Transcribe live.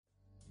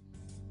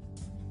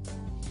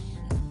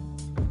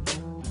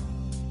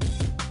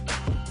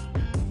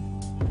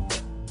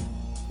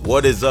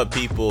What is up,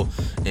 people?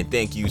 And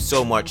thank you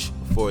so much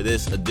for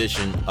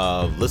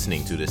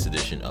listening to this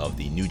edition of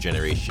the New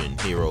Generation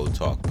Hero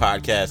Talk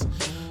podcast.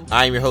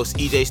 I am your host,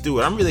 EJ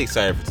Stewart. I'm really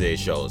excited for today's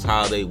show. It's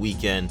holiday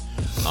weekend.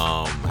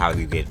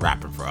 Holiday weekend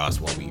wrapping for us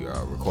when we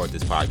record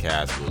this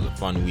podcast. It was a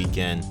fun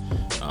weekend.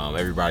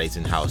 Everybody's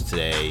in house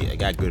today. I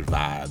got good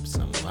vibes.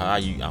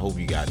 I hope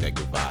you guys got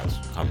good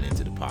vibes coming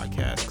into the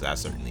podcast, because I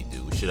certainly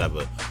do. We should have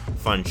a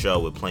fun show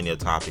with plenty of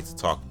topics to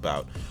talk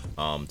about.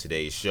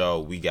 Today's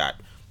show, we got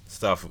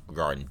stuff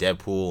regarding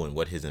Deadpool and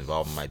what his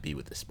involvement might be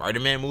with the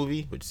Spider-Man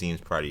movie, which seems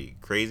pretty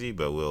crazy,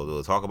 but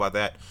we'll talk about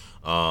that.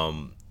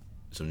 Some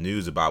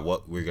news about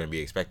what we're going to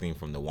be expecting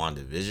from the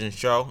WandaVision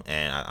show,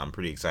 and I'm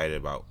pretty excited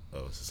about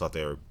some stuff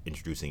they're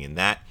introducing in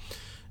that,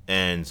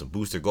 and some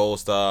Booster Gold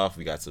stuff.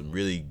 We got some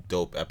really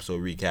dope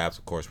episode recaps.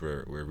 Of course,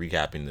 we're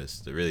recapping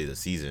the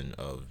season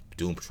of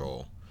Doom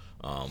Patrol.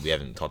 We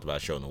haven't talked about a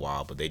show in a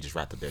while, but they just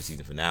wrapped up their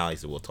season finale,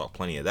 so we'll talk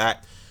plenty of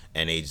that.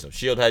 And Agents of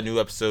S.H.I.E.L.D. had a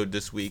new episode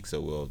this week, so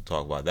we'll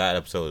talk about that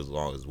episode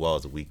as well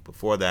as a week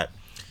before that.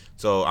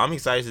 So I'm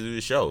excited to do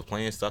the show.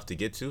 Plenty of stuff to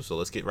get to, so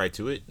let's get right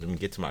to it. Let me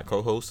get to my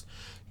co-hosts.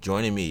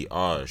 Joining me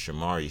are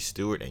Shamari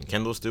Stewart and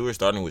Kendall Stewart.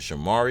 Starting with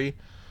Shamari,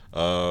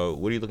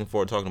 what are you looking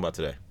forward to talking about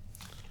today?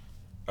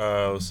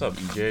 What's up,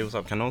 EJ? What's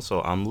up, Kendall?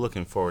 So I'm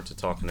looking forward to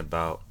talking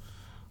about,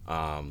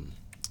 Doom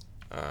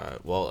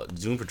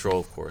Patrol,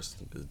 of course,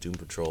 because Doom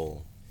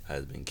Patrol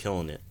has been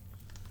killing it.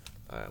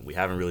 We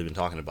haven't really been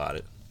talking about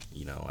it.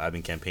 You know, I've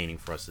been campaigning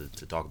for us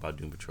to talk about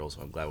Doom Patrol, so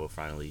I'm glad we'll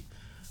finally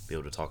be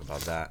able to talk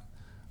about that.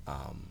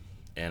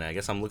 And I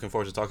guess I'm looking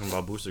forward to talking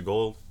about Booster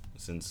Gold,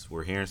 since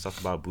we're hearing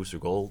stuff about Booster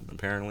Gold,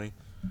 apparently.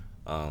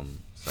 So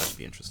that should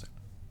be interesting.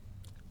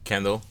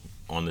 Kendall,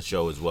 on the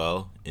show as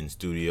well, in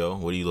studio.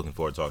 What are you looking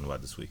forward to talking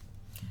about this week?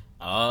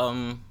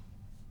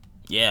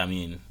 Yeah, I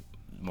mean,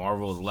 a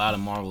lot of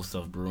Marvel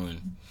stuff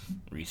brewing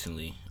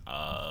recently.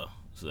 So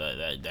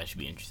that should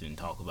be interesting to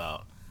talk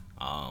about.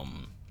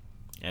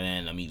 And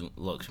then, I mean,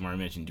 look, Shamari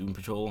mentioned Doom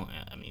Patrol.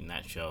 I mean,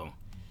 that show,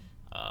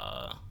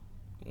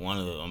 one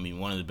of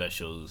the best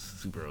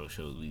superhero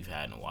shows we've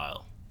had in a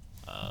while,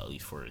 at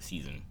least for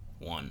season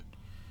 1.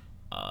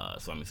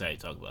 So I'm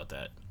excited to talk about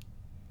that.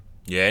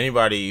 Yeah,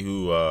 anybody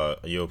who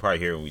you'll probably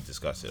hear when we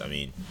discuss it. I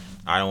mean,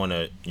 I don't want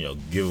to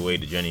give away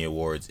the Jenny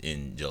Awards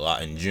in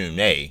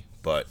May,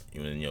 but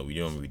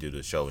we do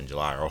the show in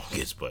July or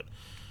August. But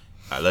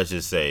let's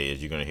just say, as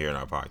you're gonna hear in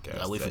our podcast,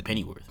 I wait for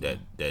Pennyworth.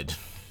 That.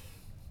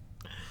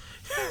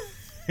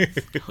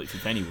 Wait for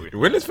Pennyworth.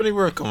 When does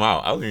Pennyworth come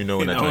out? I don't even know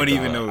when that comes out. I don't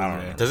even know.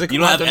 Man. Does it you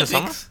come don't out have in the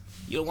summer? Epics?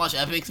 You don't watch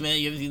Epics, man?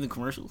 You haven't seen the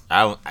commercials?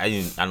 I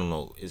don't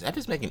know. Is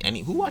Epics making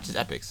any? Who watches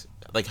Epics?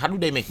 Like, how do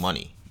they make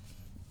money?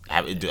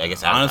 I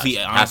guess honestly,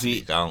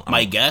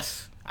 my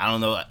guess. I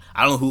don't know.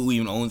 I don't know who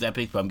even owns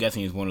Epics, but I'm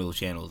guessing it's one of those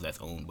channels that's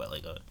owned by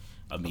like a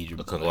major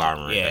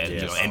conglomerate.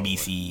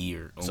 NBC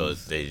or. So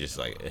they just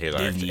like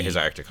here's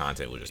our extra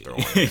content. We'll just throw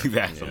on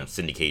exactly some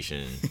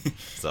syndication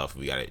stuff.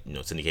 We got it.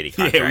 Syndicated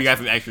contracts. Yeah, we got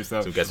some extra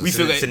stuff. So we got some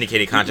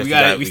syndicated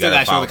contracts. We still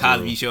got to show the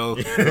Cosby Show.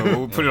 So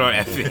we'll put it on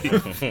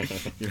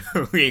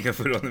Epic. We ain't gonna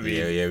put it on the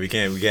main. Yeah. We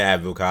can't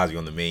have Bill Cosby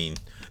on the main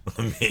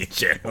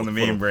channel, on the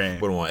main brand.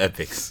 Put him on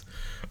Epics.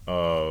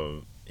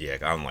 Yeah,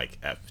 I'm like,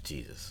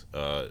 Jesus.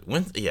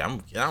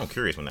 I'm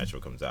curious when that show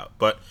comes out.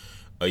 But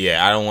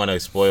I don't want to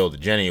spoil the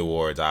Jenny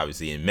Awards,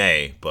 obviously, in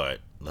May. But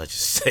let's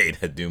just say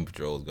that Doom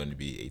Patrol is going to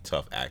be a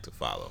tough act to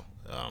follow.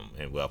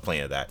 And we'll have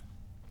plenty of that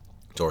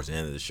towards the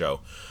end of the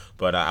show.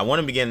 But I want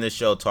to begin this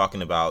show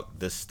talking about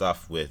this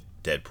stuff with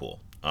Deadpool.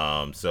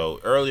 So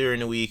earlier in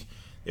the week,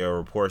 there were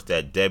reports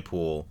that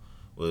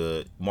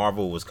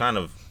Marvel was kind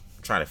of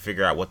trying to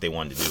figure out what they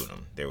wanted to do with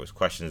him. There was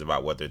questions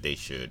about whether they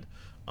should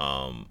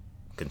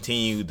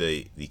continue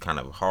the kind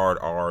of hard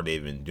R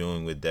they've been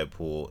doing with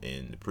Deadpool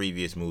in the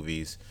previous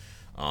movies.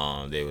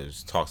 There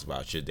was talks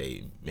about should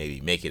they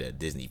maybe make it a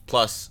Disney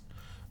Plus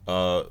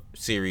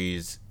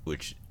series,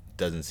 which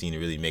doesn't seem to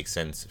really make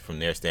sense from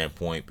their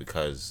standpoint,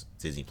 because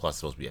Disney Plus is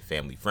supposed to be a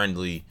family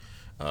friendly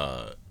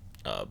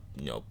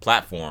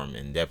platform,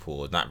 and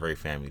Deadpool is not very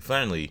family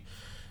friendly.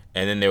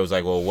 And then there was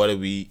like, well, what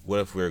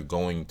if we're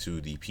going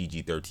to the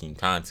PG-13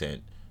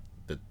 content?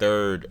 The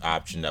third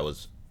option that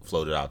was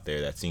floated out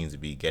there that seems to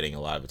be getting a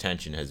lot of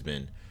attention has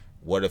been,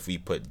 what if we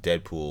put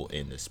Deadpool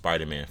in the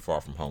Spider-Man Far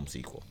From Home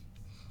sequel?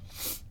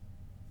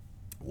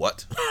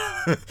 What?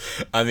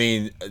 I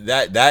mean,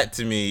 that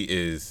to me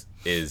is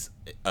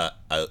a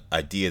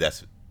idea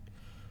that's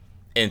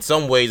in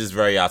some ways is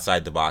very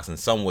outside the box. In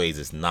some ways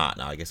it's not.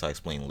 Now I guess I'll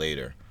explain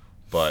later.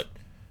 But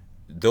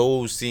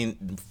Marvel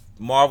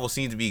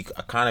seems to be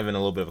kind of in a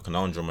little bit of a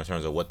conundrum in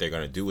terms of what they're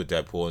going to do with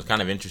Deadpool. It's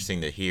kind of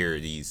interesting to hear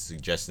these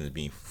suggestions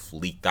being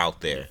leaked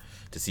out there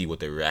to see what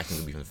their reaction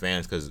will be from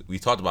fans, because we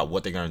talked about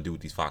what they're going to do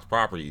with these Fox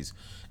properties,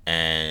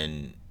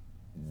 and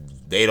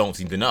they don't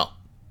seem to know.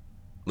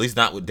 At least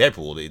not with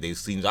Deadpool. They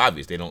seems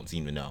obvious. They don't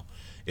seem to know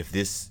if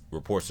this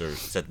reports are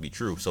set to be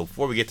true. So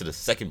before we get to the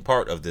second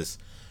part of this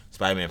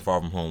Spider-Man Far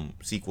From Home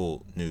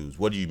sequel news,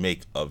 what do you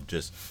make of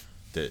just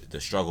the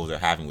struggles they're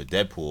having with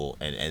Deadpool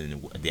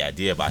and the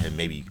idea about him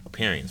maybe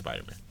appearing in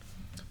Spider-Man?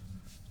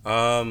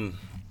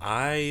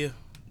 I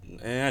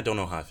don't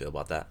know how I feel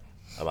about that.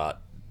 About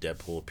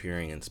Deadpool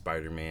appearing in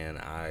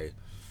Spider-Man.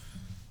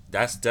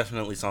 That's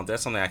definitely something.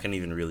 That's something I can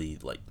even really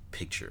like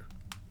picture,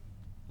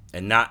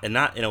 and not in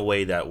a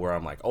way that where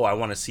I'm like, oh, I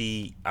want to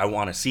see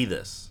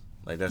this.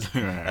 Like that's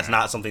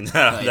not something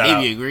that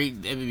that'd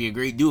be a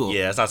great duo.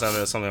 Yeah, it's not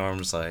something where I'm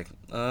just like,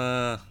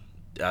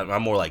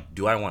 I'm more like,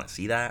 do I want to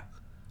see that?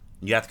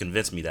 You have to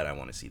convince me that I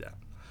want to see that.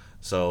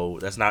 So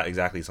that's not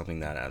exactly something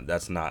that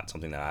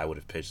I would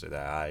have pitched or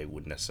that I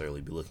would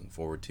necessarily be looking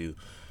forward to.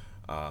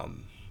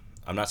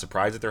 I'm not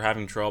surprised that they're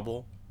having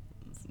trouble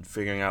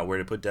figuring out where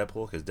to put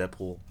Deadpool, because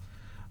Deadpool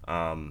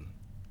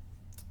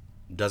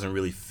doesn't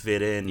really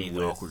fit in. He's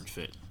an awkward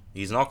fit.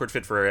 He's an awkward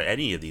fit for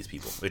any of these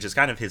people, which is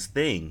kind of his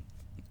thing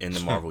in the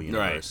Marvel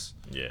universe.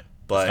 Right. Yeah,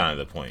 but it's kind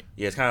of the point.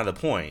 Yeah, it's kind of the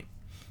point.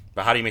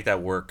 But how do you make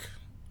that work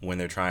when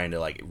they're trying to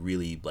like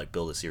really like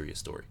build a serious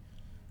story?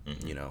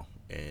 Mm-hmm. You know,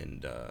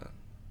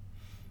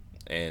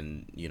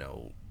 and you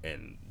know,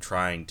 and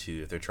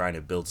if they're trying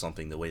to build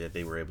something the way that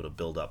they were able to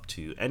build up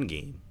to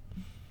Endgame,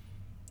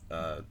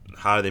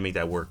 how do they make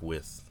that work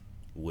with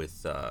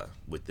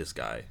this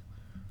guy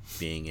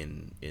being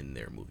in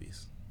their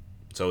movies?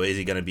 So is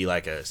he going to be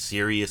like a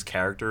serious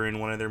character in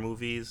one of their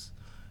movies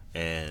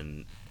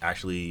and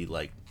actually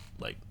like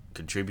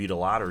contribute a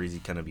lot, or is he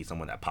going to be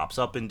someone that pops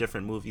up in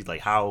different movies?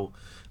 Like how,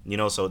 you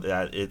know, so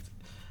that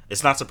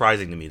it's not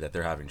surprising to me that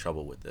they're having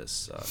trouble with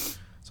this.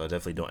 So I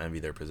definitely don't envy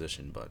their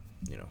position, but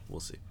you know, we'll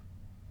see.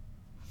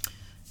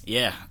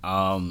 Yeah.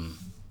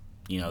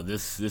 You know,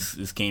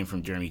 this came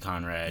from Jeremy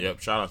Conrad. Yep.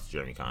 Shout out to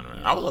Jeremy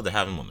Conrad. I would love to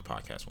have him on the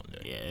podcast one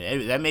day.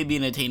 Yeah, that may be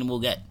an attainable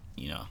get.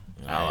 You know,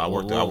 I'll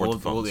work the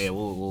phones.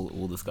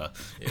 We'll discuss.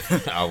 Yeah,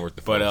 I'll work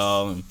the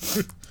phones.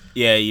 But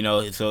yeah, you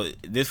know, so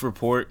this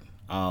report,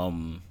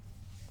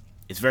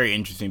 it's very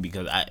interesting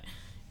because there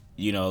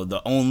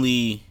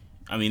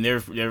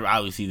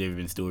obviously there have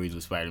been stories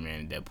with Spider-Man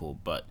and Deadpool,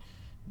 but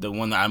the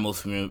one that I'm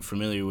most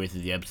familiar with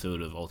is the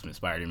episode of Ultimate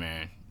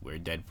Spider-Man where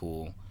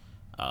Deadpool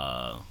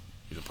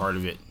is a part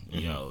of it.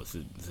 You know, it's a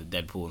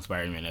Deadpool and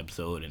Spider-Man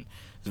episode, and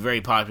it's a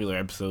very popular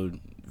episode.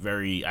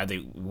 I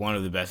think one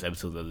of the best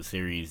episodes of the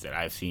series that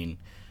I've seen.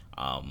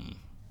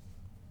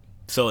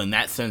 So in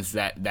that sense,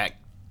 that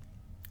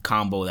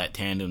combo, that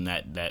tandem,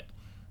 that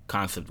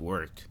concept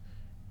worked.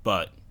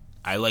 But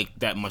I like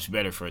that much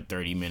better for a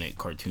 30-minute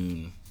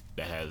cartoon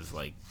that has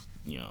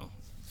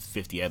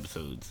 50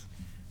 episodes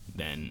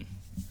than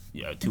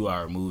a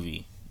 2-hour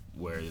movie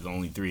where there's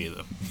only 3 of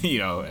them.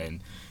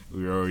 And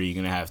we're already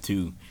gonna have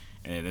 2,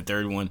 and the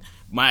third one.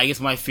 I guess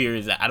my fear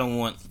is that I don't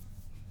want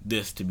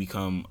this to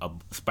become a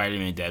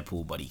Spider-Man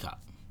Deadpool buddy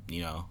cop.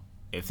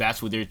 If that's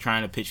what they're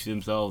trying to pitch to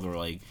themselves, or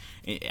I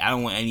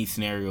don't want any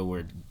scenario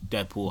where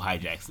Deadpool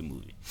hijacks the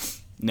movie.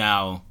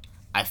 Now,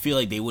 I feel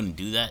like they wouldn't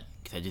do that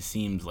because that just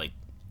seems like,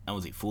 I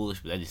wouldn't say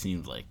foolish, but that just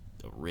seems like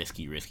a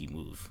risky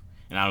move.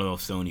 And I don't know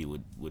if Sony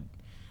would.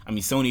 I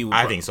think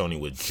Sony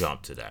would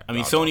jump to that.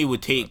 Sony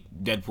would take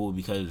Deadpool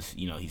because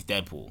he's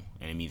Deadpool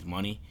and it means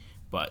money,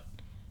 but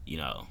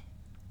it'll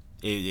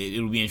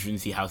be interesting to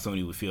see how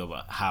Sony would feel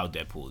about how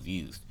Deadpool is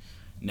used.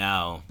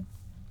 Now,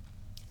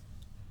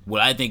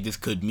 what I think this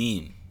could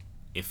mean,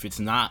 if it's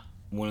not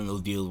one of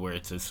those deals where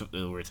it's a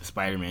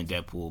Spider-Man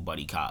Deadpool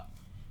buddy cop,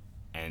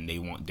 and they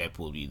want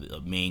Deadpool to be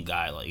the main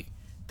guy, like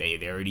they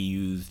already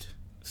used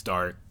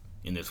Stark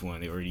in this one,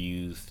 they already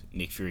used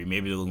Nick Fury.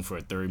 Maybe they're looking for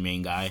a third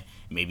main guy.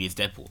 Maybe it's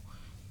Deadpool,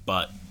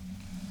 but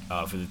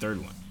for the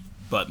third one.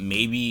 But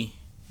maybe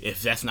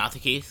if that's not the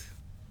case,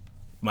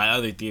 my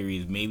other theory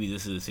is maybe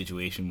this is a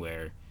situation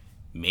where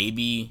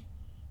maybe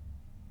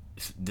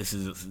this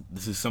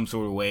is some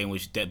sort of way in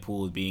which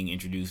Deadpool is being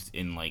introduced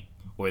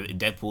or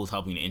Deadpool is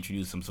helping to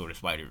introduce some sort of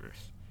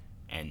Spider-Verse,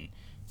 and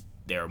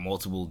there are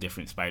multiple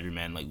different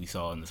Spider-Men like we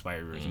saw in the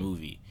Spider-Verse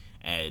movie,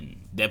 and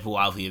Deadpool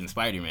obviously isn't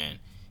Spider-Man.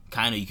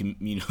 Kind of, you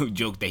can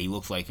joke that he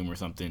looks like him or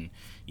something.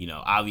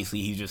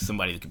 Obviously he's just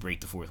somebody that could break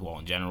the fourth wall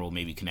in general,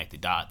 maybe connect the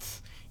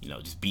dots.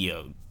 Just be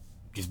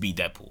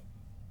Deadpool.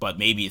 But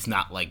maybe it's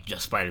not like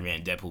just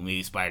Spider-Man, Deadpool.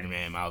 Maybe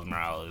Spider-Man, Miles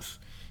Morales,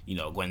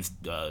 Gwen,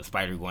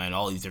 Spider-Gwen,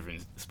 all these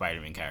different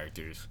Spider-Man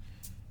characters,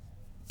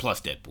 plus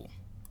Deadpool.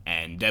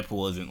 And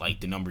Deadpool isn't like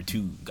the number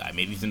 2 guy.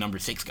 Maybe he's the number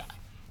 6 guy.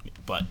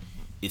 But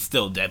it's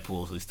still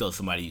Deadpool, so it's still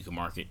somebody you can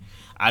market.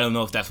 I don't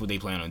know if that's what they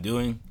plan on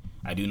doing.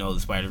 I do know the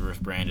Spider-Verse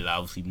brand is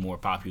obviously more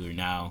popular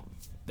now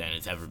than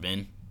it's ever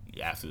been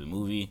after the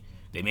movie.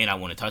 They may not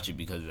want to touch it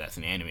because that's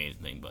an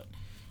animated thing, but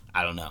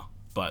I don't know.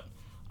 But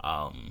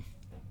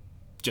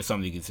just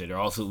something to consider.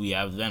 Also, we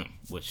have Venom,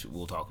 which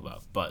we'll talk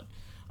about. But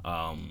so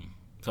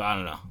I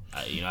don't know.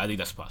 I think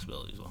that's a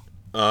possibility as well.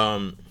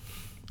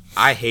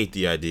 I hate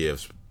the idea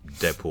of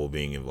Deadpool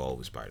being involved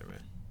with Spider-Man.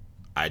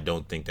 I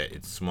don't think that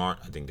it's smart.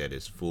 I think that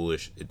it's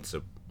foolish.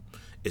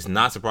 It's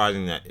not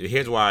surprising that.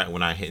 Here's why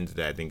when I hit into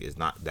that, I think it's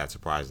not that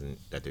surprising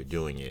that they're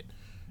doing it.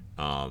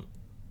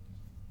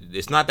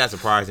 It's not that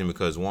surprising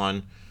because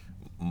one,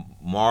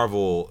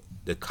 Marvel,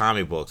 the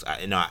comic books.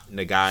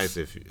 The guys,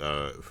 if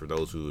for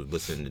those who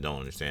listen and don't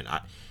understand,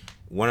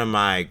 one of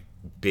my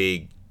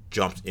big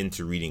jumps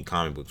into reading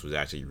comic books was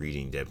actually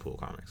reading Deadpool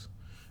comics.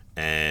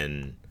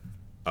 and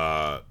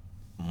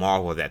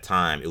Marvel at that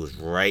time, it was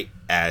right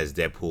as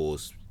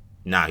Deadpool's.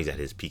 Now he's at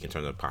his peak in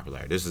terms of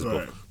popularity. This is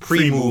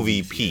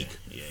pre-movie peak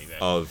exactly.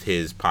 of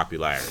his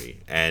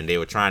popularity, and they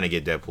were trying to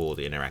get Deadpool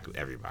to interact with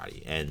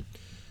everybody. And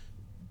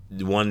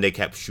the one they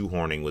kept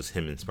shoehorning was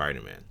him and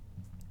Spider-Man.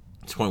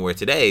 To the point where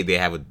today they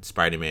have a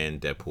Spider-Man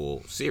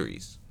Deadpool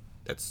series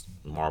that's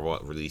Marvel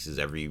releases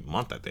every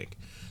month, I think,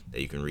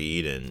 that you can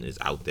read and is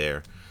out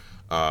there.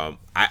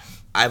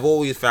 I've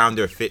always found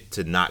their fit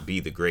to not be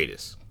the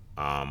greatest.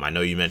 I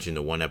know you mentioned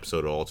the one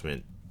episode of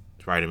Ultimate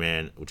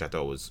Spider-Man, which I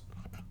thought was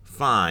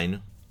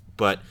fine,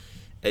 but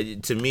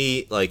to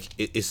me, like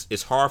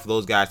it's hard for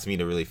those guys to me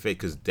to really fit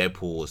because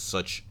Deadpool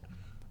is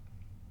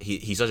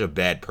he's such a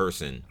bad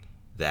person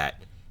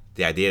that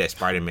the idea that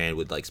Spider-Man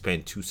would like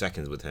spend 2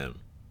 seconds with him,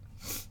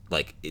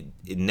 like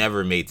it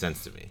never made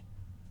sense to me.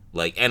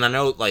 Like, and I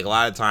know like a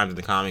lot of times in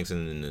the comics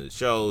and in the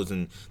shows,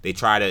 and they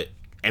try to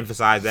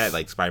emphasize that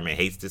like Spider-Man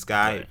hates this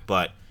guy, right.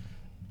 but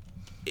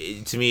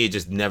to me it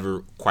just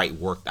never quite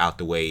worked out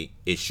the way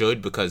it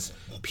should because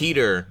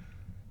Peter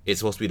is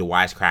supposed to be the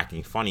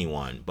wisecracking funny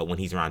one, but when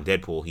he's around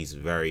Deadpool, he's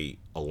very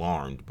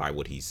alarmed by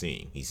what he's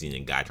seeing. He's seeing a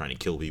guy trying to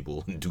kill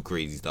people and do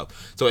crazy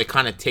stuff. So it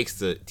kind of takes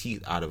the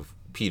teeth out of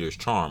Peter's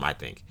charm, I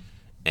think.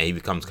 And he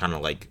becomes kind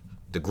of like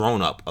the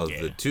grown-up of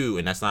the two,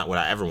 and that's not what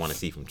I ever want to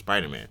see from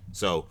Spider-Man.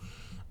 So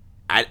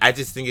I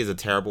just think it's a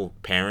terrible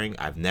pairing.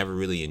 I've never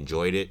really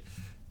enjoyed it.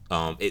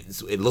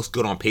 It looks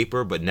good on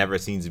paper, but never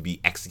seems to be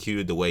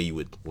executed the way you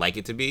would like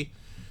it to be.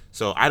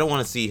 So I don't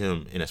want to see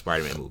him in a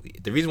Spider-Man movie.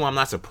 The reason why I'm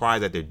not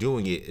surprised that they're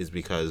doing it is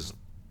because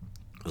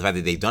of the fact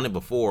that they've done it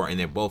before, and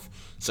they're both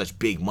such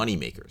big money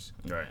makers.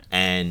 Right.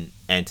 And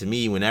to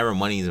me, whenever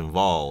money is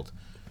involved,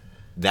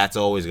 that's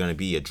always going to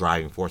be a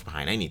driving force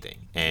behind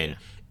anything. And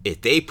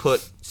if they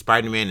put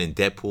Spider-Man and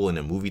Deadpool in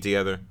a movie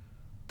together,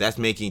 that's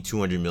making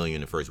 $200 million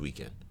the first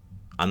weekend.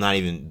 I'm not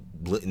even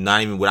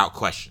without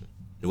question.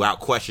 Without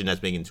question,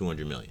 that's making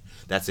 $200 million.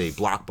 That's a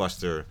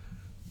blockbuster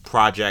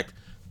project.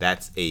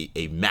 That's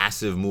a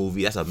massive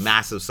movie. That's a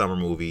massive summer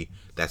movie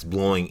that's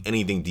blowing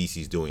anything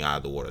DC's doing out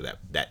of the water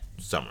that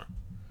summer.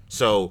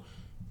 So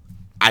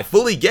I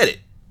fully get it.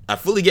 I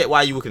fully get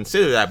why you would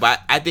consider that,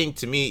 but I think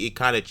to me it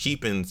kind of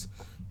cheapens.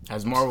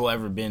 Has Marvel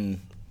ever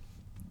been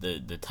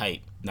the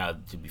type? Now,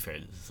 to be fair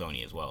to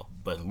Sony as well,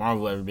 but has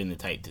Marvel ever been the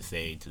type to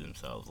say to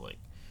themselves like,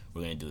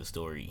 "We're gonna do a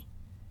story,"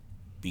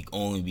 not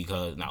only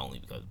because,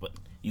 but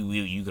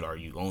you could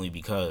argue only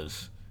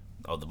because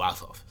of the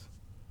box office.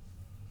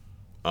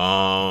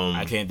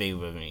 I can't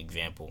think of an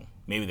example.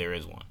 Maybe there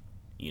is one.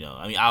 You know,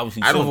 I mean,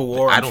 obviously Civil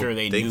War. I'm sure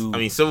they knew. I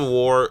mean, Civil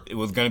War. It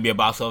was going to be a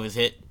box office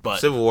hit, but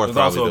Civil War it was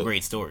also a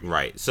great story.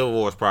 Right. Civil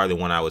War is probably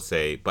the one I would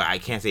say, but I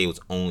can't say it was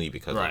only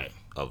because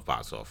of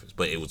box office,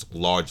 but it was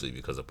largely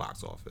because of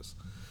box office.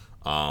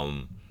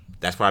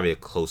 That's probably the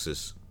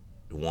closest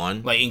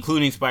one. Like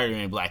including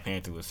Spider-Man and Black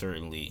Panther was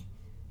certainly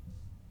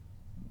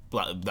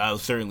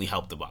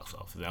helped the box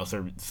office. That was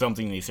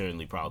something they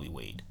certainly probably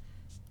weighed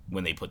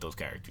when they put those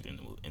characters in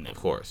that movie.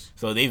 Course.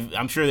 So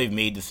I'm sure they've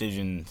made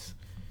decisions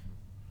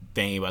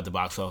thinking about the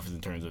box office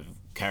in terms of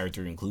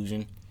character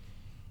inclusion.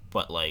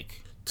 But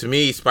like, to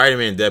me,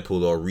 Spider-Man and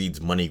Deadpool though reads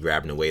money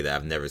grab in a way that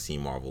I've never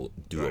seen Marvel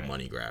do a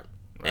money grab.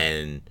 Right.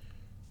 And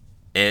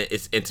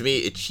to me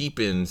it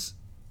cheapens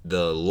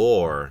the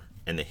lore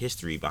and the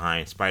history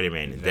behind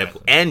Spider-Man and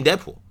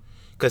Deadpool.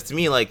 Because to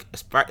me, like,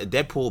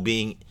 Deadpool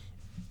being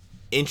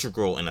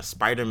integral in a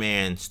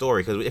Spider-Man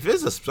story, because if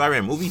it's a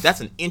Spider-Man movie,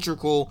 that's an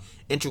integral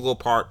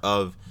part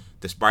of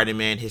the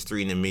Spider-Man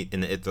history in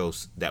the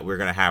ethos that we're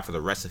gonna have for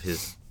the rest of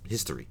his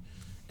history.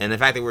 And the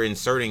fact that we're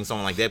inserting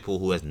someone like Deadpool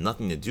who has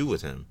nothing to do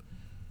with him,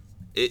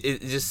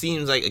 it just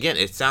seems like, again,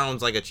 it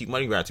sounds like a cheap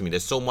money grab to me.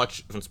 There's so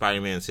much from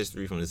Spider-Man's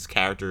history, from his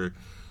character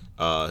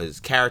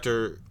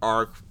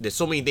arc. There's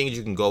so many things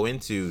you can go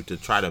into to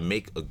try to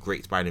make a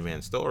great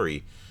Spider-Man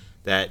story.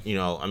 That, you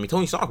know, I mean,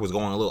 Tony Stark was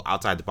going a little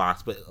outside the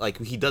box, but like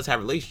he does have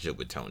a relationship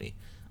with Tony.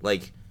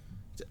 Like,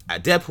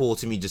 Deadpool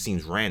to me just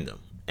seems random,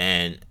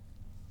 and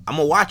I'm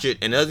gonna watch it,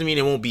 and it doesn't mean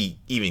it won't be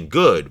even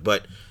good,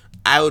 but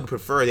I would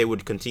prefer they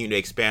would continue to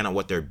expand on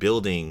what they're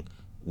building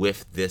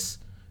with this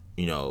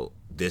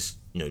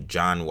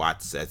John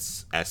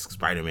Watts-esque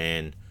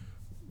Spider-Man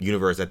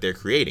universe that they're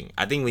creating.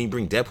 I think when you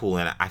bring Deadpool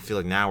in, I feel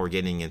like now we're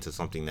getting into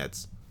something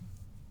that's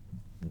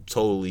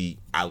totally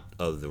out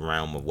of the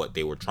realm of what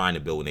they were trying to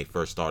build when they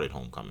first started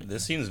Homecoming.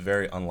 This seems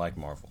very unlike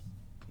Marvel.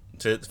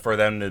 For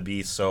them to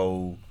be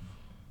so,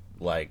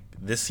 like,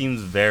 this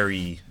seems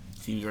very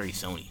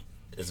Sony.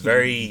 It's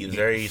very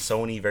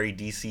Sony, very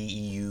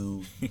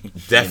DCEU.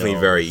 Definitely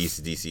very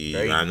DCEU.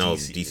 Very I know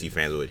DC. DC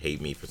fans would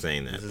hate me for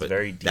saying that, This is but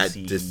very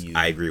DCEU.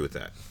 I agree with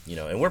that. You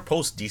know, and we're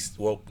post DC.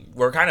 Well,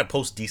 we're kind of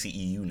post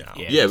DCEU now.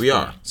 Yeah, we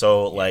are.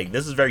 So like,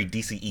 this is very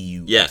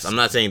DCEU. Yes, I'm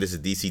not saying this is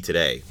DC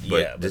today,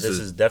 but this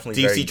is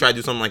definitely DC tried to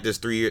do something like this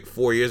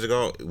 4 years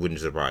ago. It wouldn't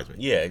surprise me.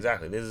 Yeah,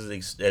 exactly. This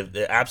is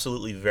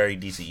absolutely very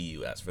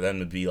DCEU. As for them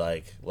to be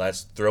like,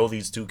 let's throw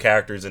these two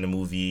characters in a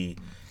movie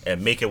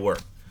and make it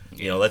work.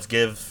 You know, let's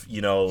give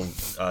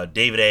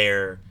David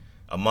Ayer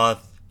a month.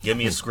 Give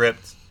me a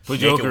script. Put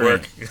make Joker it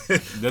work.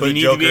 Does he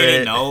need to be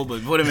in it? No,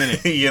 but put him in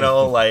it. You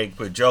know, like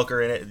put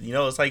Joker in it. You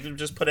know, it's like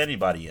just put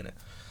anybody in it.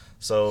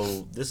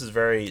 So this is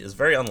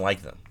very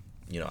unlike them.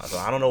 You know, so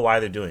I don't know why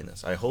they're doing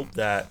this. I hope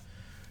that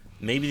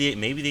maybe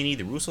they need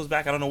the Russos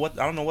back. I don't know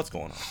what's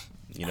going on.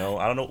 You know,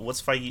 I don't know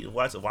what's Feige.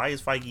 Why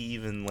is Feige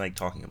even like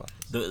talking about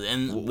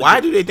this? Why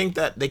do they think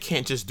that they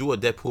can't just do a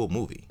Deadpool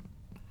movie?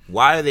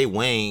 Why are they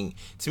weighing?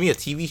 To me, a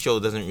TV show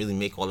doesn't really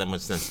make all that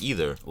much sense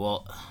either.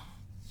 Well,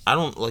 I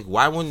don't like.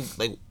 Why wouldn't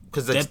like?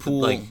 Because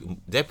Deadpool- like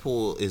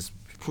Deadpool is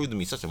proved to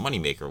be such a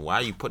moneymaker. Why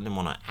are you putting him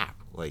on an app?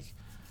 Like,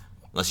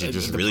 unless you're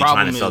just The really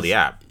trying to problem sell is- the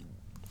app.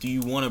 do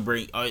you want to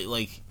bring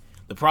like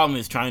the problem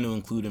is trying to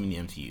include him in the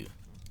MCU,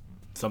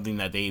 something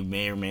that they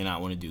may or may not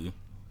want to do,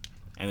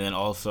 and then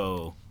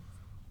also,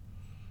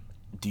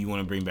 do you want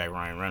to bring back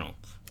Ryan Reynolds?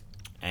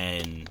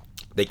 And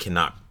They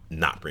cannot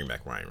not bring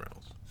back Ryan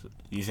Reynolds.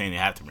 you're saying they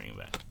have to bring him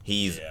back.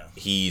 He's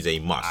a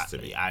must to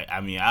me. I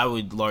mean, I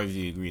would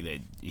largely agree that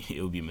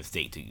it would be a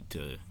mistake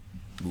to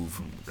move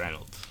from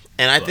Reynolds.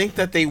 And I But- think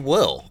that they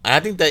will. I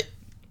think that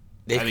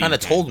they've I think kind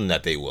of you told can. him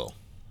that they will.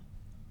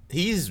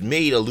 He's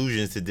made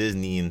allusions to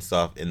Disney and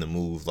stuff in the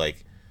move.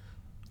 Like,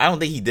 I don't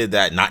think he did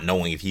that not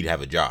knowing if he'd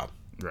have a job.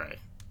 Right.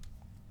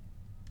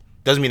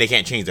 Doesn't mean they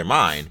can't change their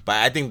mind, but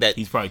I think that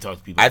He's probably talked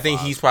to people. I at think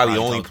Fox, he's probably the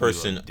talked only to people at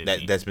person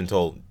Disney. that's been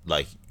told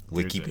like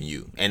we're You're keeping good.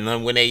 you. And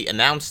then when they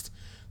announced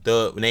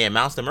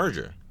the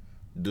merger,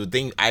 the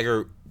thing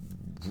Iger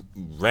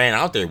ran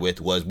out there with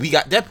was we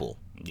got Deadpool.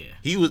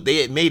 Yeah.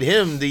 They had made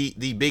him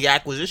the big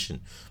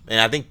acquisition,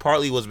 and I think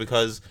partly was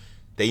because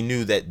they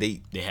knew that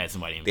they had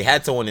somebody. In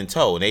had someone in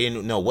tow, and they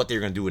didn't know what they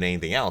were going to do with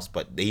anything else,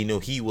 but they knew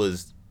he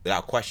was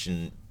without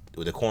question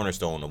the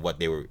cornerstone of what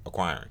they were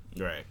acquiring.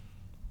 Right.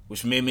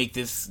 Which may make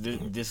this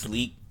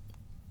leak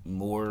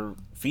more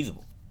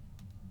feasible.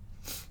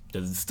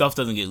 Because stuff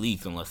doesn't get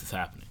leaked unless it's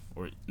happening,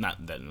 or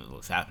not that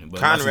it's happening,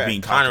 but unless it's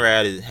being talked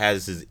about. Conrad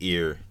has his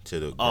ear to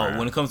the ground.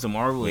 When it comes to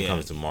Marvel, when it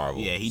comes to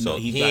Marvel, yeah, so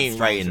he ain't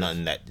got writing sponsors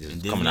nothing that is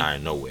in coming Disney. out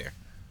of nowhere.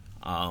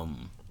 I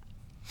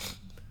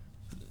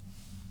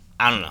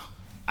don't know.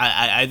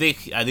 I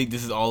think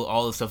this is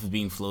all the stuff is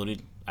being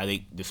floated. I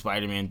think the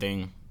Spider-Man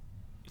thing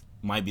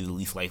might be the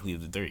least likely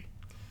of the three,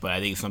 but I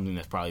think it's something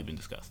that's probably been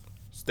discussed.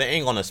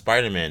 Staying on the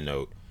Spider-Man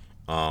note,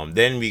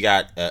 then we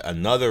got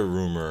another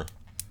rumor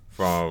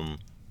from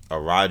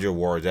Roger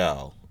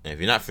Wardell. And if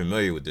you're not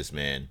familiar with this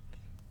man,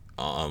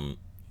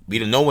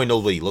 no one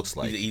knows what he looks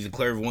like. He's a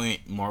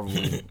clairvoyant Marvel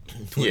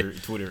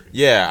Twitter.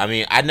 Yeah, I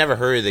mean, I'd never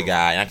heard of the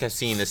guy, and I kept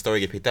seeing this story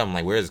get picked up. I'm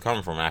like, where is it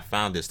coming from? And I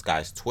found this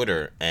guy's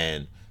Twitter,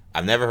 and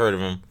I've never heard of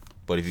him.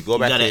 But if you go He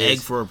back got to an his, egg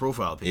for a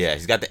profile picture. yeah,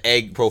 he's got the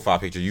egg profile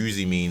picture.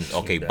 Usually means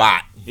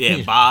bot.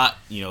 Yeah, bot.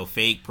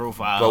 Fake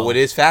profile. But what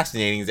is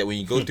fascinating is that when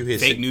you go through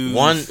his Fake news.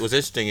 what's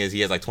interesting is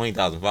he has like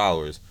 20,000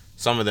 followers.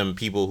 Some of them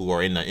people who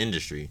are in the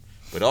industry,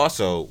 but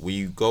also when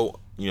you go,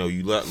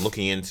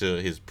 looking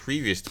into his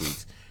previous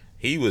tweets,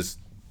 he was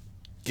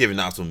giving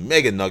out some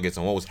mega nuggets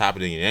on what was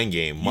happening in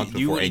Endgame months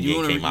before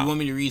Endgame came out. You want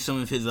me to read some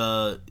of his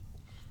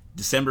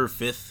December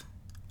 5th,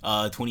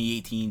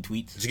 2018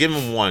 tweets? Just give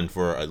him one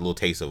for a little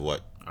taste of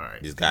what All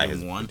right, this guy give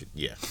has. him one.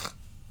 Yeah.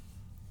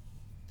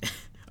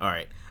 All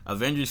right.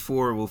 Avengers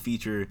 4 will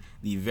feature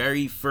the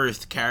very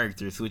first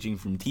character switching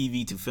from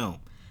TV to film,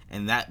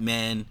 and that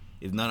man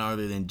is none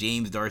other than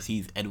James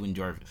Darcy's Edwin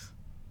Jarvis.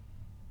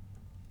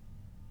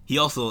 He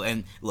also,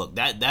 and look,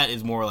 that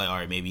is more like, all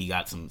right, maybe he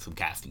got some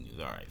casting news.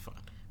 All right, fine.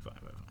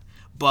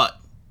 But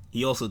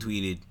he also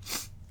tweeted,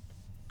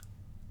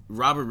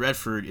 Robert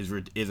Redford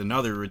is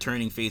another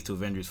returning face to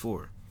Avengers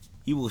 4.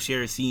 He will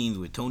share scenes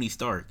with Tony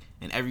Stark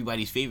and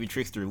everybody's favorite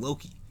trickster,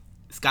 Loki.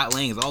 Scott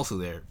Lang is also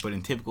there, but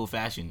in typical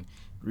fashion,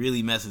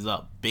 really messes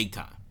up big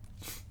time.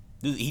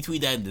 He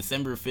tweeted that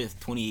December 5th,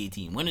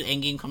 2018. When did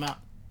Endgame come out?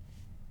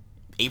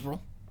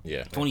 April?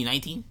 Yeah.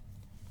 2019?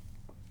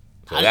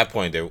 So at that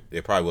point,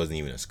 there probably wasn't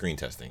even a screen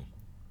testing.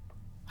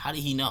 How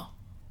did he know?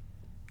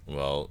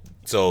 Well,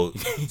 so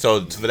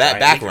for that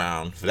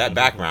background,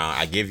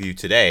 I give you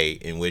today,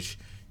 in which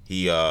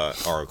he it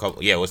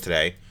was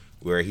today,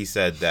 where he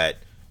said that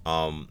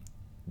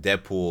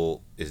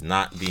Deadpool is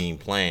not being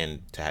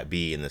planned to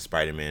be in the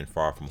Spider-Man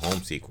Far From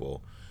Home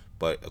sequel,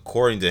 but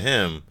according to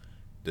him,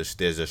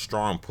 there's a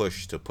strong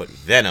push to put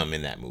Venom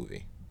in that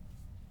movie.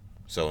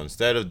 So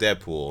instead of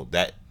Deadpool,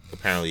 that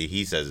apparently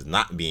he says is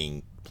not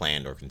being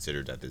planned or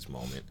considered at this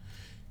moment.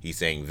 He's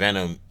saying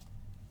Venom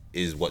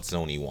is what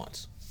Sony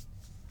wants.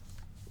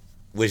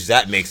 Which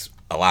that makes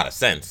a lot of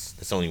sense.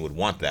 That Sony would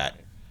want that.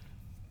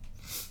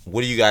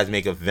 What do you guys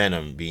make of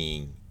Venom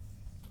being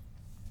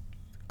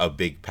a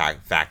big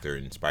factor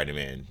in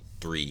Spider-Man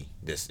 3,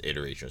 this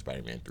iteration of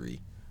Spider-Man 3? This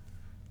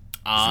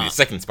will be the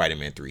second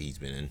Spider-Man 3 he's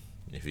been in.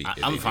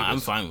 I'm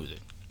fine with it.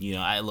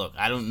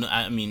 I don't know.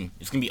 I mean,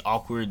 it's gonna be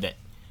awkward that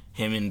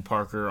him and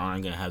Parker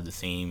aren't gonna have the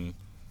same,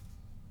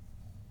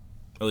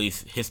 at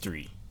least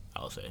history,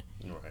 I'll say.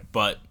 Right.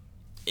 But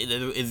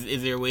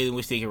is there a way in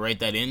which they can write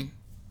that in?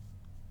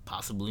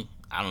 Possibly.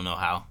 I don't know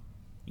how.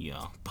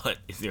 But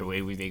is there a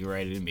way where they can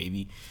write it in?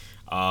 Maybe.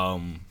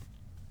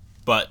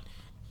 But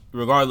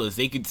regardless,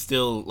 they could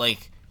still,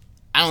 like,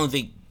 I don't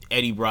think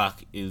Eddie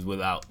Brock is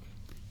without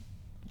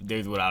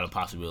a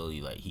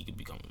possibility like he could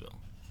become a villain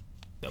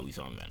that we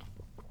saw in Venom.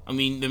 I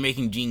mean, they're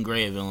making Jean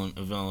Grey a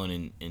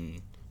villain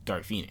in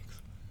Dark Phoenix.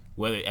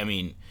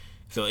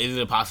 So is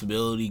it a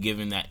possibility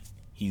given that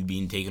he's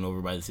being taken over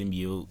by the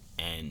symbiote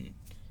and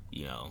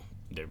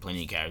there are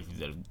plenty of characters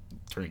that have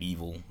turned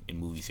evil in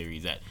movie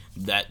series that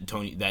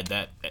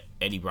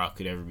Eddie Brock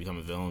could ever become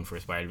a villain for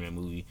a Spider-Man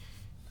movie?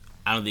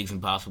 I don't think it's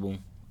impossible.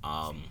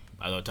 I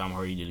thought Tom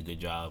Hardy did a good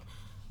job.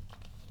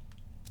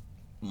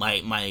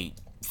 My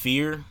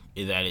fear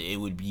is that it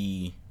would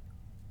be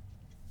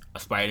a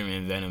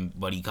Spider-Man Venom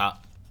buddy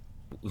cop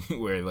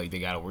where like they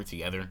gotta work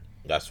together.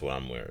 That's what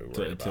I'm worried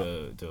about.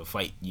 To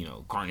fight,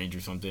 Carnage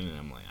or something, and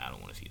I'm like, I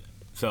don't want to see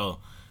that. So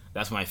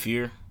that's my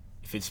fear.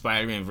 If it's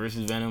Spider-Man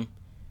versus Venom,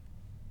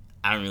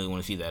 I don't really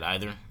want to see that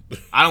either.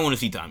 I don't want to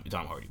see Tom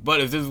Hardy.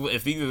 But if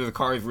these are the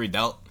cards we're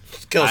dealt,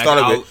 He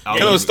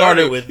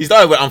started with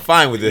I'm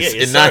fine with this,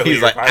 and now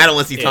he's like, I don't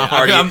want to see Tom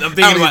Hardy. I don't want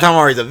to see Tom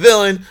Hardy as a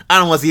villain. I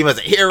don't want to see him as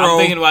a hero. I'm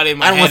thinking about it in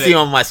my head. I don't want to see him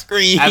on my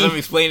screen. As I'm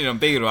explaining it, I'm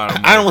thinking about it.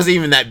 I don't want to see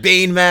him in that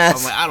Bane mask.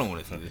 I'm like, I don't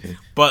want to see this.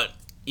 But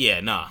yeah,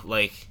 nah.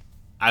 Like,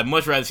 I'd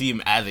much rather see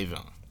him as a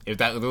villain. If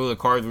those were the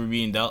cards were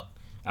being dealt,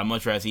 I'd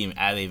much rather see him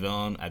as a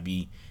villain. I'd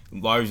be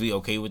largely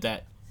okay with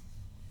that.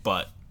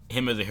 But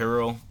him as a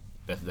hero,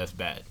 that's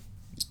bad.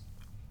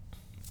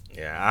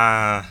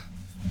 Yeah,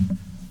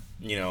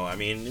 we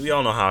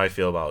all know how I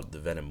feel about the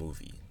Venom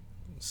movie,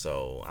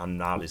 so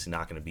I'm obviously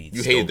not going to be.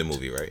 You hated the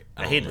movie, right?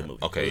 I hated the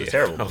movie. Okay, it was a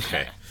terrible movie.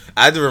 Okay,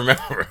 I had to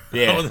remember.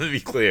 Yeah, I want to be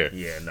clear.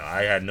 Yeah, no,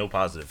 I had no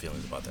positive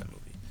feelings about that movie.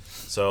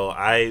 So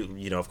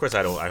of course,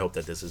 I hope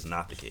that this is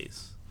not the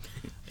case,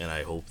 and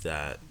I hope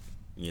that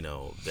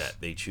that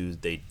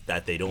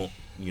they don't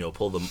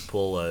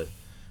pull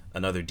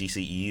another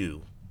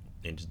DCEU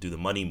and just do the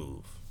money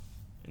move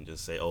and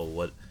just say, oh,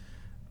 what.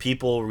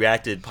 People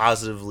reacted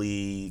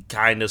positively,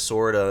 kind of,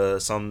 sort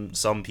of.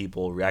 Some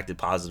people reacted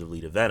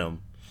positively to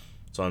Venom,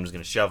 so I'm just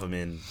gonna shove them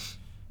in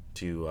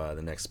to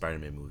the next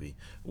Spider-Man movie.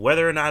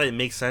 Whether or not it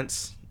makes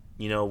sense,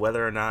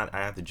 whether or not I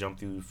have to jump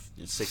through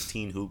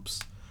 16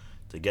 hoops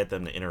to get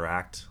them to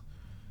interact,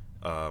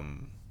 So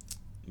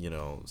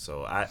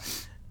I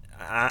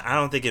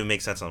don't think it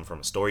makes sense from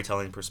a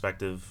storytelling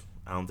perspective.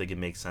 I don't think it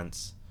makes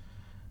sense.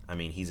 I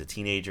mean, he's a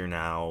teenager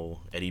now.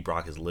 Eddie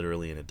Brock is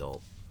literally an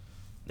adult.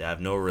 They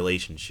have no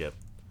relationship.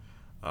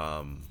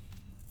 I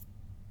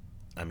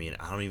don't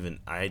even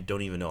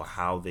know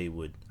how they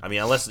would. I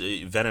mean, unless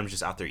Venom's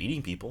just out there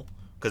eating people,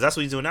 because that's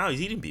what he's doing now. He's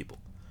eating people.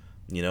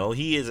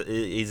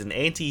 He's an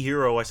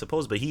anti-hero, I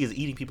suppose, but he is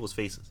eating people's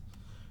faces.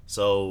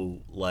 So,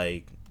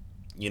 like,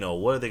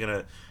 what are they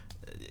gonna?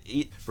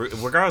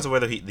 Regardless of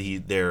whether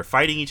they're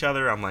fighting each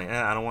other, I'm like,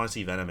 I don't want to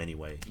see Venom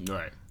anyway.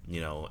 Right.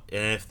 And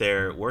if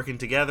they're working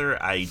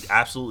together, I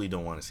absolutely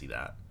don't want to see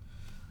that.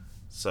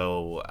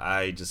 So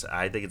I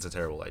think it's a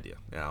terrible idea.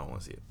 Yeah, I don't want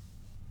to see it.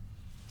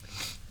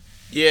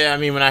 Yeah, I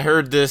mean, when I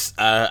heard this,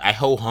 I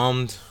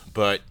ho-hummed,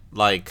 but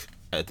like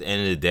at the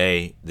end of the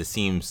day, this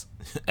seems,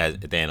 as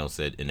Thanos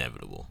said,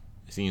 inevitable.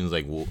 It seems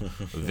like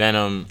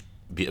Venom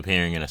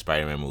appearing in a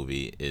Spider-Man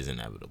movie is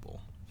inevitable,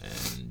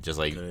 and just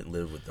like couldn't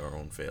live with our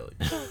own failure.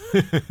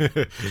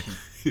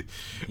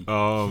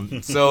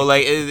 So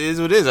like it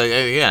is what it is.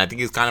 I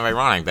think it's kind of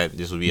ironic that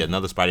this would be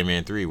another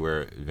Spider-Man 3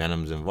 where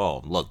Venom's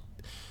involved. Look.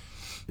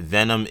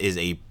 Venom is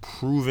a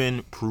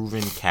proven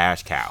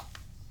cash cow,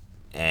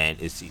 and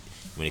it's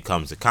when it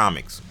comes to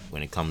comics,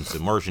 when it comes to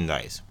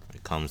merchandise, when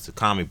it comes to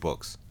comic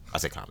books. I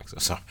say comics. I'm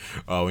sorry.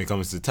 When it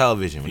comes to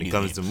television, when it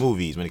comes to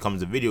movies, when it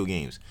comes to video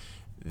games,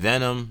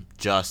 Venom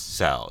just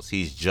sells.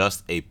 He's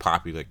just a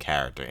popular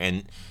character,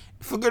 and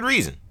for good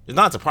reason. It's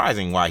not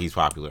surprising why he's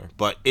popular,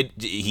 but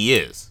he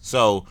is.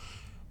 So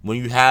when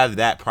you have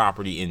that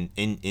property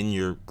in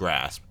your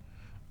grasp,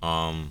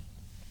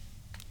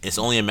 it's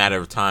only a matter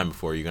of time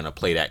before you're going to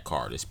play that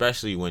card,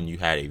 especially when you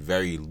had a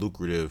very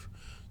lucrative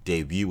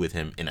debut with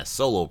him in a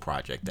solo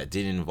project that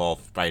didn't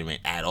involve Spider-Man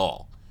at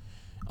all.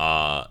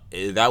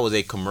 That was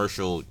a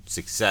commercial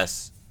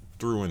success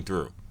through and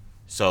through.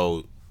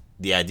 So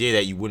the idea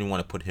that you wouldn't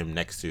want to put him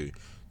next to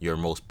your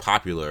most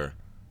popular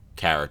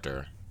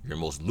character, your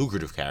most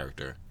lucrative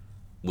character,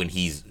 when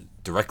he's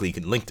directly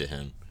linked to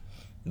him,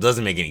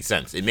 doesn't make any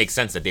sense. It makes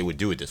sense that they would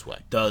do it this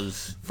way.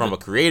 From a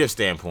creative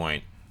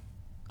standpoint,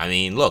 I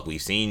mean, look,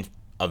 we've seen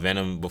a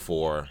Venom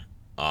before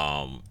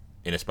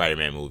in a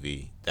Spider-Man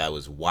movie that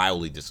was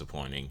wildly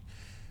disappointing.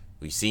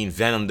 We've seen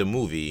Venom the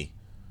movie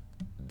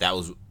that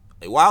was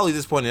wildly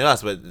disappointing to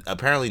us, but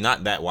apparently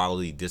not that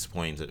wildly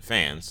disappointing to the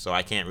fans. So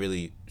I can't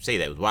really say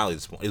that it was wildly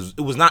disappointing.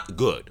 It was not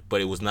good,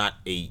 but it was not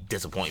a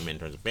disappointment in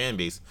terms of fan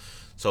base.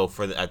 So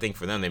I think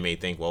for them, they may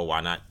think, well, why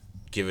not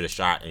give it a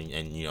shot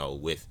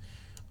and with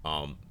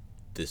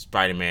the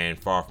Spider-Man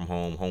Far From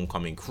Home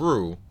Homecoming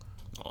crew.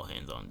 All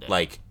hands on deck.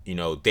 Like,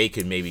 they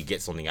could maybe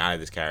get something out of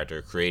this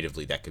character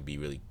creatively that could be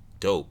really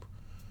dope.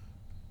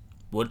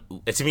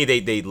 To me,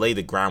 they laid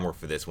the groundwork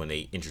for this when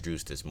they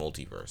introduced this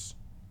multiverse.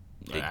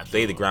 They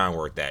laid the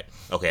groundwork that,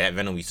 okay, that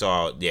Venom we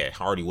saw,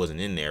 Hardy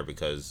wasn't in there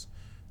because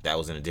that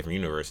was in a different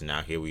universe, and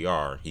now here we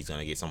are. He's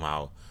gonna get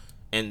somehow,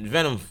 and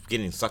Venom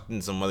getting sucked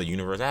in some other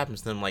universe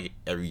happens to him like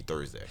every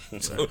Thursday.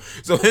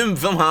 So him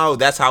somehow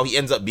that's how he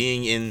ends up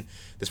being in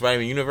the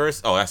Spider-Man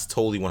universe. Oh, that's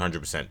totally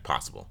 100%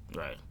 possible.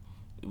 Right.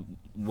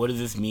 What does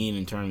this mean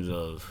in terms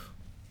of,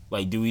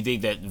 like, do we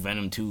think that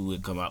Venom 2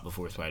 would come out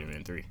before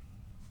Spider-Man 3?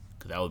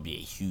 Because that would be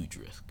a huge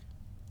risk.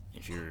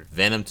 If you're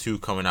Venom 2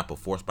 coming out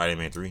before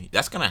Spider-Man 3,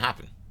 that's gonna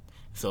happen.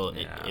 so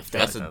Yeah, if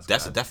That's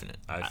that's a definite.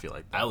 I feel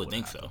like I would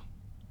think so.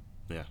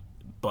 Yeah.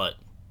 But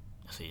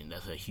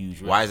that's a huge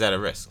risk. Why is that a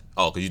risk?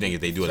 Oh, because you think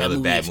if they do That another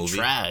movie bad is movie,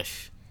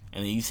 trash,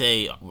 and then you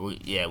say,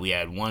 yeah, we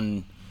had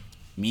one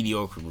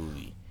mediocre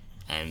movie,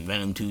 and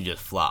Venom 2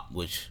 just flopped.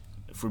 Which,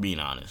 for being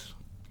honest,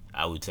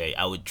 I would say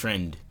I would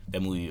trend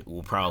that movie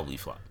will probably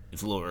flop.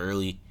 It's a little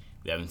early.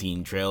 We haven't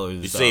seen trailers.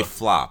 And you stuff. say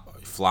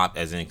flop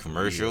as in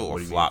commercial, What or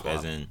do you mean flop flop?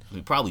 as in I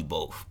mean, probably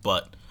both,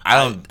 but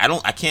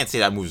I can't say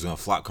that movie's gonna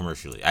flop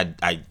commercially.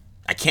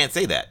 I can't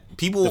say that.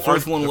 People the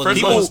first one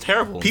was one was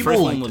terrible. The People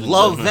first one was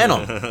love good.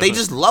 Venom. They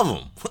just love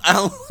him. I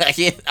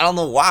don't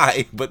know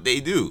why, but they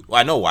do. Well,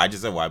 I know why. I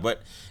just said why,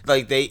 but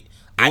like they.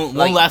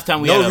 When last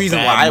time we no had a reason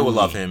bad why I would movie?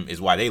 love him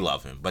is why they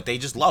love him, but they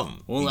just love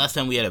him. When last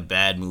time we had a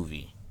bad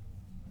movie,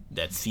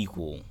 that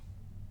sequel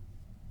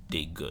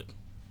did good.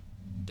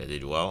 They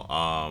did well.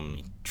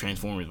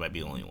 Transformers might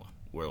be the only one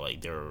where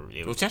like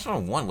Well,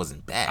 Transformers 1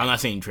 wasn't bad. I'm not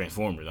saying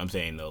Transformers. I'm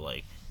saying though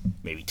like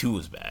maybe 2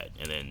 was bad,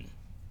 and then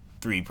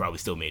 3 probably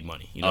still made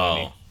money. You know what I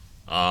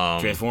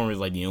mean? Transformers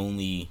like the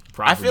only.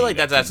 I feel like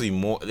that's that- actually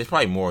more. There's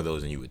probably more of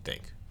those than you would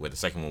think. Where the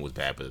second one was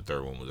bad, but the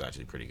third one was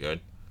actually pretty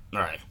good. all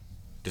right.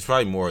 There's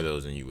probably more of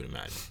those than you would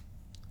imagine.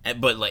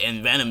 But like,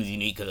 and Venom's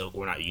unique because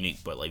we're not unique,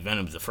 but like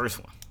Venom's the first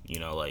one. You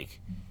know, like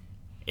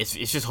it's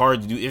just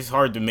hard to do. It's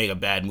hard to make a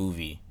bad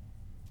movie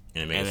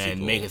And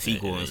then make a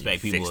sequel and then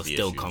expect you people to fix the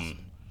still issues. come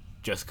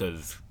just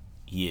because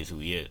he is who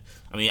he is.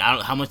 I mean,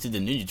 how much did the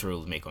Ninja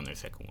Turtles make on their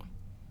second one?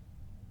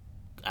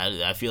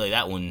 I feel like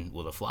that one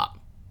was a flop,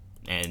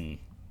 and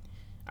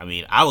I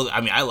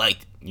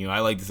liked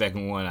the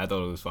second one. I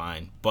thought it was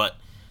fine, but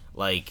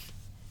like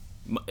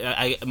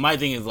my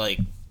thing is like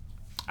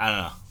I don't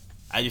know.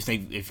 I just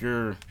think if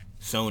you're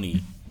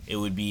Sony, it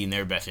would be in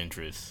their best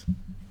interest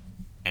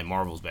and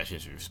Marvel's best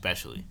interest,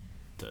 especially,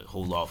 to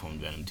hold off on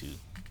Venom 2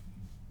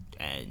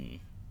 and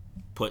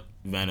put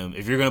Venom.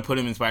 If you're gonna put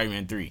him in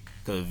Spider-Man 3,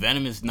 because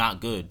Venom is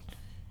not good,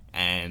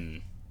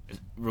 and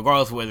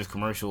regardless of whether it's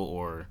commercial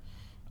or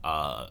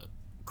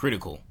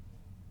critical,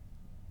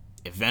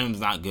 if Venom's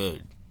not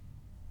good,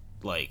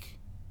 like,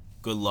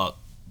 good luck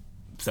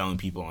selling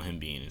people on him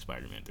being in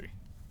Spider-Man 3.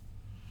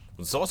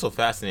 What's also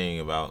fascinating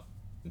about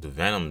the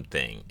Venom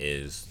thing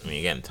is, I mean,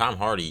 again, Tom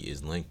Hardy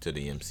is linked to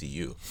the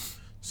MCU.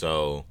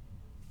 So,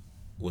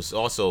 I'm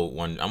also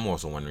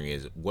wondering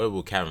is, what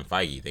will Kevin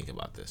Feige think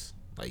about this?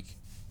 Like,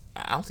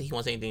 I don't think he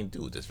wants anything to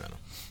do with this Venom.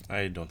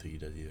 I don't think he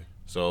does either.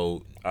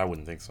 So, I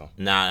wouldn't think so.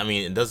 I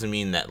mean, it doesn't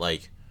mean that,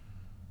 like,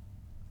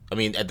 I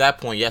mean, at that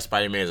point, yes,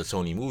 Spider-Man is a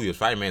Sony movie, but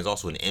Spider-Man is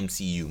also an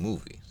MCU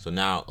movie. So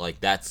now, like,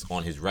 that's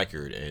on his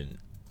record, and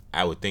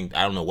I would think,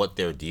 I don't know what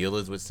their deal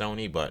is with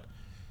Sony, but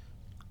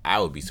I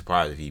would be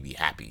surprised if he'd be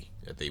happy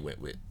that they went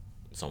with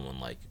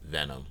someone like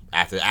Venom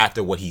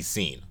after what he's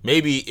seen.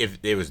 Maybe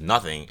if there was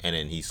nothing and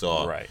then he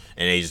saw Right.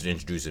 and they just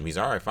introduced him, he's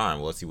all right, fine.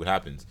 Well, let's see what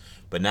happens.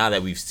 But now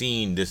that we've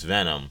seen this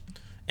Venom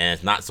and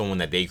it's not someone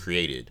that they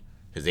created,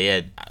 because they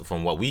had,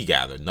 from what we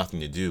gathered,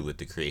 nothing to do with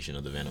the creation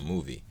of the Venom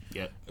movie.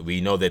 Yep.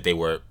 We know that they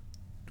were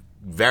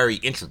very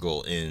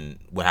integral in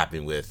what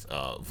happened with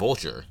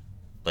Vulture.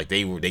 Like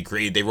they wrote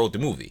the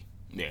movie.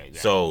 Yeah, exactly.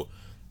 So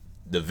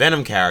the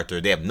Venom character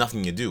they have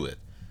nothing to do with.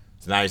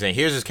 So now you're saying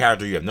here's this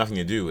character you have nothing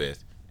to do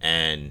with,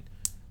 and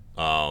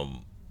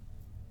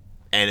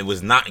it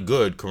was not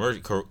good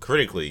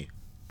critically,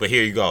 but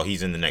here you go,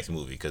 he's in the next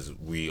movie because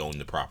we own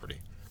the property.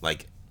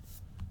 Like,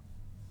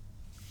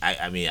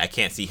 I mean, I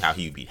can't see how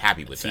he would be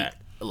happy with that.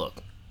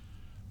 Look,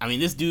 I mean,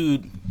 this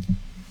dude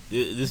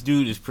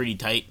is pretty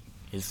tight.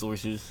 His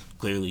sources,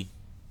 clearly,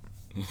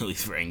 at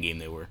least for Endgame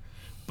they were,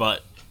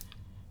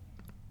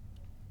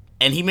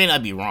 and he may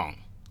not be wrong,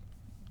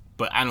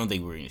 but I don't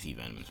think we're going to see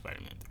Venom in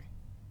Spider-Man 3.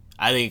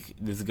 I think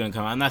this is going to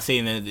come. I'm not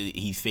saying that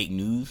he's fake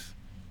news,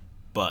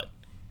 but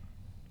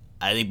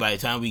I think by the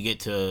time we get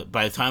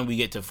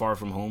to Far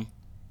From Home,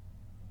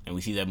 and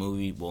we see that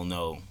movie, we'll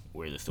know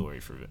where the story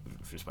for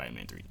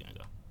Spider-Man 3 is going to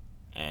go.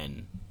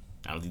 And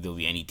I don't think there'll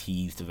be any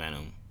tease to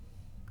Venom.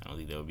 I don't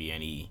think there'll be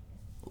any,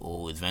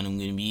 is Venom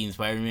going to be in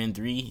Spider-Man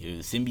 3?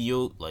 Is it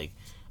symbiote? Like,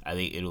 I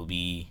think it'll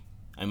be,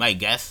 I might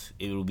guess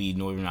it'll be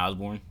Norman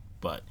Osborn,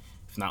 but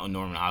if not with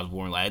Norman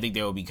Osborn, like, I think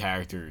there will be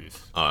characters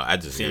I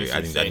disagree.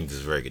 I think Same.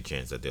 there's a very good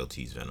chance that they'll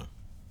tease Venom.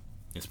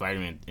 in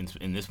Spider-Man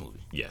in this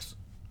movie. Yes.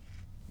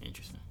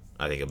 Interesting.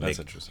 I think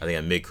interesting. I think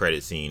a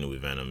mid-credit scene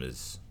with Venom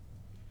is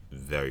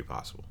very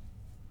possible.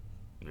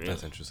 Really?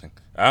 That's interesting.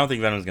 I don't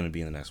think Venom's going to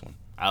be in the next one.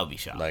 I would be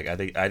shocked. Like I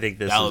think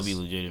this that is, would be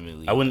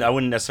legitimately. I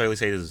wouldn't necessarily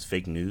say this is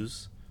fake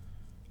news,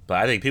 But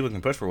I think people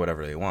can push for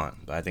whatever they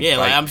want. But I think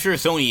like, I'm sure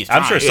Sony is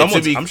trying.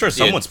 I'm sure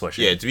someone's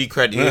pushing. Yeah, to be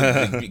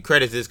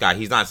credit this guy.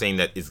 He's not saying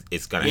that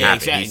it's going to happen.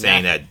 Exactly, He's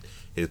saying that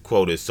his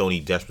quote is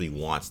Sony desperately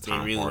wants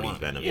Tom really Hardy's want it.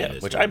 Venom. Yeah, in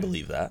this which movie. I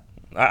believe that.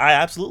 I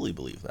absolutely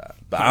believe that.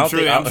 But I'm I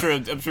don't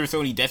sure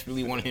Sony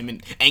desperately wanted him in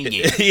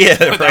Endgame. Yeah,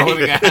 But that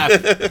wasn't right. gonna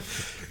happen.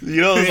 You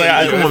know, it's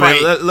like Come on,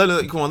 Right. man.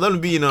 Let him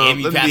be in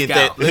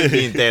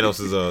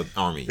Thanos'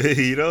 army.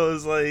 You know,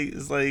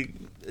 it's like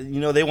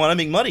you know, they want to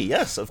make money.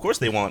 Yes, of course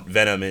they want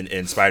Venom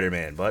and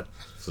Spider-Man, but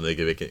So they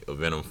can make it a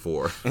Venom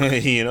 4.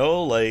 you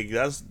know, like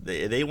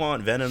they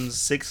want Venom's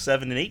 6,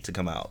 7, and 8 to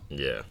come out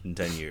Yeah. in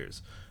 10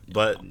 years.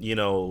 But you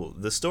know,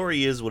 the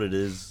story is what it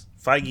is.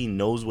 Feige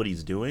knows what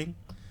he's doing.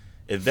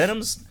 If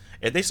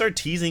they start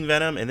teasing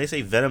Venom and they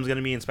say Venom's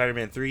gonna be in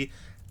Spider-Man 3,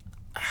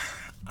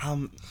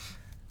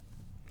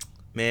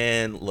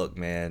 man, look,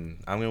 man,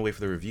 I'm gonna wait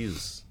for the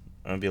reviews.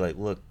 I'm gonna be like,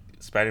 look,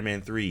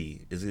 Spider-Man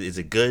 3, is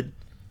it good?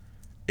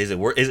 Is it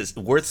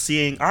worth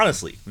seeing?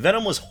 Honestly,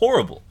 Venom was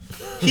horrible.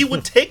 He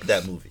would take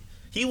that movie.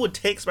 He would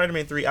take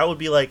Spider-Man 3. I would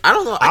be like, I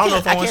don't know. I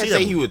if I want to can't see that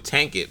say he movie. would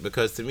tank it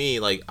because to me,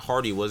 like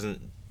Hardy wasn't.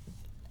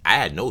 I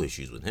had no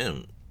issues with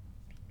him.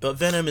 But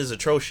Venom is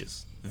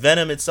atrocious.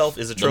 Venom itself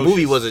is The atrocious.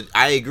 movie wasn't.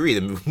 I agree.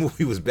 The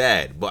movie was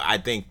bad, but I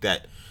think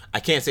that I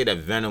can't say that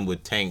Venom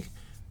would tank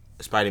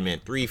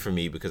Spider-Man 3 for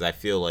me because I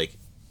feel like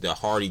the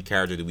Hardy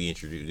character that we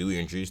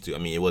introduced to. I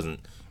mean, it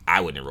wasn't. I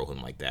wouldn't wrote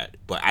him like that,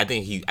 but I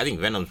think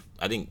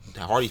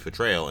Hardy's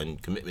portrayal and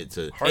commitment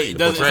to It the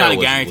doesn't portrayal kinda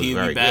was guarantee it'll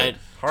be very bad.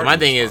 good. So my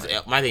thing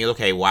is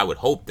okay. Well, I would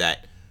hope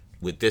that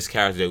with this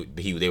character that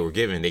they were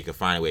given, they could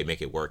find a way to make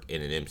it work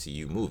in an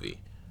MCU movie.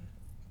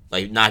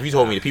 Like now, if you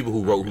told me the people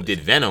who did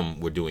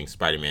Venom were doing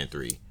Spider-Man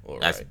 3,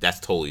 that's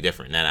totally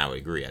different. Then I would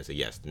agree. I say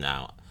yes.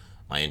 Now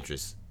my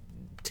interest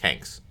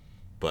tanks,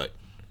 but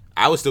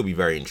I would still be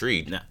very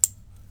intrigued. Nah.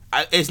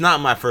 It's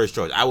not my first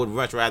choice. I would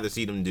much rather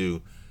see them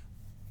do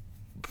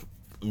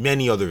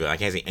many other villains. I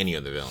can't say any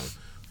other villain,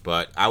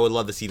 but I would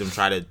love to see them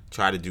try to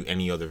do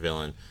any other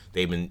villain.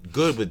 They've been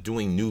good with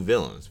doing new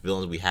villains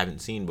we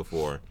haven't seen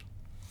before.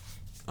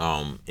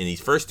 In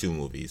these first two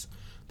movies,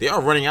 they are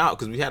running out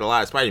because we had a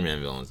lot of Spider-Man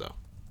villains though.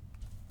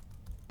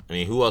 I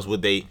mean, who else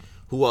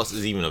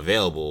is even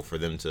available for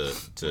them to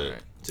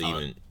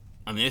even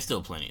I mean, there's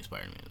still plenty of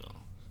Spider-Man though.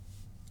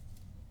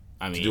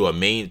 I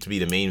mean, to be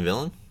the main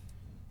villain?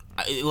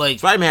 like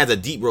Spider-Man has a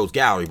deep rogues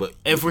gallery, but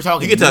if we're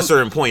talking, you get to a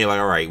certain point, you're like,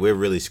 all right, we're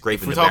really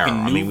scraping the barrel.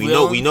 I mean,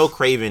 we know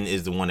Kraven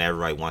is the one that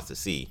everybody wants to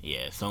see.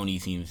 Yeah,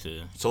 Sony seems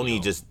to.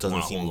 Sony just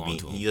doesn't seem to be.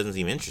 He doesn't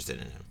seem interested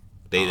in him.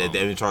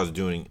 They're in charge of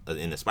doing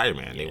in the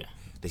Spider-Man. Yeah.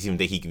 They seem to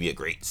think he could be a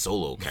great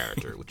solo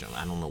character, which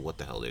I don't know what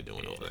the hell they're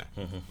doing over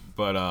there.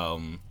 But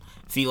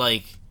see,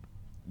 like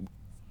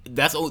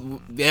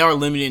they are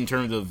limited in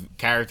terms of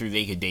characters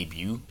they could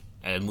debut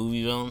as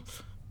movie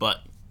villains,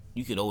 but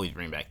you could always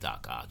bring back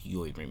Doc Ock. You could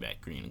always bring back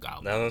Green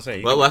Goblin. That's what I'm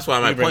saying. Well, that's why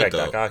my bring point back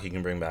though. Doc Ock, you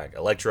can bring back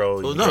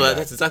Electro. Well, no,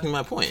 that's exactly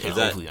my point. Is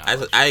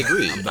that I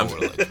agree. You're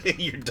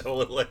done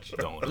with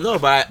Electro. No,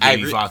 but I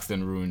agree. Fox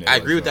didn't ruin I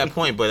agree with that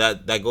point,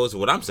 but that goes to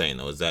what I'm saying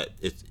though. Is that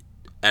it's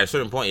at a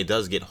certain point it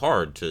does get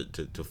hard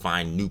to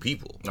find new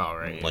people. Oh,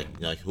 right.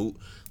 Like who.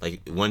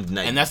 Like one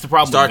night, and that's the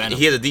problem. With Venom.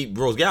 He has a deep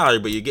rogues gallery,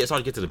 but you start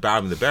to get to the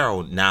bottom of the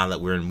barrel now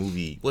that we're in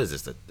movie. What is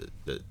this?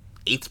 The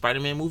 8th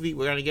Spider-Man movie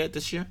we're gonna get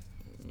this year?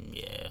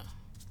 Yeah.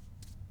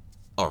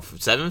 Or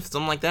 7th,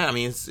 something like that. I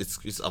mean,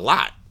 it's a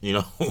lot, you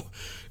know.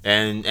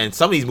 and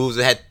some of these movies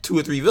have had 2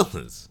 or 3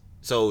 villains,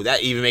 so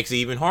that even makes it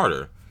even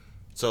harder.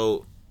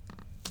 So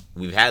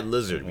we've had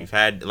Lizard, we've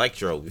had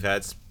Electro, we've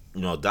had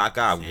Doc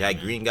Ock, we've had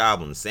Green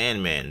Goblin,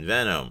 Sandman,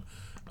 Venom.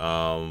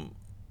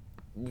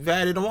 We've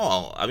had them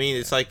all. I mean,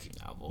 it's like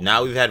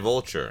now we've had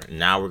Vulture.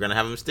 Now we're gonna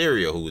have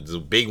Mysterio, who is a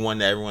big one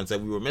that everyone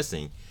said we were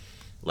missing.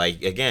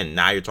 Like again,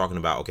 now you're talking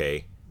about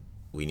okay,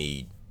 we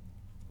need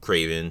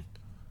Kraven,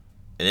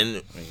 and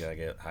then you gotta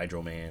get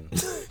Hydro Man.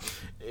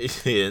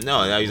 Yeah,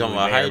 no, now you're talking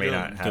about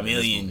Hydro,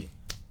 Chameleon.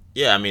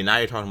 Yeah, I mean now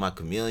you're talking about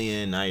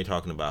Chameleon. Now you're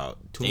talking about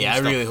Tombstone. Yeah, I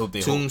really hope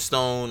they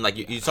Tombstone.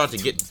 Like you start to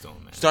get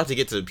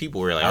to the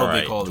people where you're like, all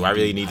right, do I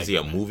really need to see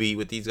a movie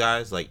with these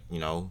guys? Like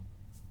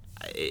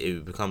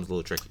it becomes a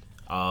little tricky.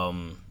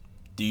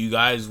 Do you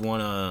guys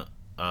want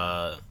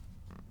to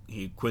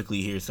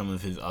quickly hear some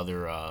of his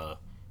other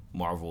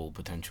Marvel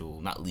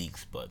potential, not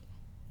leaks, but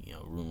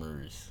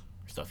rumors,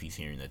 stuff he's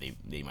hearing that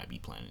they might be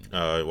planning?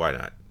 Why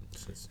not?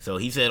 So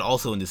he said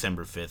also on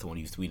December 5th when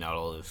he was tweeting out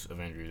all this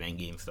Avengers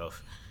Endgame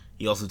stuff,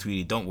 he also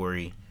tweeted, "Don't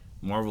worry,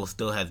 Marvel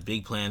still has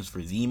big plans for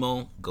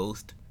Zemo,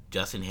 Ghost,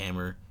 Justin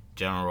Hammer,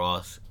 General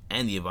Ross,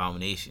 and the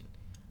Abomination.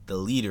 The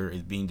Leader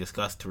is being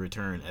discussed to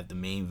return as the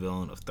main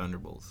villain of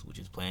Thunderbolts, which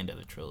is planned as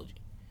a trilogy."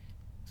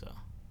 So,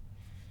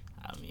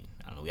 I mean,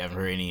 I don't know. We haven't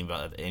heard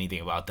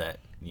anything about that.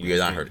 You guys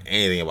not heard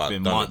anything about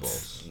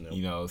Thunderbolts.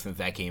 Months, since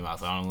that came out.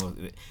 So I don't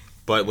know.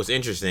 But what's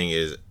interesting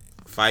is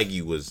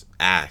Feige was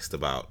asked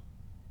about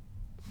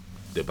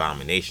the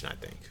Abomination, I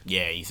think.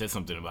 Yeah, he said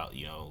something about,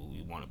 we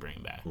want to bring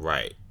him back.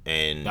 Right.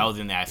 And that was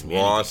in the Ask Me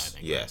Ross, Anything,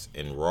 I think, yes.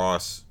 Right? And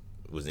Ross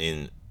was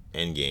in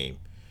Endgame.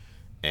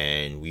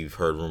 And we've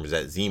heard rumors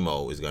that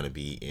Zemo is going to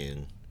be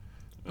in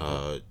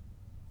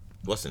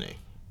What's the name?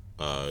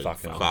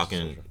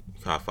 Falcon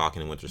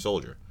Falcon and Winter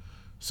Soldier.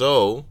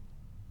 So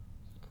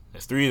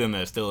There's 3 of them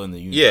that are still in the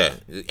universe.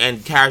 yeah,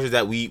 and characters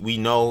that we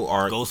know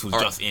are Ghost was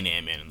are, just in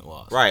Ant-Man and the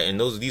Wasp. right,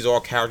 and these are all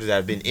characters that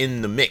have been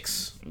in the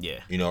mix. Yeah.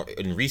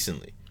 And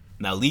recently.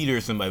 Now, Leader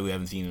is somebody we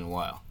haven't seen in a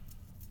while.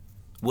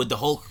 Would the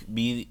Hulk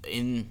be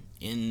in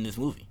this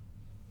movie,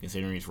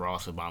 considering it's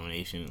Ross,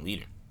 Abomination, and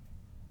Leader?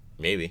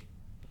 Maybe.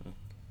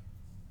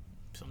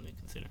 Something to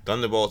consider.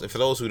 Thunderbolts. For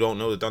those who don't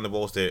know, the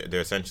Thunderbolts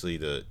they're essentially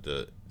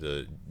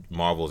the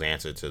Marvel's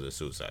answer to the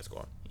Suicide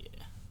Squad.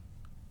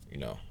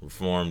 Yeah.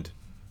 Reformed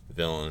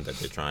villains that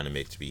they're trying to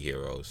make to be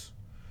heroes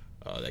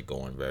that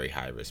go on very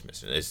high risk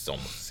missions. It's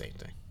almost the same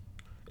thing.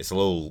 It's a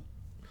little.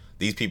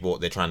 These people,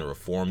 they're trying to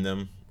reform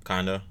them,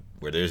 kind of,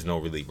 where there's no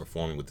really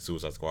reforming with the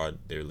Suicide Squad.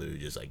 They're literally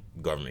just like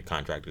government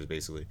contractors,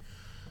 basically.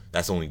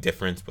 That's the only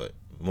difference, but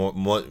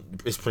more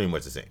it's pretty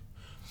much the same.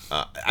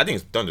 I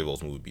think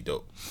Thunderbolts movie would be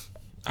dope.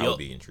 I would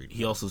be intrigued.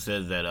 He also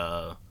said that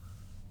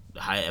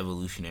the High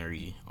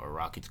Evolutionary are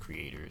Rocket's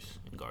creators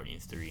in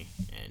Guardians 3,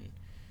 and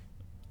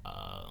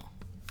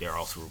there are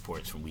also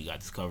reports from We Got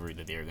Discovered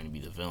that they're going to be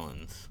the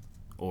villains,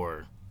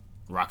 or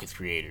Rocket's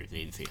creators. They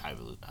didn't say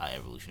High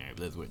Evolutionary,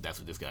 but that's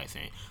what this guy's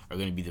saying. Are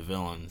going to be the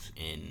villains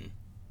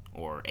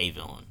or a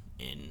villain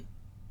in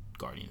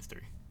Guardians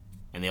 3.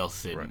 And they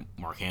also said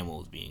Mark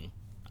Hamill is being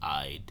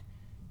eyed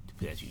to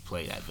potentially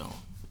play that villain,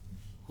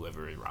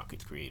 whoever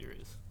Rocket's creator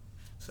is.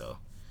 So,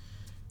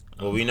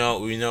 well, we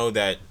know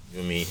that.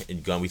 I mean,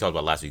 Gunn. We talked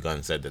about last week.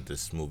 Gunn said that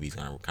this movie's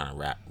gonna kind of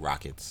wrap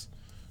Rocket's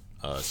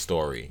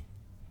story.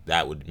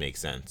 That would make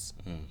sense.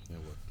 It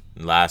would.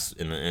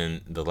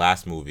 In the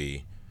last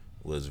movie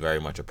was very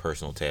much a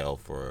personal tale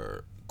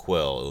for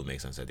Quill. It would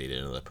make sense that they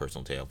did another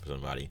personal tale for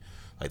somebody.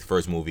 Like the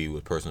first movie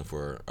was personal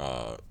for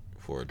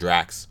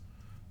Drax.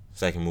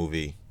 Second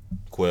movie,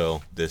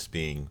 Quill. This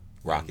being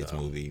Rocket's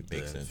movie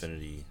makes sense.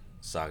 Infinity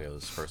Saga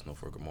was personal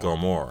for Gamora.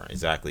 Gamora,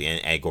 exactly,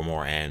 and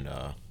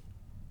Gamora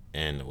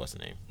and what's the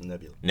name?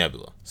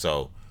 Nebula.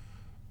 So,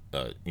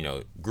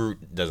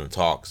 Groot doesn't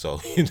talk, so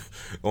the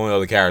only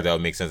other character that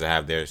would make sense to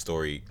have their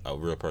story, a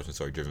real person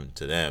story, driven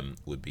to them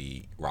would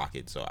be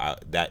Rocket. So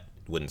that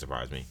wouldn't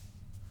surprise me.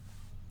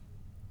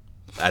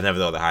 I never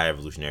thought the High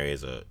Evolutionary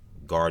is a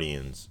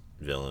Guardians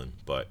villain,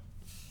 but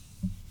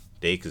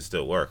they could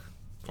still work,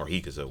 or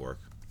he could still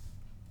work.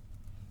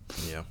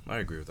 Yeah, I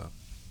agree with that.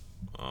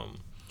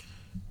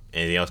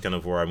 Anything else, Kendall,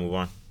 before I move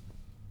on?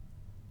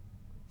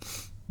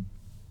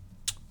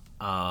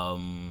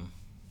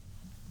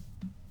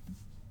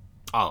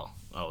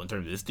 In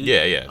terms of this dude?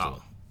 Yeah.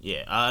 Oh,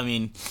 yeah. I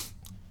mean,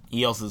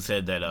 he also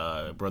said that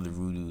Brother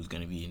Voodoo is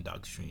going to be in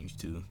Doctor Strange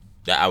too.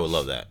 I would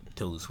love that.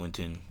 Tilda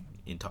Swinton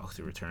in talks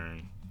to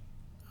return.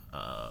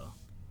 And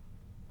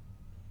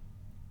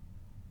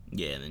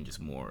then just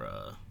more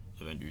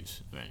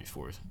Avengers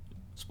 4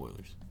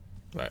 spoilers.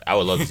 Right. I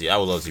would love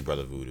to see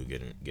Brother Voodoo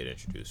get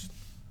introduced.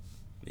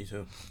 Me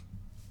too.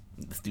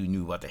 This dude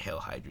knew about the Hell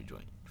Hydra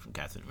joint from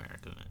Captain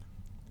America, man.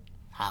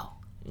 How?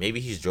 Maybe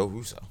he's Joe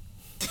Russo.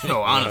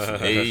 No,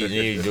 honestly.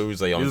 Maybe Joe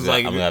Russo. I'm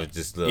gonna have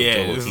just little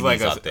this is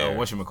like out there.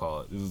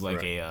 whatchamacallit. This is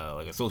like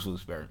a social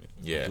experiment.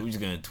 Yeah. So we're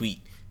just gonna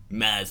tweet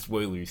mad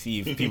spoilers,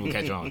 see if people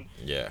catch on.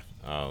 Yeah.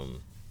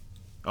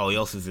 He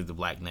also said the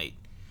Black Knight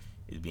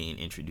is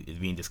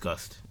being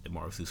discussed at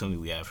Marvel. So something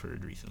we have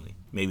heard recently.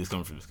 Maybe it's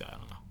coming from this guy, I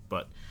don't know.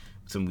 But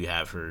something we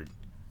have heard.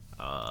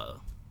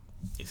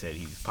 They said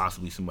he's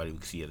possibly somebody we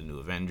could see as a new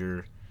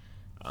Avenger.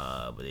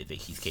 But they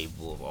think he's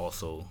capable of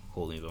also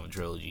holding his own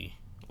trilogy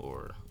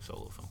or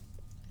solo film.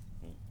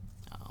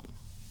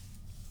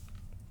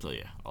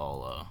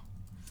 All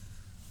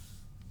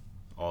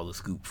the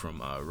scoop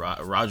from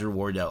Roger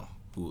Wardell,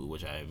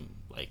 which I'm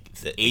like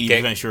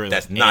 80% sure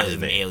that's not his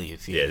name.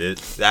 Alias. Yeah,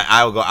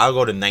 I'll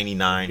go to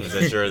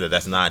 99% sure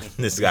that's not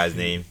this guy's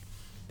name.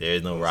 There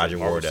is no Roger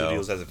Marvel Wardell.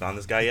 Studios hasn't found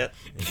this guy yet.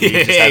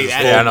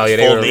 I know. Yeah,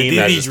 they were name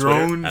Disney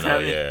drones. I know.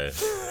 Yeah,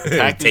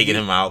 taking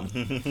him out.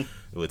 We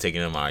were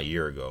taking him out a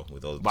year ago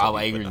with those. Bob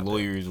Iger's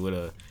lawyers would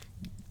have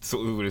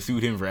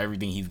sued him for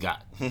everything he's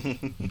got.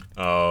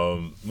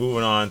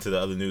 Moving on to the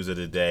other news of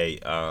the day.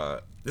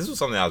 This was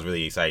something that was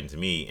really exciting to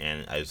me,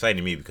 and exciting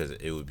to me because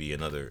it would be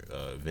another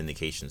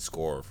vindication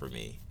score for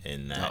me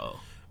in that.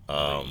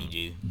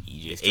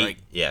 EJ strike.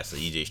 So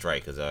EJ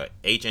strike, because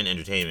HN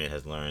Entertainment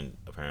has learned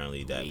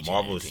apparently that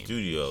Marvel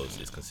Studios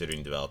is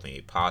considering developing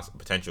a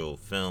potential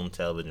film,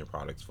 television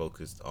products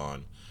focused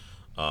on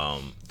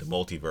the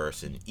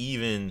multiverse and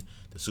even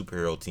the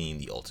superhero team,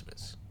 the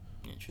Ultimates.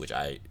 Which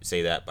I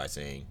say that by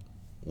saying,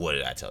 what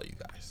did I tell you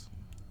guys?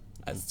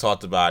 I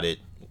talked about it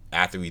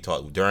after we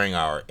talked during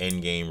our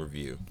Endgame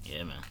review.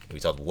 Yeah, man. We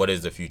talked, what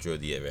is the future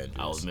of the Avengers?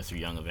 I was Mr.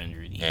 Young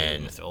Avenger,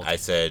 and Mr. Ultimate. I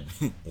said,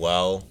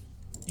 well,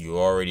 you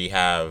already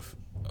have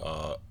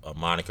a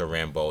Monica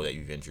Rambeau that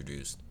you've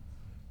introduced.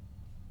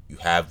 You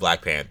have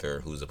Black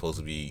Panther, who's supposed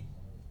to be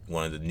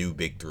one of the new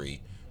big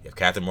three. You have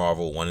Captain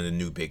Marvel, one of the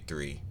new big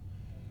three.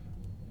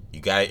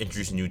 You gotta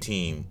introduce a new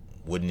team.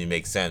 Wouldn't it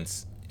make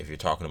sense if you're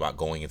talking about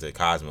going into the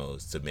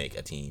Cosmos, to make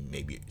a team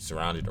maybe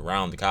surrounded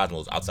around the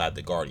Cosmos outside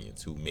the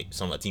Guardians, who make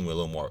a team with a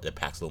little more, that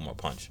packs a little more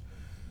punch.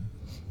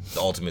 The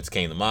Ultimates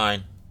came to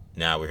mind.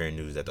 Now we're hearing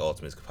news that the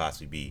Ultimates could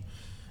possibly be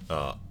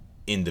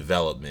in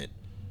development.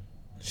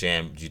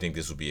 Sham, do you think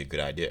this would be a good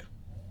idea?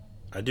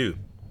 I do.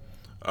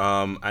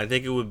 I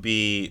think it would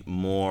be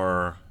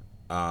more.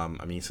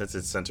 Since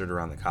it's centered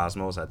around the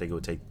Cosmos, I think it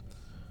would take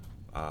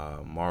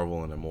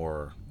Marvel in a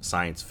more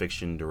science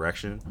fiction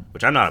direction,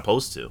 which I'm not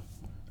opposed to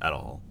at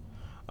all.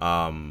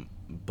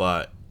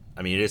 But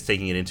it is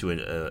taking it into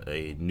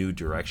a new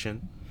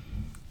direction.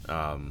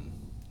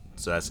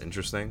 So that's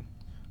interesting.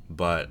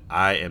 But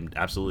I am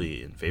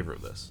absolutely in favor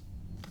of this.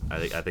 I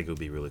think it would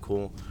be really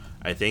cool.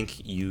 I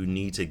think you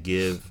need to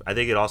give. I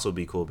think it'd also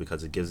be cool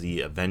because it gives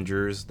the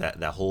Avengers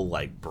that whole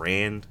like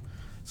brand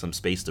some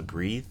space to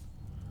breathe,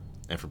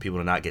 and for people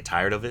to not get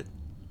tired of it.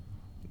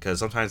 Because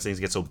sometimes things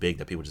get so big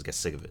that people just get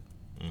sick of it,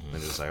 and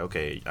it's just like,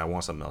 okay, I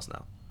want something else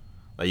now.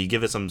 Like you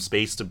give it some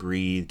space to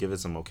breathe, give it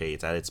some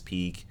it's at its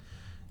peak.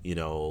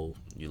 You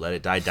let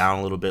it die down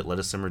a little bit, let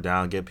it simmer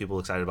down, get people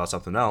excited about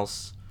something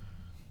else,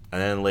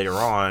 and then later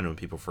on when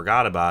people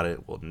forgot about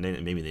it, well,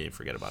 maybe they didn't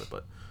forget about it,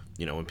 but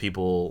when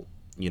people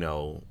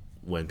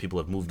when people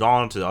have moved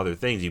on to other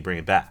things, you bring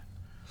it back.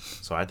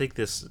 So I think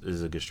this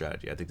is a good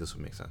strategy. I think this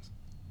would make sense.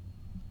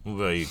 What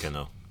about you,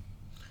 Keno?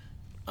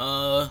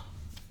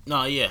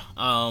 No, yeah.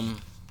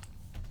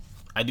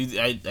 I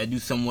do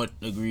somewhat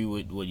agree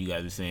with what you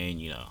guys are saying.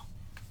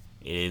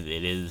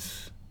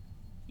 It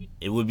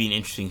would be an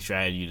interesting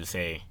strategy to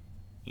say,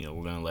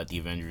 we're gonna let the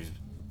Avengers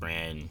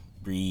brand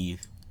breathe.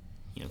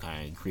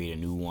 Kind of create a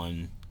new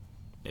one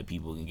that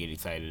people can get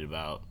excited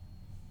about.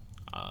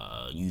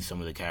 Use some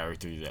of the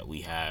characters that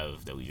we've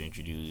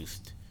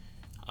introduced.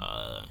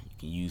 You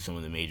can use some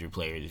of the major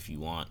players if you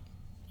want.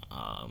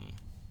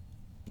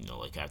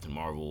 Like Captain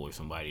Marvel or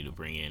somebody to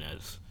bring in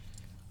as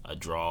a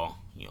draw.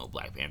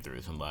 Black Panther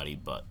or somebody.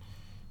 But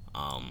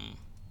I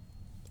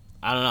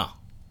don't know.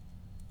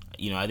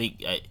 I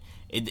think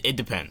it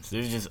depends.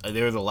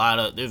 There's a lot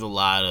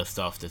of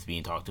stuff that's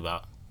being talked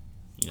about.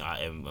 We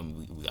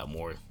got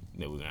more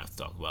that we're gonna have to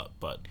talk about,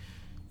 but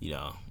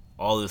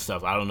all this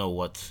stuff, I don't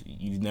know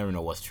you never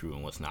know what's true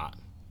and what's not.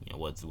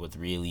 What's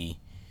really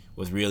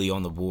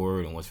on the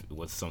board and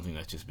what's something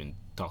that's just been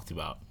talked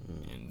about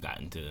and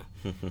gotten to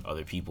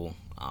other people.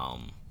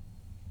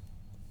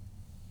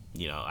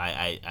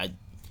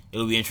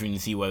 It'll be interesting to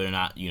see whether or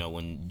not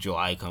when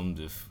July comes,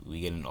 if we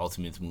get an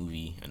Ultimates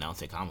movie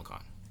announced at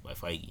Comic-Con by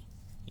Feige,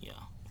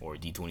 or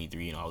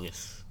D23 in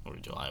August or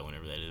July,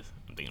 whenever that is.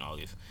 I'm thinking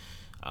August.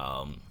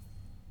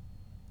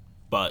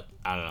 But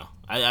I don't know.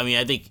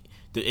 I think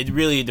it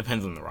really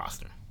depends on the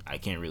roster. I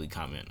can't really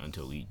comment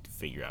until we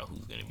figure out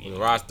who's going to be in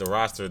the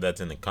roster that's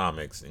in the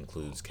comics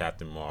includes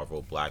Captain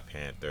Marvel, Black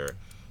Panther,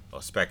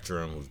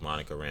 Spectrum, who's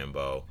Monica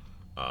Rambeau,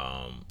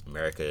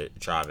 America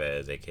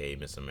Chavez, aka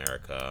Miss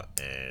America,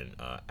 and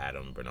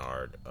Adam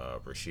Bernard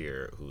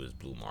Brashear, who is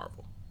Blue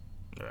Marvel.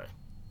 Right.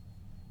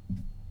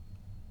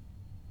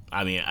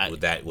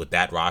 With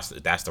that roster,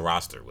 that's the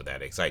roster. Would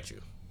that excite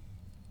you?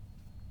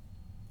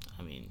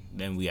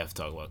 Then we have to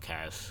talk about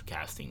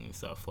casting and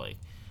stuff like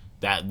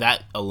that.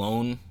 That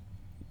alone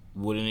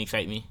wouldn't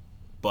excite me,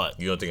 but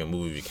you don't think a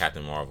movie with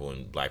Captain Marvel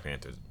and Black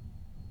Panther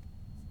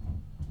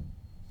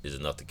is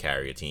enough to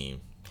carry a team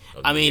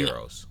of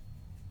heroes?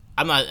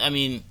 I'm not.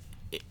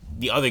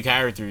 The other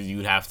characters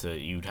you'd have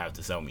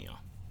to sell me on.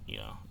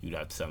 You'd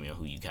have to sell me on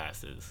who you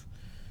cast as.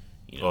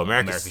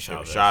 America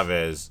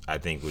Chavez, I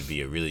think, would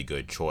be a really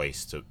good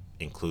choice to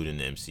include in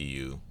the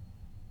MCU.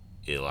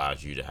 It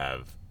allows you to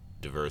have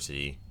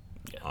diversity.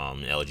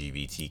 An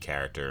LGBT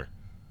character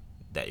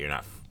that you're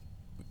not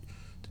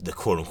the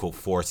quote unquote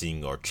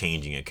forcing or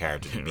changing a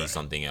character to be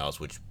something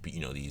else, which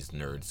these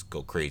nerds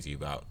go crazy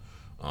about.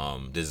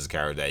 This is a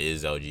character that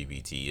is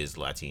LGBT, is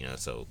Latina,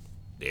 so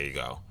there you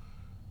go.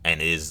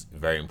 And it is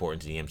very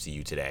important to the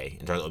MCU today.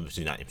 In terms of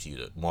not MCU,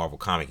 the Marvel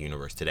comic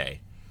universe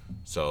today.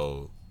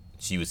 So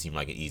she would seem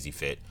like an easy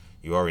fit.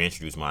 You already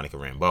introduced Monica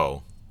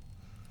Rambeau.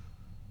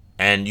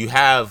 And you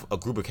have a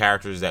group of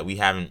characters that we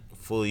haven't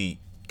fully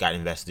got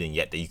invested in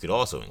yet that you could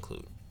also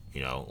include.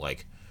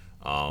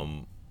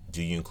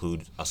 Do you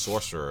include a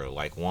sorcerer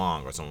like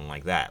Wong or something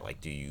like that?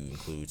 Like, do you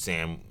include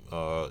Sam?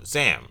 Do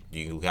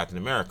you include Captain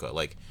America?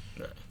 Like,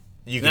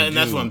 you can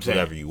do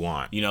whatever you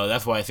want.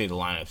 That's why I say the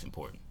lineup's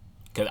important.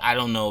 Because I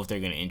don't know if they're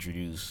going to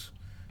introduce,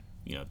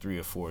 3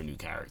 or 4 new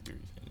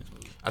characters in this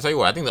movie. I'll tell you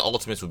what, I think the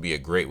Ultimates would be a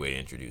great way to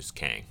introduce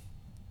Kang.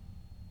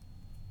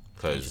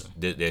 Because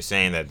they're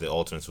saying that the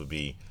Ultimates would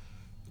be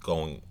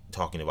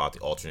talking about the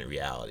alternate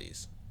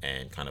realities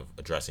and kind of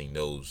addressing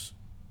those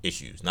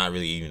issues. Not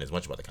really even as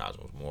much about the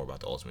cosmos, more about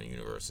the ultimate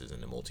universes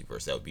and the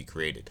multiverse that would be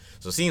created.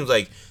 So it seems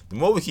like the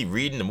more we keep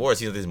reading, the more it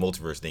seems like this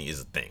multiverse thing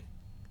is a thing.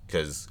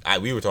 Because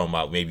we were talking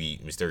about maybe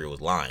Mysterio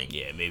was lying.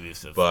 Yeah, maybe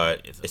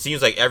it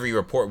seems like every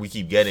report we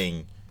keep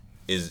getting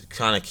is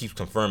kind of keeps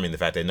confirming the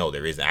fact that no,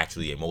 there is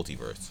actually a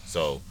multiverse.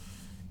 So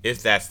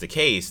if that's the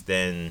case,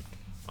 then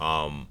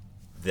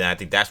I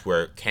think that's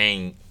where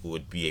Kang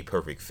would be a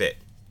perfect fit.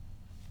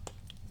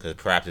 Because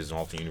perhaps there's an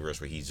alternate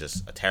universe where he's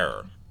just a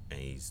terror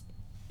and he's,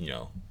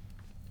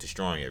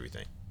 destroying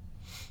everything.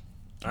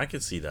 I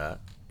could see that.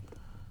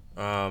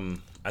 I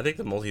think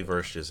the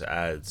multiverse just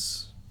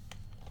adds.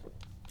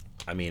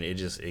 I mean, it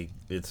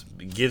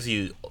gives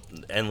you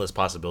endless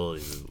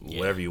possibilities.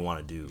 Whatever you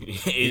want to do,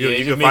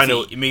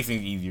 it makes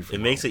things easier.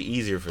 Makes it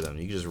easier for them.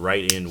 You can just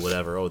write in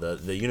whatever. Oh,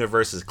 the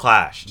universe is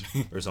clashed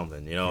or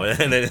something,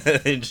 and then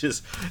it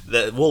just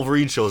that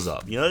Wolverine shows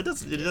up. It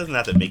doesn't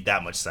have to make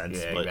that much sense.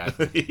 Yeah, but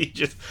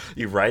exactly.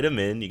 you write them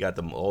in. You got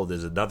them. Oh,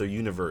 there's another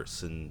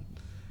universe and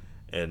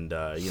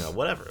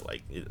whatever,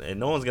 like, and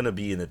no one's gonna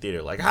be in the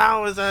theater like,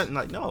 how is that? And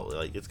like, no,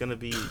 like, it's gonna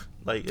be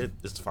like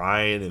it's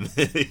fine, and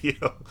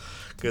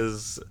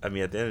because I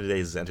mean, at the end of the day,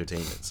 it's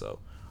entertainment. So,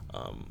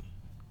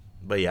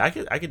 but yeah, I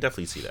could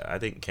definitely see that. I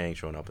think Kang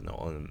showing up in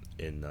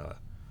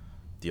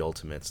the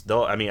Ultimates,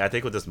 though. I mean, I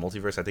think with this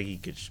multiverse, I think he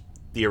could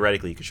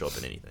theoretically show up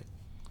in anything.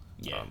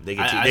 Yeah, they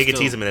could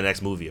tease him in the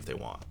next movie if they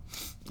want.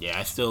 Yeah,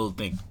 I still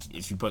think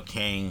if you put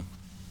Kang,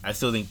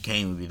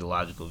 Kang would be the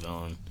logical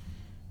villain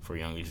for a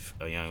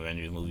Young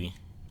Avengers movie,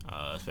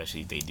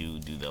 especially if they do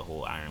the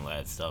whole Iron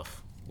Lad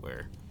stuff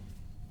where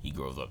he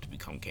grows up to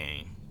become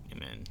Kang,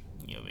 and then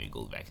maybe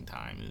goes back in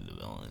time as the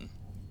villain,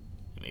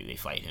 and maybe they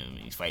fight him, and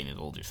he's fighting his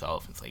older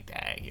self. And it's like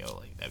that,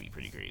 like that'd be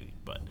pretty crazy.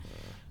 But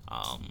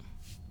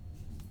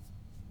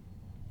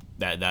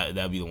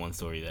that'd be the one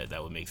story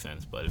that would make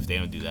sense. But if they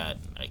don't do that,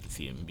 I could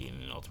see him being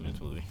in an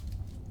Ultimates movie.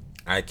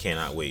 I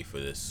cannot wait for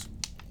this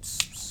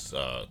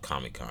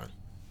Comic-Con.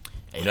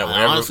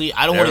 Honestly,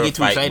 I don't want to get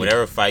too excited.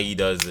 Whatever Feige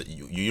does,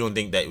 you don't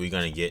think that we're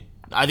gonna get?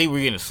 I think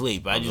we're gonna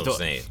sleep. I just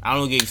don't. I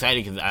don't get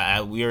excited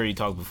because we already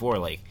talked before.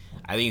 Like,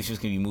 I think it's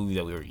just gonna be movies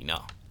that we already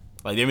know.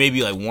 Like, there may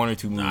be like one or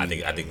two movies.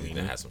 No, I think we're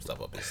gonna have some stuff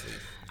up his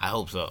sleeve. I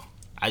hope so.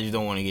 I just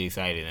don't want to get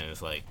excited and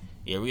it's like,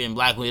 yeah, we're getting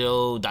Black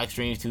Widow, Doctor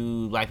Strange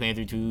 2, Black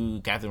Panther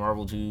 2, Captain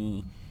Marvel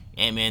 2,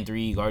 Ant-Man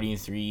 3,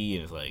 Guardians 3,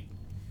 and it's like,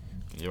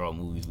 they're all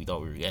movies we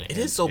thought we were getting. It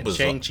is so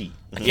bizarre. Shang-Chi.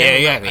 Yeah,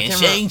 exactly. And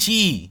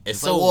Shang-Chi. It's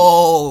so like,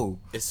 whoa.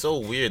 It's so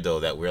weird though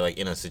that we're like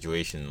in a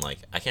situation like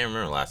I can't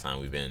remember the last time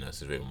we've been in a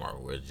situation with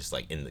Marvel. We're just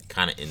like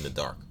kind of in the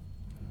dark.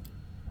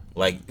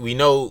 Like we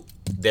know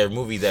there are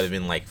movies that have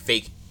been like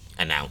fake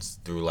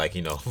announced through like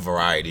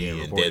Variety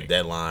and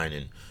Deadline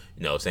and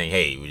saying,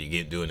 hey,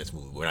 we're doing this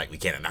movie. We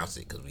can't announce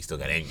it because we still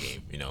got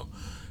Endgame.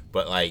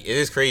 But like it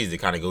is crazy to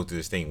kind of go through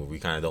this thing where we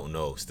kind of don't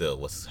know still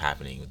what's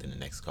happening within the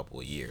next couple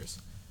of years.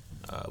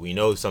 We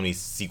know some of these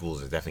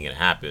sequels are definitely gonna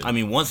happen. I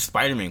mean, once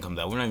Spider-Man comes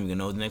out, we're not even gonna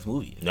know what the next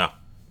movie is. No,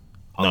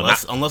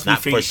 unless we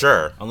figure for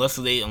sure. Unless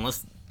they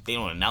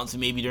don't announce it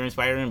maybe during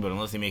Spider-Man, but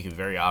unless they make it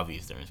very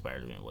obvious during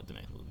Spider-Man what the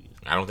next movie is.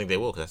 I don't think they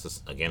will because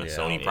that's a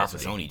Sony property.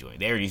 It's a Sony joint.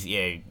 They already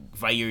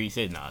Feige already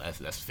said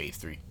that's Phase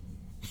 3.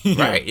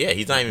 Right? Yeah,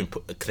 he's not even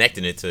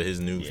connecting it to his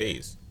new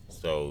phase.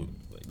 So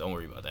don't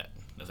worry about that.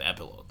 That's an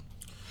epilogue.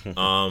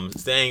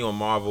 Staying on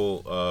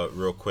Marvel,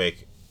 real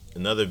quick.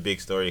 Another big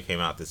story that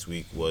came out this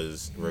week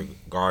was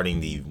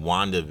regarding the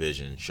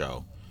WandaVision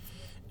show.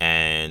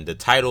 And the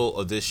title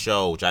of this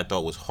show, which I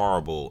thought was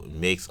horrible,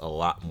 makes a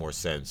lot more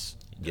sense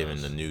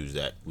given the news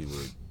that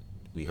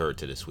we heard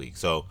to this week.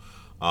 So,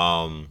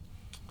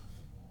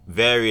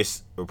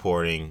 various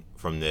reporting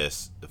from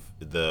this,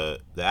 the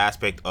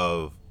aspect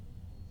of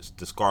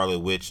the Scarlet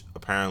Witch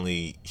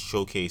apparently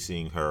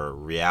showcasing her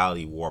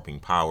reality warping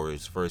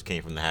powers first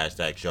came from the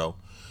hashtag show.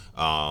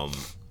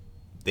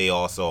 They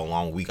also,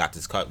 along we got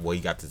this discovered. We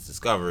got this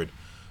covered.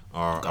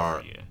 What?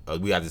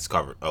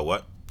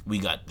 We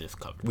got this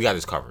covered. We got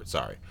this covered.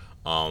 Sorry.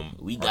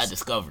 We got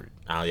discovered.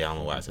 I don't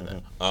know why I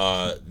said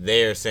that.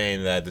 They're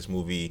saying that this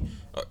movie,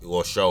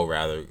 or show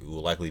rather,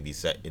 will likely be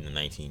set in the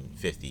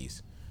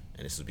 1950s,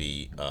 and this will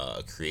be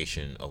a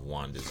creation of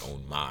Wanda's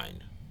own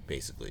mind,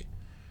 basically.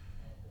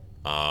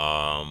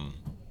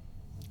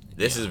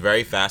 This is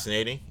very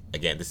fascinating.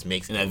 Again, this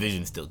makes and that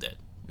Vision's still dead.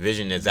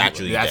 Vision is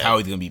actually that's dead. how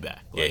he's gonna be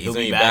back. Yeah, he's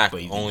gonna be back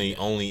but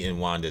only in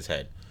Wanda's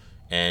head,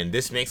 and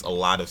this makes a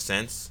lot of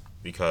sense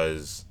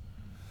because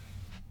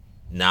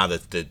now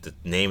that the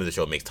name of the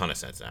show makes a ton of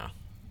sense now.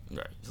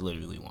 Right, it's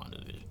literally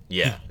WandaVision.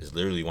 Yeah, it's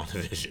literally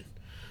WandaVision.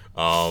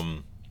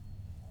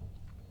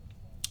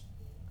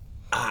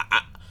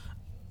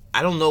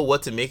 I don't know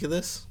what to make of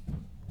this,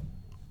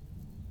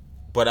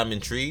 but I'm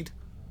intrigued.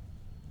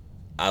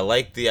 I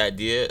like the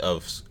idea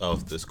of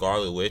the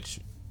Scarlet Witch,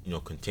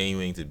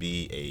 continuing to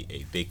be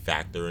a big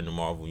factor in the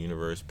Marvel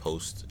Universe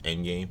post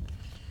Endgame,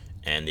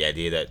 and the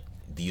idea that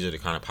these are the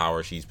kind of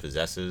powers she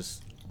possesses,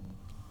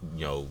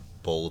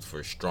 both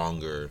for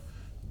stronger,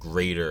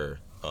 greater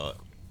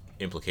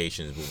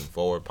implications moving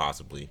forward,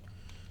 possibly.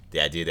 The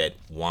idea that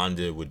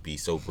Wanda would be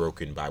so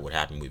broken by what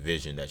happened with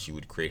Vision that she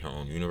would create her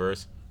own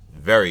universe,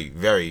 very,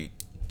 very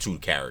true to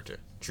character.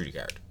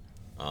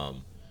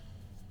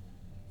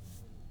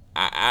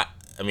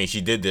 I mean,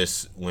 she did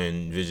this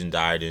when Vision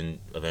died in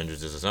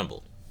Avengers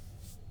Disassembled,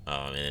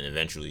 and then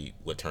eventually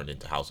what turned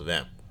into House of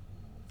M.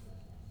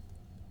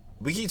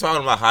 We keep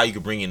talking about how you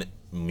could bring in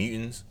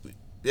mutants.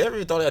 You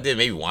ever thought that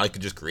maybe Wanda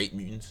could just create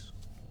mutants?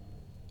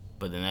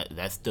 But then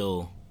that's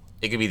still...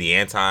 It could be the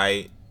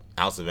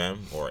House of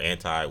M or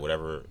anti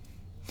whatever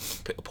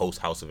post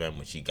House of M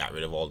when she got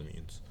rid of all the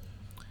mutants.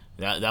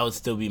 That would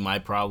still be my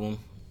problem,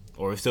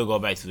 or it would still go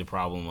back to the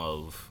problem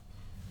of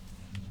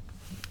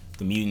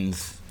the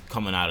mutants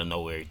coming out of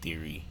nowhere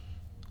theory,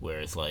 where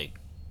it's like,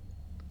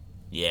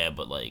 yeah,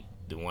 but like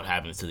then what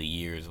happens to the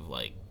years of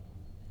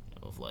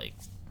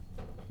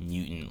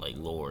mutant like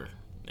lore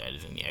that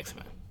is in the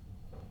X-Men?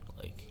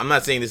 Like, I'm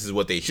not saying this is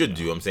what they should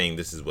do. I'm saying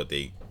this is what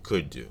they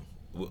could do.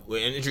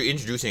 When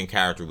introducing a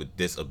character with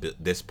this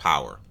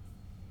power,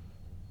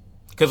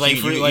 because like,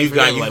 you what if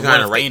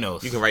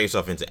Thanos? You can write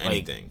yourself into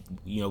anything. Like,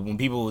 you know, when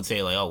people would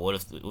say like, oh, what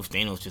if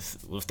Thanos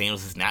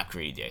just not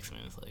created the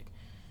X-Men? It's like,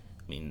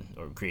 I mean,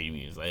 or created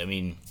mutants. Like, I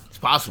mean, it's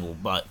possible,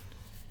 but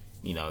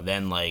you know,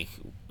 then like,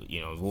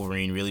 you know,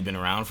 Wolverine really been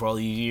around for all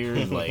these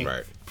years? Like,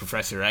 right.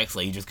 Professor X,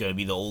 like, he's just gonna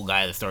be the old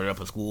guy that started up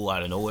a school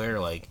out of nowhere?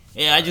 Like,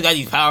 yeah, I just got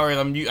these powers.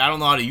 I don't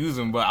know how to use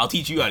them, but I'll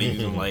teach you how to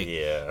use them. Like,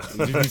 yeah,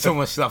 there's just so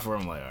much stuff where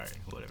I'm like, all right,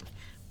 whatever.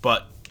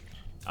 But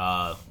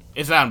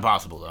it's not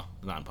impossible though.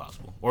 It's not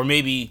impossible. Or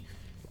maybe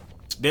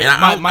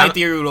my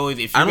theory would always,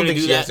 if you're gonna do that, I don't think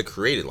she has to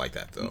create it like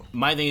that though.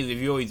 My thing is, if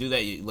you always do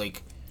that,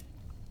 like,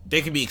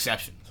 there could be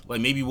exceptions.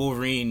 Like maybe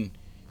Wolverine,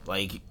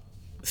 like,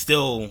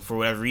 still for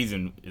whatever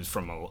reason is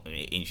from an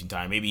ancient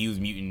time. Maybe he was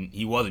mutant.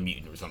 He was a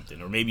mutant or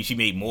something. Or maybe she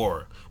made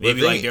more.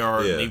 Maybe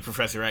maybe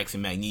Professor X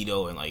and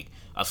Magneto and like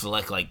a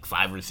select like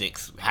 5 or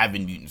 6 have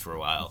been mutants for a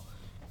while,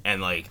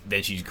 and like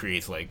then she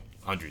creates like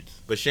hundreds.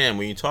 But Sham,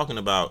 when you're talking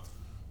about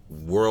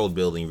world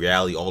building,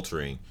 reality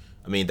altering,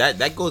 I mean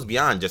that goes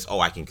beyond just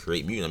I can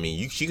create mutant. I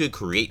mean she could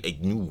create a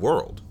new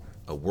world,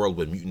 a world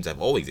where mutants have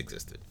always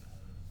existed.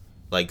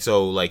 Like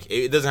so, like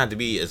it doesn't have to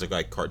be as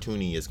like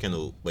cartoony as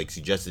Kendall like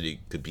suggested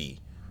it could be,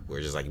 where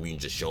just like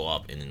mutants just show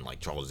up and then like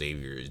Charles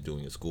Xavier is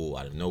doing a school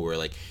out of nowhere.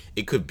 Like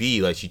it could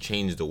be like she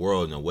changed the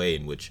world in a way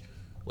in which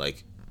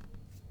like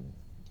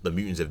the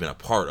mutants have been a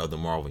part of the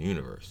Marvel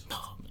universe.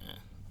 Oh man,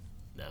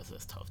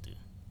 that's tough, dude.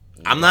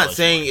 I'm not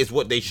saying it's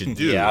what they should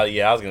do.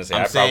 yeah, I was gonna say.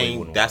 I'm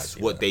saying that's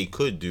what they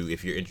could do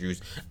if you're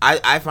introduced.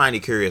 I find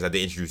it curious that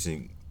they're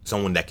introducing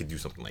someone that could do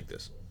something like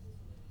this.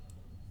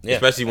 Yeah.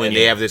 Especially when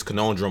they have this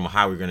conundrum of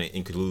how we're going to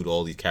include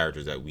all these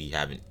characters that we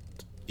haven't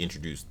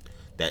introduced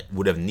that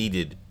would have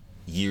needed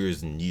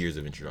years and years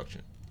of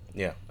introduction.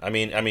 Yeah, I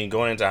mean,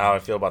 going into how I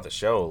feel about the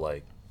show,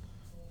 like,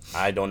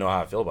 I don't know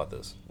how I feel about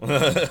this.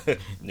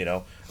 You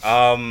know,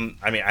 I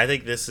mean, I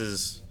think this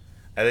is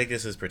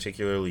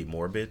particularly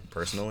morbid,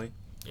 personally.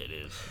 It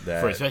is,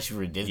 especially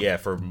for Disney. Yeah,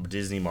 for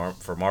Disney,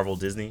 for Marvel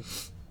Disney,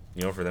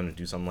 you know, for them to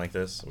do something like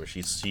this, where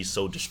she's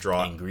so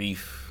distraught, in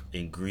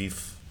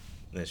grief,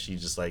 that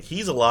she's just like,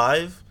 he's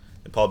alive,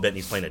 and Paul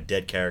Bettany's playing a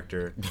dead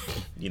character,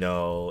 you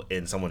know,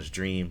 in someone's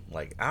dream.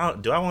 Like,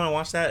 do I want to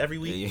watch that every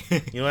week?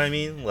 You know what I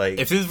mean? Like,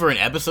 if this is for an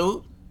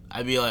episode,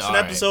 I'd be like, it's an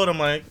episode. I'm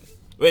like,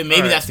 wait,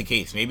 maybe that's the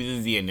case. Maybe this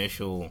is the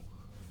initial.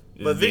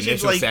 But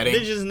Vision's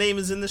Vision's name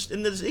is in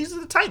he's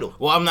in the title.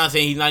 Well, I'm not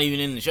saying he's not even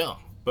in the show,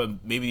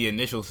 but maybe the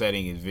initial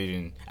setting is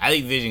Vision. I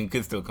think Vision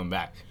could still come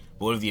back.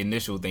 But what if the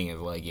initial thing is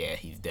like, yeah,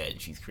 he's dead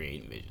and she's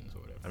creating visions or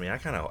whatever? I mean,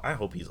 I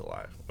hope he's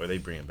alive, or they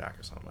bring him back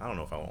or something. I don't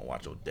know if I want to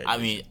watch old dead. I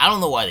mean, I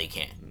don't know why they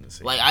can't.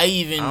 Like, I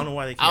don't know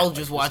why they can't. I was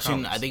just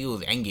watching. Comics. I think it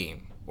was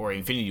Endgame or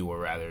Infinity War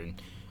rather. And,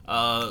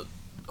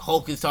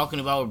 Hulk is talking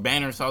about, or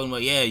Banner's talking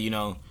about, yeah, you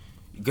know,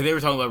 because they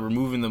were talking about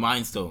removing the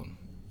Mind Stone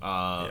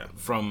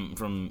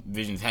from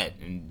Vision's head,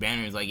 and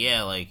Banner is like,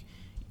 yeah, like,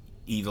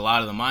 he's a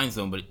lot of the Mind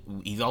Stone, but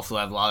he's also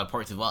has a lot of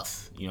parts of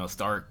us, you know,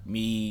 Stark,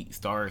 you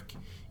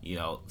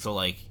know, so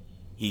like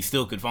he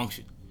still could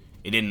function.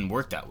 It didn't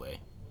work that way,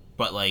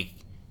 but like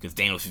because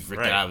Thanos just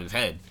ripped it out of his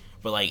head.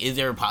 But like, is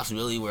there a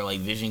possibility where like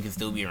Vision can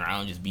still be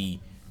around, just be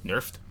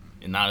nerfed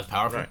and not as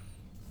powerful? Right.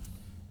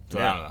 So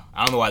yeah. I don't know.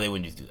 I don't know why they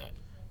wouldn't just do that.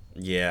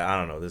 Yeah, I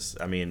don't know. This,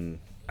 I'd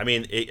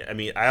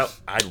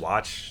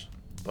watch,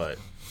 but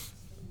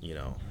you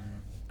know,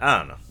 I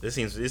don't know. This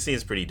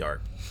seems pretty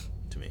dark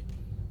to me.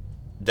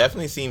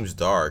 Definitely seems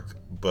dark,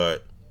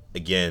 but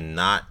again,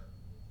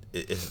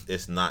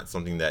 it's not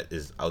something that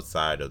is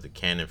outside of the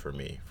canon for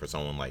me. For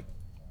someone like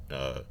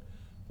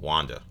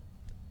Wanda,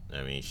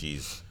 I mean,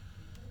 she's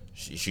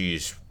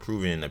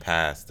proven in the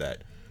past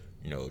that,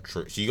 you know,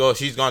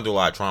 she's gone through a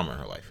lot of trauma in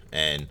her life,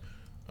 and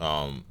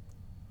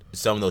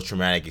some of those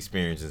traumatic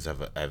experiences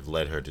have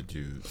led her to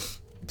do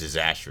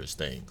disastrous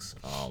things.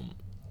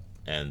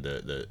 And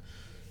the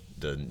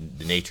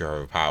nature of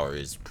her power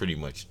is pretty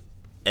much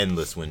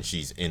endless when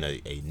she's in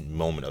a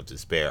moment of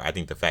despair. I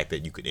think the fact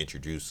that you could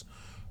introduce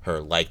her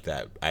like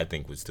that, I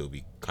think would still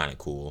be kind of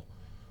cool.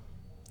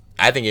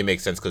 I think it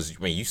makes sense because,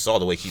 I mean, you saw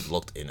the way she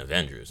looked in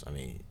Avengers. I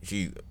mean,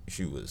 she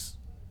was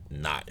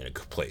not in a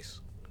good place.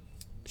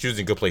 She was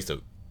in a good place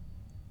to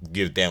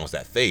give Thanos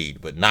that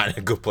fade, but not in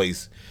a good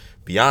place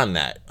beyond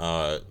that.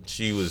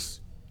 She was,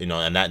 you know,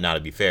 and that, now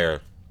to be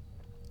fair,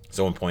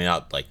 someone pointed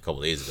out like a couple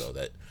of days ago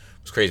that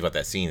what's crazy about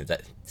that scene is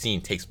that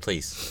scene takes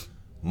place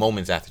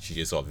moments after she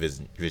just saw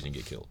Vision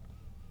get killed.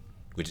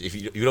 Which, if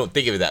you don't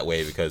think of it that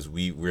way, because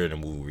we're in a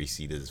movie where we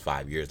see this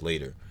 5 years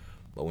later.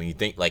 But when you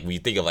think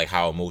of like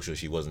how emotional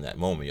she was in that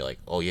moment, you're like,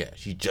 oh yeah,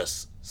 she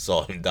just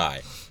saw him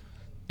die.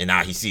 and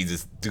now he sees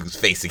this dude's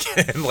face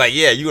again. Like,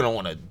 yeah, you're gonna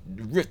want to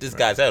rip this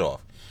guy's head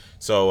off.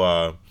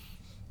 So,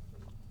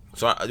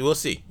 we'll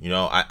see. You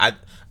know,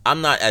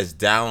 I'm not as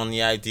down on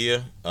the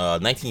idea.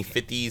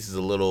 1950s is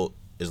a little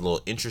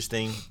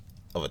interesting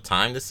of a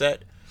time to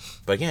set,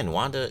 but again,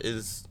 Wanda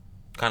is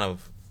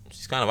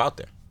she's kind of out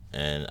there,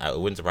 and it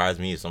wouldn't surprise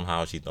me if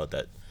somehow she thought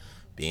that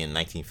being in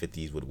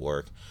 1950s would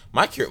work.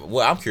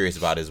 What I'm curious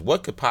about is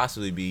what could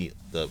possibly be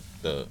the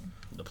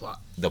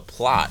plot. The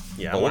plot.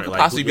 Yeah, but what could like,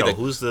 possibly be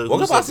who's the what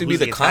could possibly be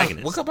the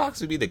antagonist? what could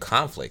possibly be the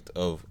conflict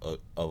of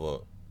a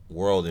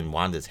world in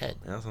Wanda's head?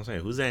 That's what I'm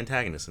saying. Who's the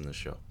antagonist in this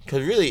show?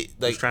 Because really,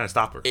 like, Who's trying to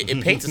stop her?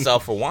 it paints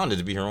itself for Wanda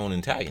to be her own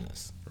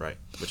antagonist. Right.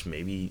 Which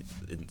maybe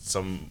in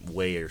some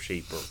way or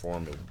shape or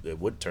form it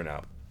would turn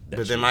out.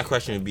 But then my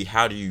question would be,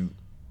 how do you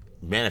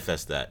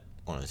manifest that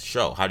on a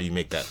show? How do you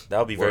make that? That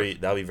would be work?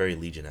 very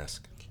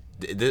Legion-esque.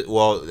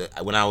 Well,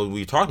 when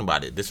we were talking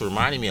about it, this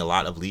reminded me a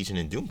lot of Legion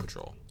and Doom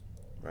Patrol.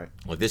 Right.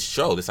 Like this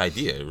show, this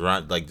idea,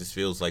 like this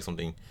feels like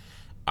something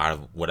out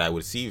of what I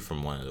would see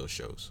from one of those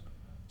shows.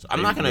 So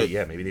I'm not gonna.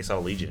 Yeah, maybe they saw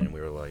Legion and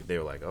they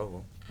were like, oh,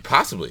 well.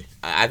 Possibly.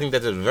 I think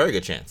that there's a very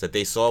good chance that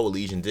they saw what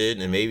Legion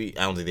did, and maybe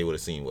I don't think they would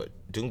have seen what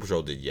Doom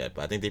Patrol did yet,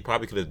 but I think they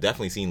probably could have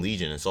definitely seen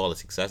Legion and saw the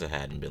success it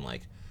had and been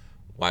like,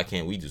 why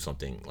can't we do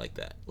something like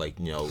that? Like,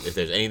 you know, if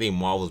there's anything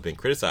Marvel's been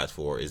criticized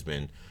for, it's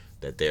been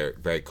that they're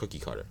very cookie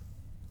cutter,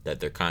 that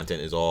their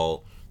content is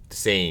all the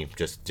same,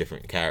 just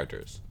different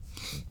characters.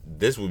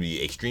 This would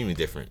be extremely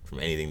different from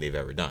anything they've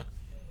ever done.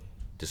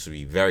 This would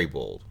be very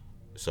bold.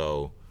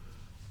 So,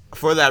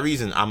 for that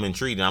reason, I'm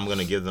intrigued, and I'm going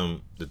to give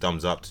them the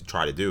thumbs up to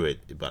try to do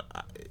it. But,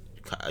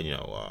 you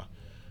know,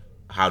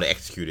 how to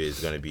execute it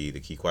is going to be the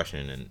key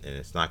question, and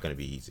it's not going to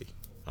be easy.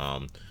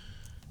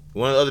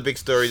 One of the other big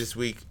stories this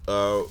week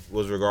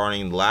was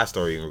regarding the last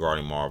story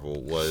regarding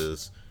Marvel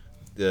was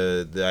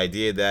the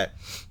idea that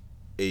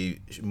a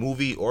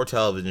movie or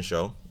television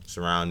show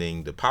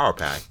surrounding the Power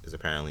Pack is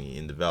apparently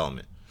in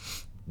development.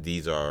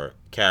 These are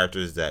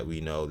characters that we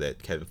know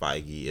that Kevin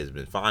Feige has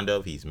been fond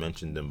of. He's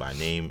mentioned them by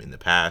name in the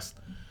past.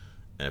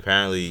 And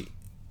apparently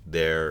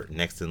they're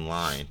next in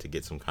line to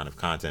get some kind of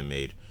content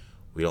made.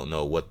 We don't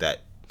know what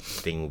that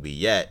thing will be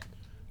yet.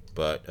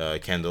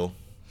 But, Kendall,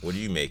 what do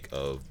you make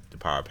of the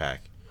Power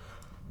Pack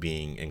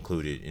being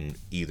included in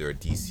either a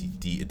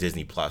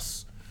Disney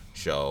Plus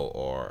show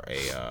or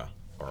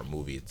a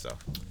movie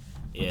itself?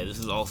 Yeah, this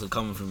is also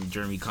coming from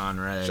Jeremy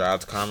Conrad. Shout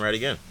out to Conrad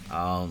again.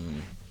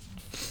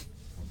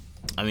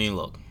 I mean,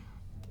 look,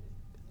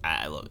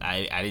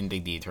 I didn't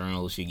think the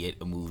Eternals should get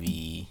a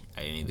movie.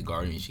 I didn't think the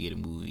Guardians should get a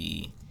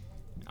movie.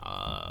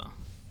 I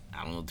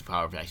don't know if the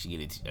Power Pack should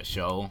get a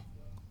show.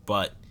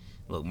 But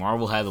look,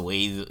 Marvel has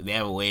they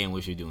have a way in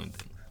which they're doing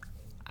things.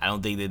 I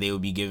don't think that they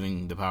would be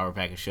giving the Power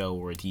Pack a show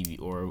or a TV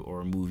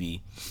or a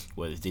movie,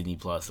 whether it's Disney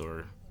Plus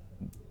or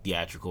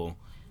theatrical,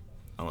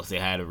 unless they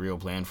had a real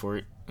plan for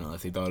it,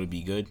 unless they thought it'd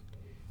be good.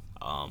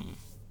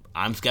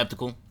 I'm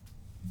skeptical.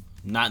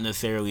 Not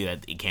necessarily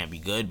that it can't be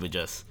good, but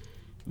just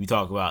we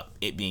talk about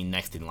it being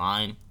next in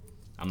line.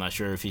 I'm not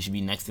sure if it should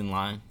be next in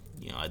line.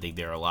 You know, I think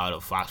there are a lot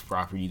of Fox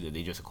properties that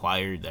they just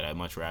acquired that I'd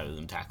much rather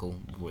them tackle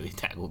before they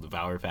tackle the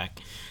Power Pack.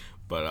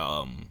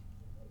 But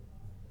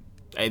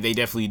they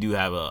definitely do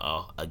have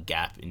a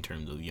gap in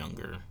terms of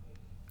younger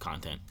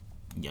content,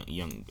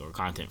 young or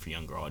content for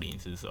younger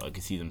audiences. So I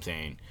could see them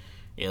saying,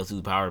 "Hey, let's do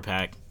the Power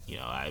Pack." You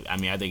know, I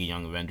mean, I think a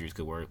Young Avengers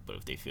could work, but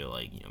if they feel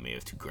like, you know, maybe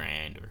it's too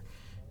grand or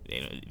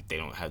they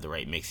don't have the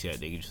right mix yet,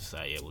 they can just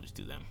say, "Yeah, we'll just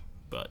do them."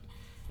 But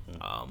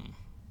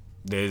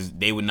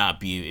they would not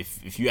be,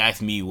 if you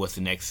ask me what's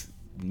the next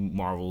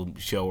Marvel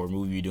show or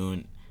movie you're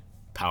doing,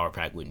 Power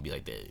Pack wouldn't be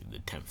like the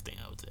 10th thing.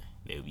 I would say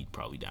they would be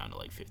probably down to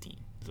like 15.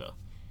 So,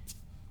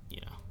 you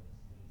know,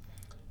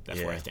 that's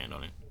where I stand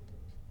on it.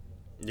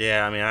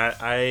 Yeah, I mean,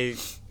 I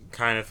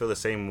kind of feel the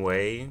same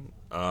way.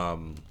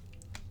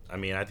 I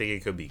mean, I think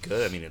it could be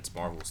good. I mean, it's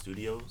Marvel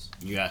Studios.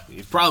 Yeah,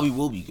 it probably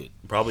will be good.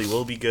 Probably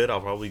will be good.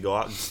 I'll probably go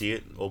out and see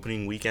it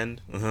opening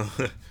weekend.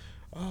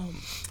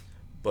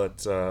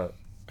 But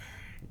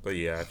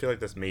yeah, I feel like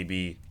that's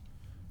maybe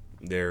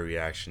their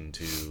reaction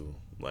to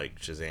like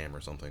Shazam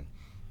or something.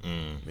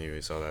 Maybe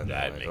we saw that.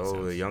 That like, makes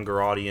sense. The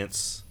younger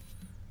audience,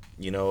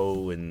 you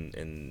know,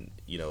 and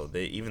you know,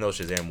 they, even though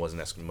Shazam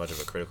wasn't as much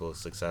of a critical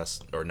success,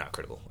 or not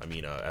critical, I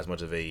mean, as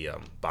much of a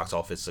box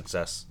office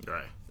success,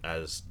 Right.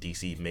 as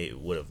DC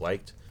would have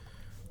liked,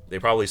 they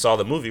probably saw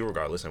the movie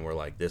regardless and were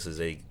like, this is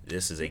a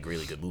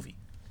really good movie,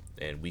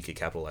 and we could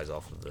capitalize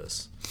off of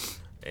this,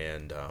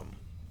 and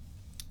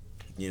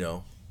you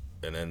know,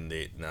 and then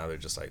they're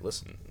just like,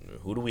 listen,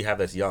 who do we have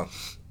that's young?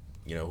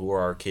 You know, who are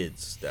our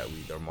kids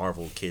our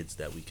Marvel kids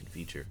that we can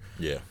feature?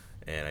 Yeah.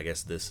 And I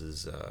guess this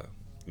is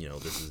you know,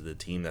 this is the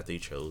team that they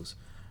chose.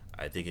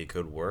 I think it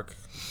could work.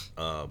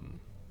 I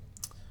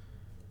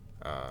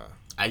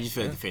just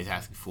feel like the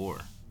Fantastic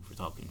Four, if we're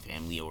talking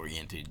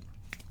family-oriented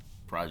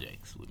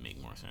projects, would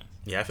make more sense.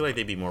 Yeah, I feel like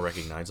they'd be more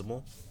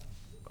recognizable.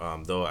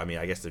 Though, I mean,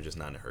 I guess they're just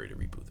not in a hurry to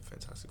reboot the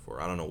Fantastic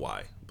Four. I don't know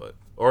why, but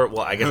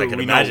I guess I can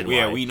imagine why.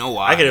 Yeah, we know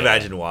why. I can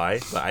imagine why,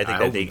 but I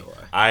think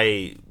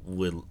that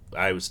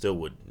still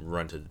would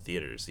run to the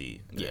theater to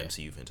see the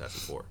MCU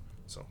Fantastic Four.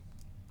 So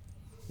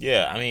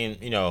yeah, I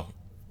mean,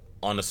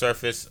 on the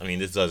surface, I mean,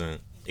 this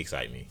doesn't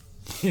excite me.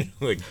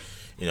 Like,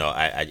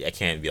 I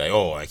can't be like,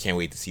 oh, I can't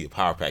wait to see the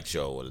Power Pack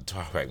show or the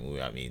Power Pack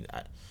movie. I mean,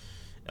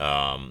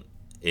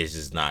 it's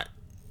just not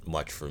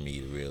much for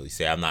me to really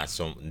say. I'm not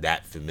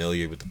that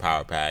familiar with the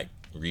Power Pack.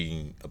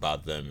 Reading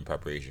about them in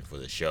preparation for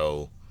the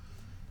show,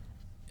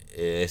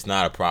 it's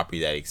not a property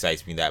that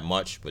excites me that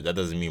much, but that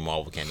doesn't mean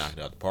Marvel can't knock it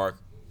out the park.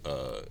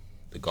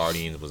 The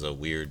Guardians was a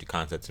weird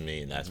concept to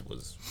me, and that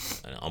was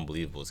an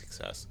unbelievable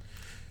success.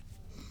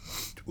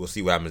 We'll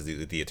see what happens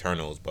with the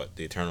Eternals, but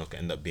the Eternals can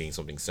end up being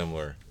something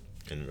similar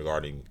in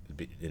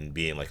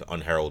being like an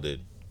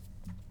unheralded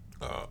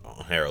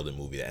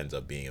movie that ends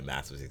up being a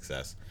massive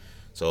success.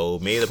 So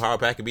maybe the Power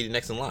Pack could be the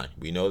next in line.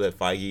 We know that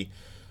Feige.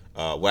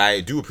 What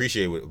I do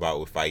appreciate about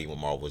with Feige and what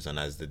Marvel has done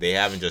is that they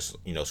haven't just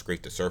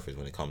scraped the surface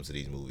when it comes to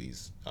these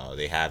movies.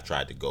 They have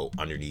tried to go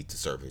underneath the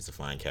surface to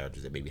find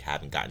characters that maybe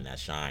haven't gotten that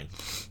shine.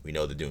 We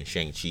know they're doing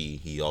Shang-Chi.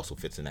 He also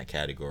fits in that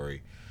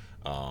category.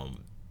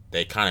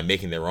 They're kind of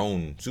making their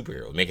own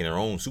superheroes, making their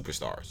own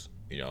superstars.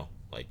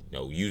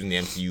 Using the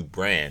MCU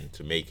brand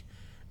to make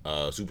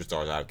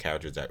superstars out of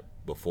characters that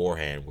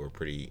beforehand were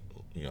pretty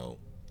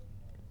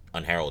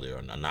unheralded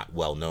or not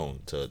well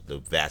known to the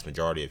vast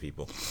majority of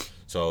people.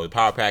 So the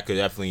Power Pack could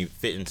definitely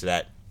fit into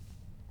that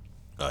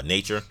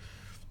nature.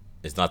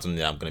 It's not something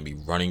that I'm going to be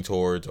running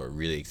towards or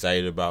really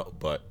excited about,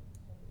 but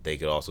they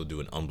could also do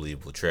an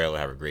unbelievable trailer,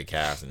 have a great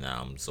cast, and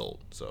now I'm sold.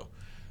 So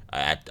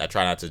I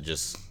try not to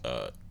just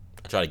I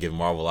try to give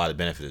Marvel a lot of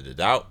benefit of the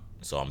doubt.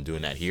 So I'm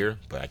doing that here,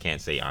 but I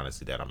can't say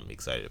honestly that I'm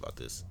excited about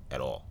this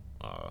at all.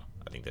 I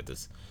think that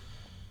this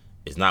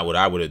is not what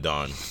I would have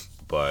done,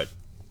 but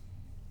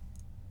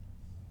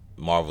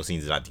Marvel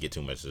seems not to get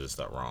too much of this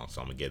stuff wrong,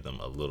 so I'm going to give them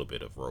a little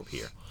bit of rope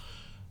here.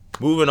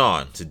 Moving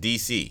on to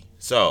DC.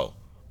 So,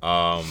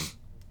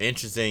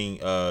 interesting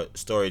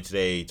story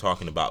today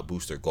talking about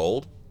Booster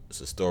Gold.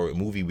 It's a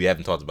movie we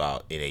haven't talked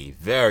about in a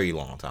very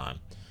long time.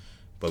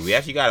 But we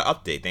actually got an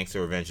update thanks to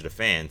Revenge of the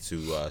Fans,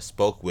 who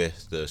spoke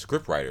with the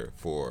scriptwriter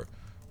for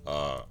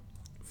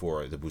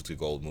the Booster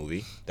Gold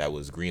movie that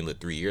was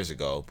greenlit 3 years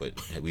ago. But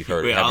we've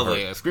heard. Wait, I was like,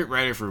 a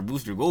scriptwriter for a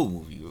Booster Gold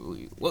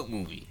movie? What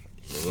movie?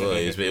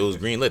 It was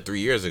greenlit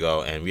 3 years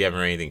ago, and we haven't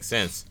heard anything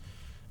since.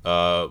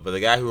 But the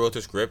guy who wrote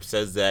the script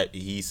says that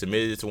he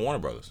submitted it to Warner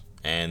Brothers,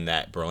 and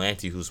that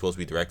Berlanti, who's supposed to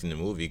be directing the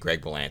movie,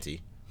 Greg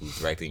Berlanti, who's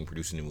directing and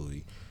producing the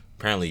movie,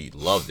 apparently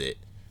loved it,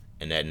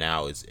 and that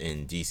now it's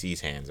in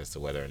DC's hands as to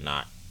whether or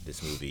not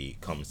this movie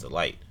comes to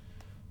light.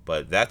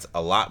 But that's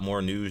a lot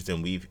more news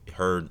than we've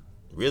heard,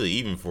 really,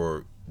 even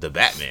for the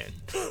Batman.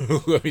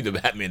 I mean, the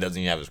Batman doesn't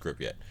even have a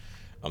script yet.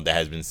 That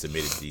has been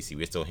submitted to DC.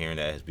 We're still hearing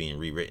that it's being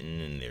rewritten,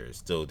 and there's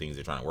still things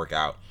they're trying to work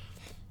out.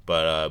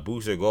 But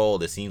Booster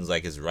Gold, it seems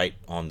like it's right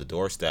on the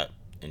doorstep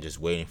and just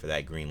waiting for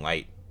that green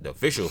light, the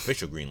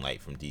official green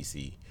light from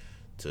DC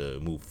to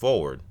move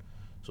forward.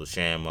 So,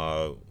 Sham,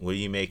 what do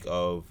you make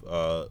of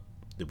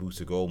the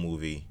Booster Gold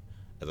movie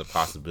as a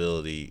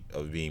possibility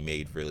of being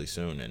made really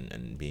soon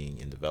and being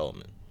in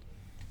development?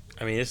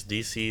 I mean, it's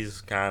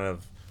DC's kind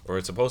of, or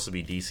it's supposed to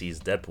be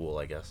DC's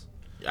Deadpool, I guess.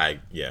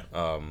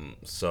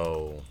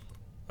 So...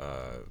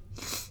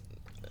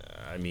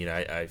 I mean,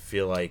 I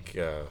feel like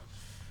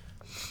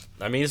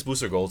I mean, it's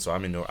Booster Gold, so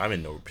I'm in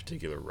no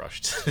particular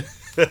rush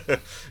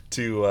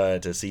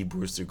to see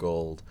Booster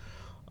Gold.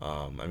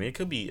 I mean, it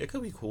could be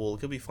cool,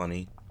 it could be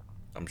funny,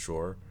 I'm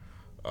sure.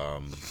 I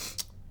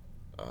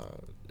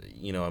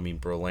mean,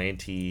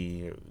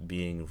 Berlanti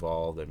being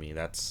involved, I mean,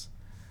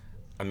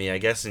 I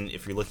guess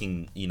if you're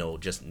looking,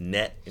 just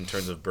net in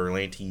terms of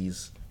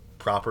Berlanti's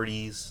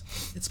properties,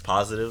 it's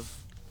positive.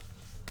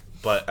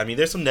 But, I mean,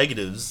 there's some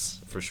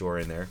negatives, for sure,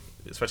 in there.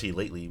 Especially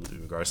lately, with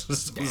regards to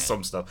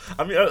some stuff.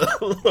 I mean,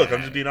 look,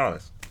 I'm just being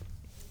honest.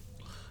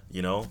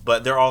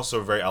 But there are also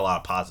a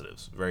lot of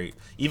positives.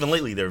 Even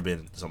lately, there have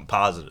been some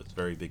positives,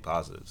 very big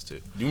positives,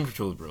 too. Doom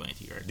Patrol is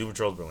Berlanti, right? Doom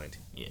Patrol is Berlanti.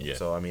 Yeah.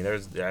 So, I mean,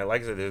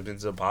 like I said, there's been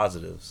some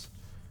positives,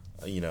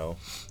 So,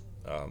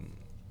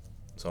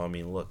 I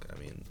mean, look,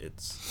 it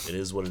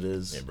is what it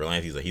is. Yeah,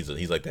 Berlanti's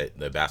he's like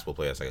that basketball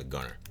player that's like a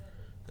gunner.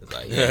 It's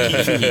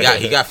like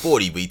he got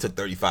 40, but he took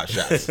 35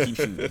 shots. Keep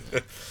shooting.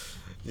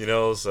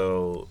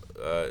 So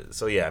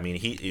yeah, I mean,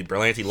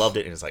 Berlanti loved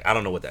it, and it's like, I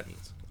don't know what that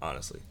means,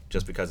 honestly.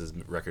 Just because his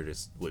record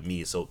is with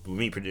me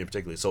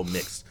particularly so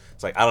mixed.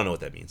 It's like, I don't know what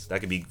that means.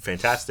 That could be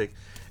fantastic.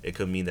 It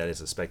could mean that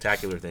it's a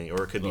spectacular thing,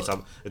 or it could be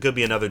it could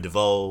be another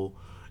DeVoe,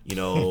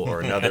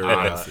 or another,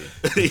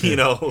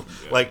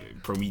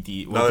 like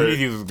Prometheus. Well,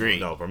 Prometheus was great.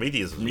 No,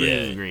 Prometheus was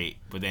great.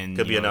 But then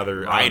could be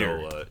another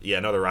writer.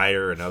 Another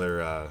writer,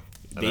 another.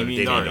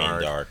 Damien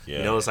Dark.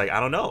 Yeah. It's like,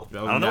 I don't know. I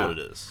don't know what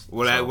it is.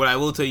 What I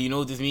will tell you,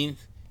 what this means?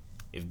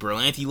 If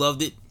Berlanti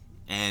loved it,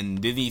 and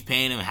Disney's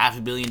paying him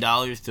 $500 million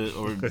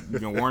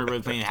or Warner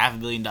Bros. Paying $500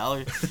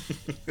 million,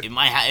 it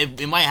might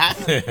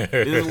happen.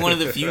 This is one of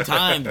the few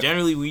times.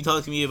 Generally, when you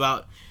talk to me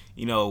about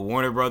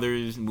Warner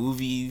Brothers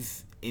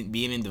movies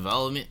being in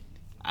development,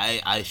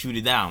 I shoot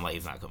it down like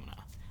it's not coming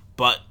out.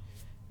 But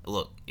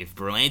look, if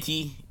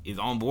Berlanti is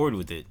on board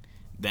with it,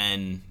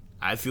 then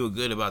I feel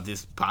good about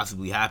this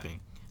possibly happening.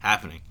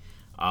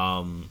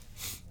 I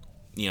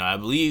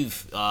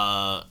believe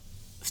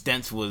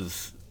Stentz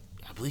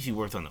he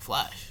worked on The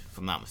Flash, if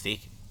I'm not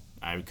mistaken.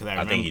 I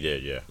think he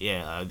did, yeah.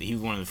 Yeah, he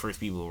was one of the first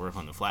people to work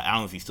on The Flash. I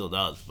don't know if he still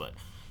does, but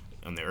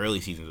on the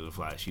early seasons of The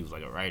Flash, he was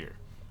like a writer.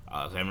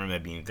 'Cause I remember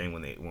that being a thing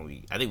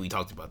I think we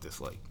talked about this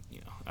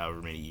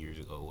however many years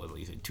ago, like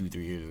you said,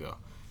 2-3 years ago.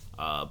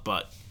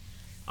 But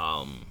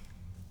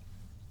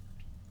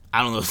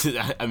I don't know.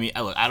 I mean,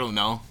 I don't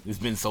know. It's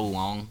been so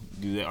long.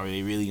 Are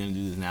they really going to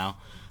do this now?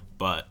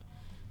 But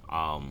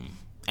and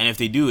if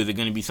they do, is it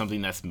going to be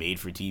something that's made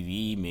for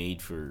TV,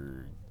 made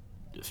for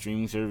the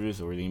streaming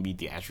service, or are they going to be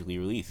theatrically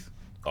released?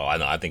 Oh, I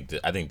know. I think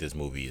this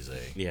movie is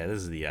this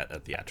is a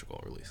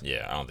theatrical release.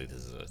 Yeah, I don't think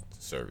this is a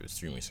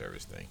streaming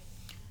service thing.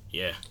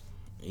 Yeah,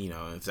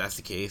 if that's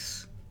the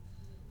case,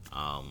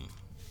 I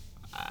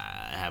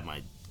have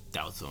my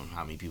doubts on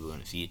how many people are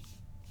going to see it.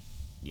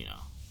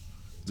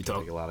 We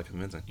talked a lot of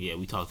convincing. Yeah,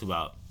 we talked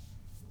about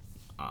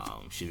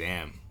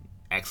Shazam,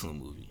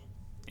 excellent movie,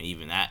 and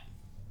even that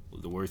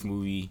was the worst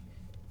movie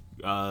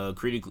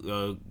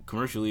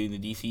commercially in the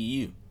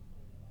DCEU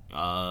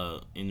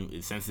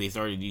since they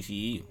started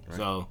DCEU. Right.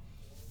 So,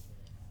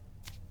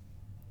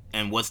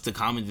 and what's the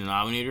common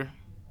denominator,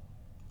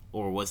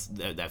 or what's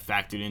that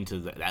factored into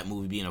that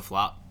movie being a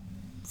flop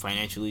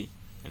financially?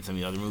 And some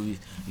of the other movies.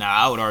 Now,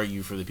 I would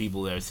argue for the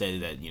people that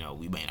said that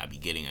we might not be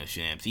getting a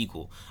Shazam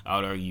sequel. I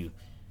would argue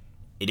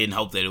it didn't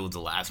help that it was the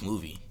last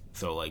movie.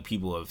 So like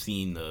people have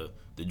seen the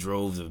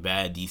droves of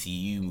bad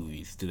DCU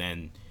movies to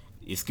then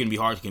it's gonna be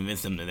hard to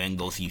convince them to then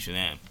go see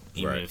Shazam,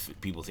 even if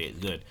people say it's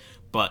good.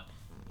 But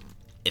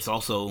it was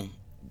also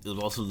the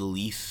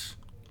least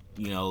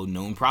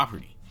known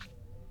property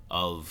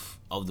of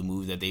the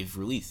movie that they've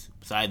released.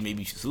 Besides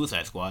maybe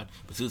Suicide Squad,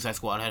 but Suicide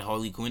Squad had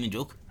Harley Quinn and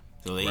Joker.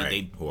 So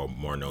they who are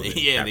more known.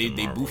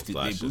 They boosted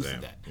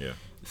that. Yeah.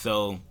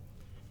 So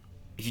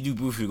if you do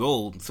Booster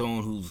Gold,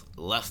 someone who's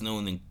less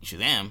known than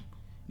Shazam,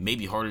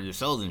 maybe harder to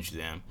sell than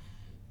Shazam.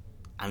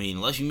 I mean,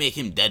 unless you make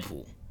him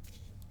Deadpool,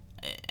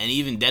 and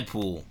even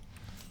Deadpool,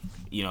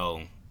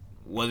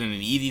 wasn't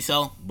an easy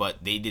sell,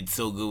 but they did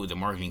so good with the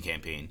marketing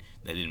campaign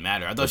that didn't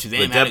matter. I thought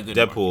Shazam had a good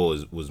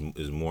Deadpool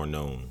is more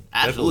known.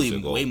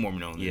 Absolutely, way more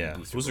known than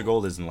Booster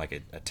Gold isn't like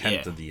a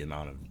tenth of the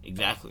amount of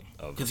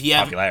because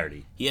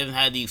popularity. He hasn't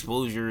had the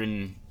exposure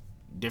in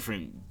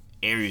different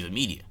areas of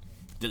media.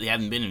 He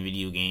hasn't been in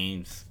video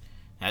games.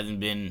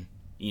 Hasn't been,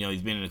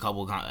 he's been in a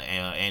couple of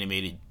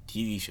animated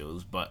TV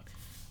shows, but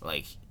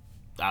like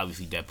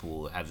obviously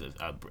Deadpool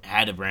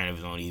had a brand of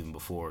his own even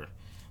before,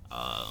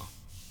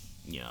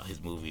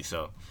 his movie.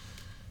 So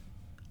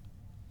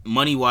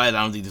money wise,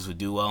 I don't think this would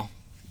do well,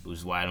 which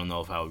is why I don't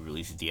know if I would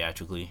release it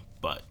theatrically.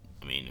 But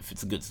I mean, if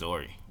it's a good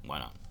story, why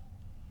not?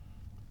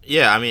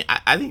 Yeah, I mean,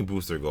 I think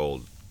Booster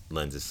Gold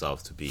lends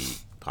itself to be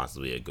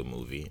possibly a good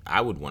movie. I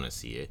would want to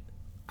see it.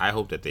 I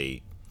hope that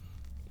they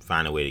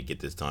find a way to get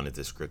this done if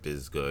the script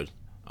is good.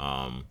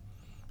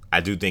 I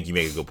do think you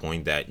make a good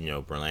point that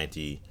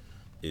Berlanti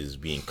is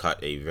being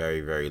cut a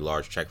very, very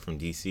large check from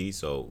DC,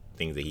 so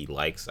things that he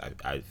likes,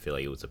 I feel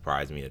like it would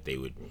surprise me that they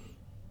would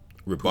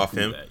rebuff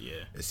him.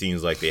 It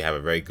seems like they have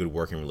a very good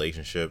working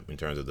relationship in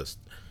terms of this.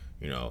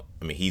 I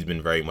mean, he's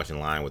been very much in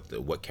line with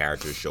what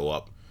characters show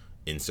up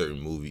in certain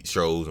movie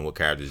shows and what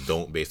characters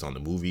don't based on the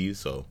movies.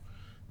 So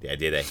the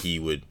idea that he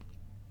would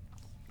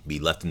be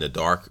left in the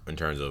dark in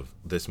terms of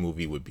this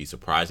movie would be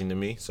surprising to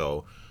me.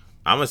 So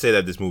I'm gonna say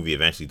that this movie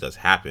eventually does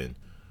happen.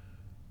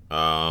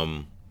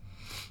 I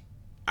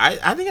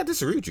think I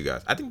disagree with you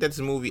guys. I think this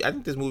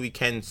movie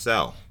can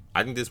sell.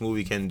 I think this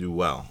movie can do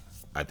well.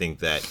 I think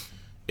that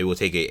it will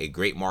take a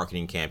great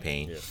marketing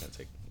campaign. Yeah, it's gonna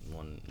take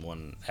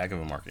one heck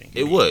of a marketing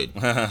campaign.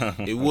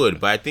 It would.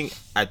 But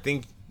I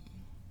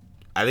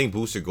think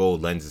Booster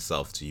Gold lends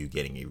itself to you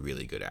getting a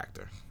really good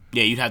actor.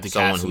 Yeah, you'd have to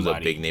someone cast who's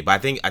somebody. A big name. But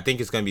I think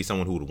it's gonna be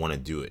someone who would want to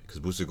do it because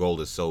Booster Gold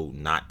is so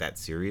not that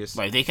serious.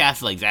 Like they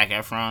cast like Zac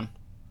Efron,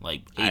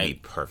 he'd be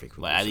perfect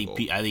for Booster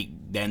Gold. I think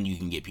then you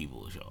can get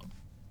people to show up.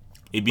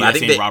 It'd be I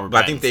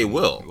think they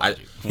will.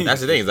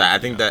 That's the thing is I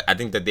think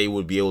that they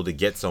would be able to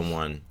get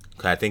someone.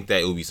 Cause I think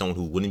that it would be someone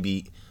who wouldn't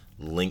be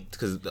linked.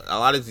 Because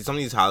some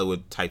of these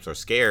Hollywood types are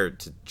scared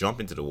to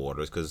jump into the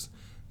waters because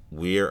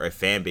we're a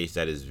fan base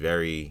that is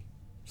very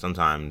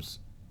sometimes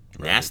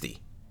nasty,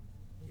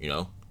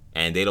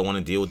 and they don't want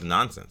to deal with the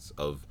nonsense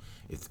of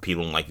if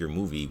people don't like your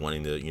movie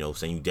wanting to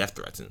send you death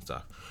threats and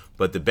stuff.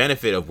 But the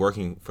benefit of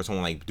working for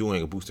someone like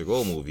doing a Booster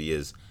Gold movie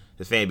is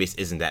the fan base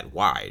isn't that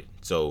wide.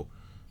 So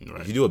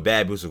if you do a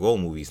bad Booster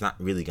Gold movie, it's not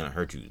really gonna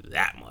hurt you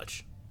that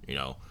much,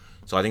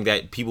 So I think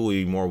that people will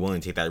be more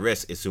willing to take that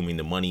risk, assuming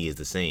the money is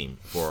the same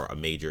for a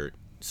major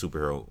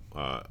superhero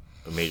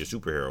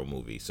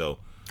movie. So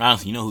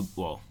honestly, who?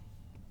 Well,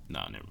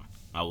 no, never mind.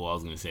 I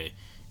was gonna say,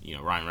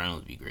 Ryan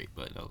Reynolds would be great,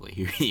 but I was like,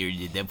 he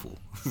already did Deadpool.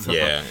 So.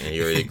 Yeah, and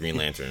he already did Green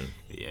Lantern.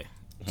 Yeah.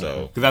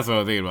 So, because that's what I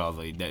was thinking about. I was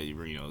like,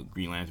 that,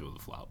 Green Lantern was a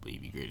flop, but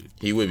he'd be great.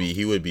 He would be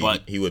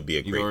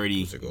a great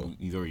Booster Gold.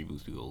 He's already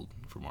Booster Gold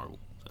for Marvel.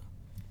 So.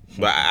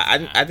 But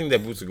I think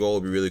that Boots of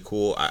Gold would be really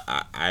cool.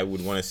 I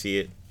would want to see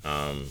it.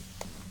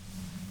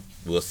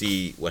 We'll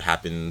see what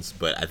happens,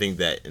 but I think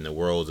that in the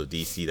worlds of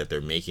DC that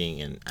they're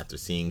making, and after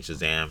seeing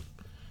Shazam,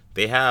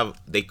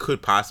 they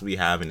could possibly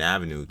have an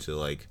avenue to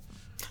like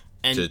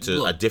to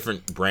look, a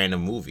different brand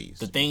of movies.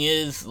 The thing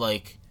is,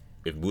 like,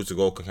 if Boots of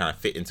Gold can kind of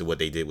fit into what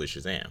they did with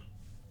Shazam.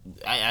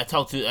 I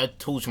told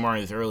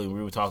Shamari this earlier.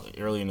 We were talking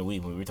earlier in the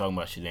week when we were talking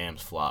about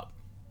Shazam's flop,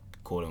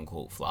 quote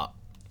unquote flop.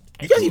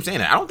 You guys keep saying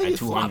that. I don't think at it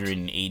flopped.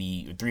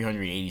 280 or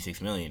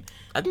 386 million.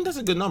 I think that's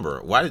a good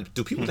number. Why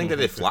do people think that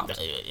it flopped?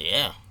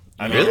 Yeah.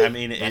 Really? I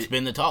mean, that's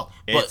been the talk.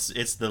 But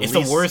it's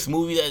the worst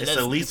movie it's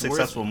the least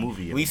successful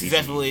movie. Least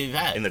successful they've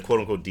had in the quote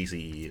unquote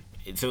DCEU.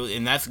 So,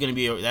 and that's gonna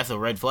be that's a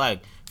red flag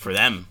for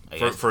them. I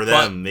guess. For them,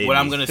 but maybe. What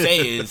I'm gonna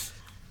say is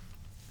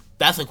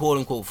that's a quote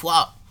unquote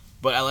flop.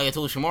 But like I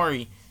told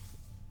Shamari,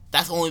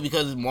 that's only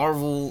because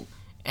Marvel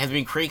has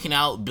been cranking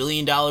out $1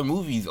 billion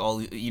movies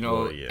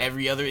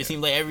every other. It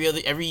seems like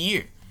every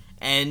year,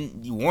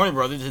 and Warner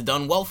Brothers has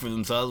done well for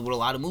themselves with a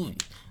lot of movies.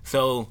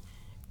 So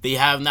they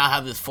now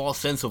have this false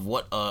sense of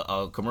what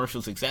a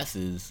commercial success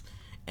is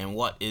and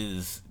what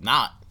is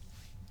not.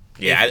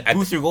 Yeah,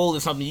 Booster Gold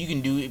is something you can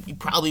do. It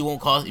probably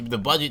won't cost. The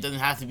budget doesn't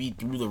have to be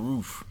through the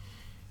roof,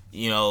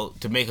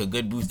 to make a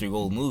good Booster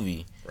Gold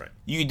movie. Right.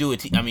 You can do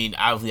it. I mean,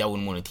 obviously, I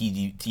wouldn't want a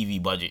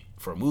TV budget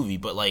for a movie,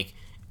 but like,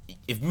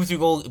 if Booster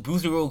Gold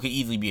could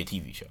easily be a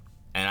TV show,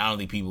 and I don't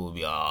think people would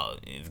be,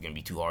 it's gonna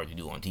be too hard to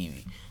do on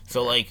TV.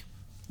 So like,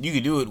 you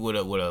could do it with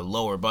a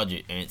lower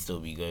budget and it still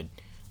be good.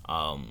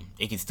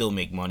 It can still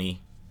make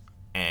money,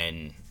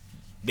 and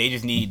they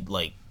just need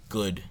like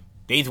good.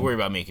 They need to worry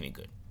about making it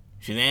good.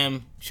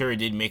 Shazam, sure, it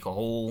did make a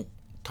whole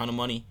ton of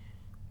money,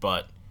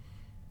 but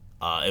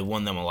it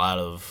won them a lot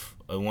of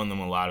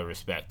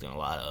respect and a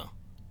lot of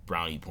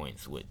brownie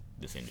points with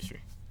this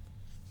industry.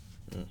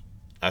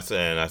 I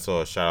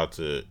saw a shout out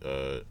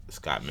to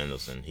Scott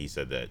Mendelson. He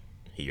said that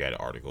he read an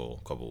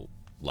article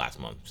last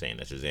month saying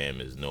that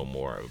Shazam is no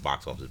more of a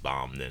box office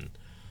bomb than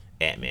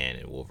Ant-Man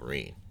and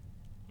Wolverine.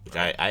 Which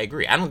I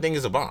agree. I don't think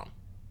it's a bomb.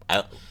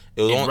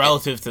 It's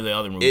relative to the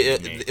other movies.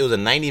 It was a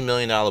 $90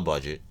 million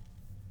budget.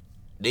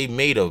 They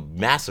made a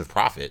massive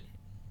profit.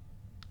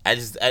 I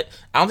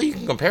don't think you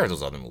can compare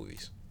those other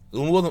movies.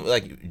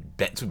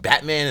 Like to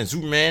Batman and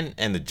Superman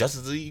and the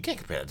Justice League, you can't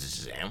compare that to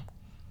Shazam.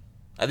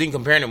 I think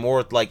comparing it more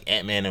with like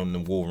Ant-Man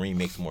and Wolverine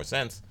makes more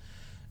sense,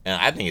 and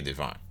I think it did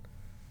fine.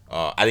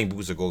 I think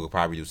Booster Gold could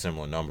probably do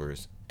similar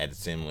numbers on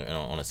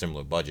a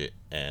similar budget,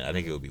 and I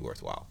think it would be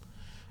worthwhile.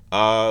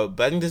 But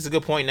I think this is a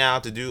good point now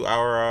to do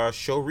our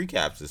show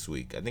recaps this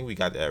week. I think we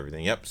got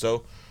everything. Yep.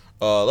 So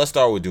let's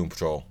start with Doom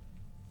Patrol.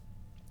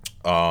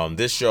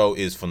 This show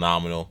is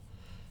phenomenal.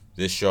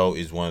 This show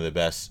is one of the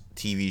best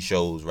TV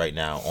shows right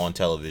now on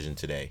television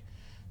today.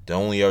 The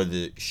only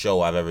other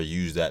show I've ever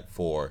used that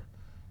for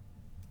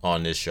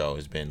on this show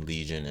has been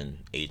Legion and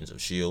Agents of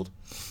S.H.I.E.L.D.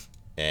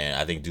 And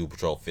I think Doom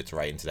Patrol fits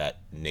right into that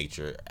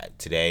nature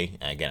today.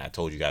 And again, I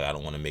told you guys I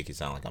don't want to make it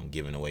sound like I'm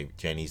giving away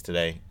Jennies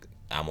today.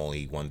 I'm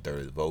only 1/3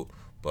 of the vote.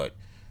 But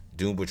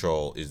Doom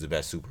Patrol is the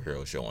best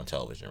superhero show on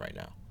television right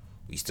now.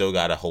 We still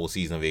got a whole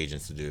season of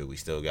Agents to do. We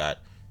still got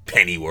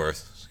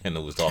Pennyworth,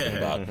 Kendall was talking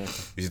about.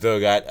 We still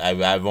got.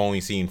 I've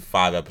only seen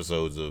 5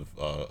 episodes of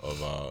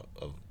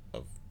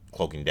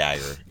Cloak and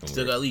Dagger.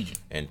 Still got Legion,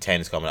 and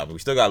 10 is coming up. But we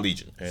still got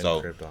Legion.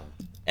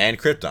 And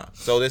Krypton.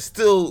 So there's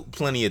still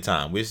plenty of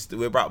time.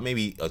 We're about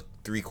maybe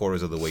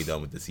 3/4 of the way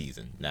done with the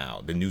season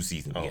now. The new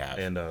season we have.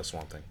 And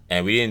Swamp Thing.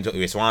 And we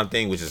didn't. Swamp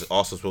Thing, which is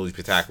also supposed to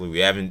be spectacular.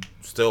 We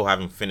still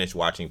haven't finished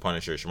watching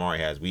Punisher. Shamari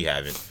has. We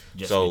haven't.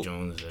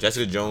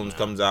 Jessica Jones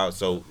comes out.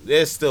 So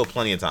there's still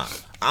plenty of time.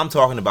 I'm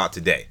talking about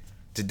today.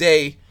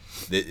 Today,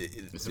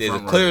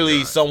 there's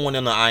clearly someone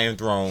in the Iron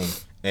Throne,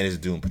 and it's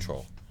Doom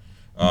Patrol.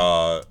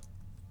 I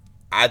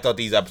thought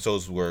these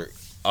episodes were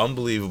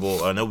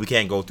unbelievable. I know we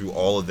can't go through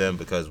all of them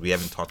because we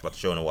haven't talked about the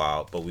show in a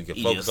while, but we can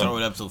focus on. Start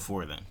with episode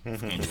 4 then.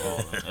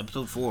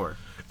 Episode 4.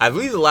 I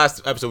believe the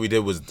last episode we did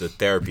was the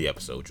therapy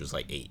episode, which was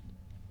like 8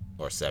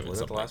 or 7, was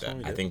something like that.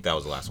 I think that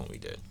was the last one we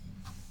did.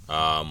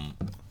 But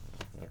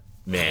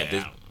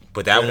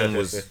that one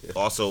was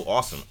also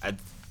awesome.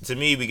 To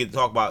me, we could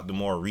talk about the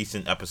more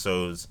recent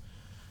episodes,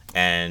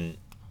 and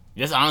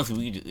just honestly,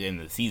 we could in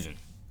the season,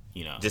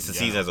 just the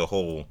season as a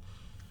whole.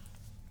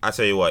 I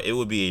tell you what, it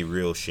would be a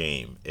real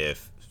shame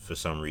if, for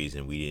some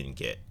reason, we didn't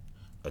get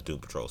a Doom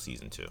Patrol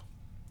season 2.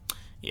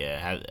 Yeah,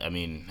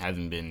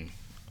 hasn't been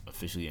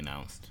officially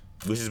announced.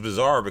 Which is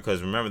bizarre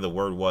because remember the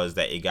word was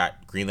that it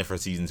got greenlit for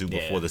season 2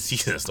 before the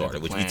season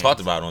started, which we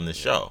talked about on this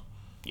show.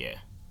 Yeah,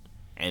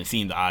 and it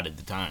seemed odd at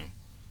the time.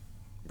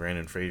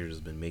 Brandon Fraser has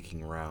been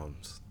making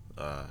rounds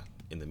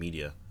in the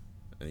media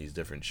in these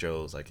different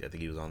shows. Like I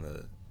think he was on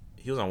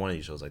one of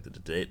these shows, like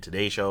the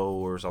Today Show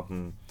or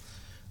something.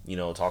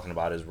 Talking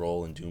about his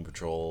role in Doom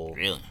Patrol.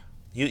 Really?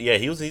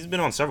 He's been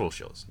on several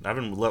shows. I've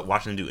been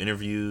watching him do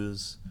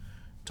interviews,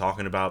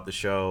 talking about the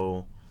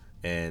show,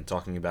 and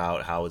talking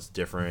about how it's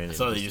different.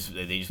 So they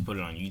just put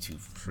it on YouTube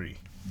for free.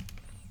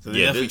 So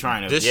they're definitely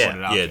trying to put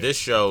it out there. This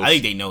show. I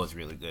think they know it's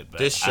really good. But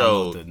this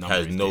show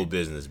has no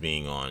business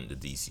being on the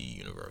DC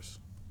universe.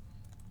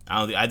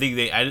 I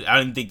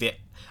don't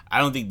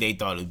think they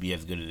thought it would be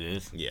as good as it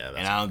is. Yeah,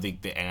 I don't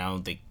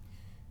think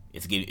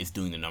it's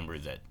doing the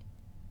numbers that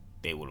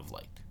they would have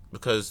liked.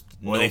 Because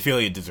they feel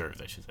it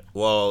deserves, I should say.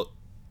 Well,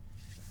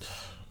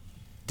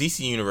 DC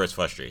Universe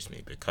frustrates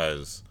me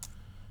because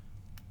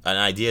an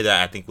idea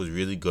that I think was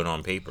really good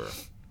on paper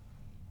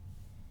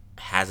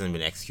hasn't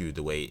been executed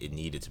the way it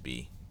needed to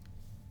be,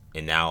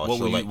 and now what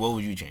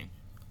would you change?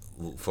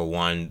 For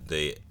one,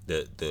 the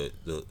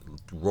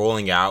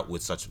rolling out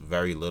with such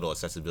very little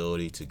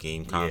accessibility to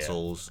game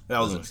consoles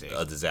was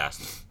a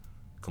disaster,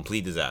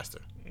 complete disaster.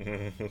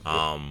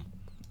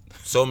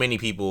 So many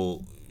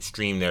people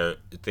stream their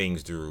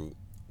things through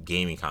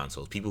gaming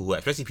consoles.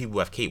 Especially people who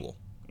have cable.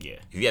 Yeah.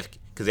 If you have,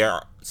 because there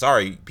are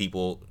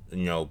people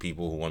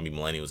who want to be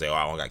millennials say, "Oh,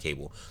 I don't got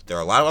cable." There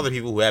are a lot of other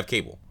people who have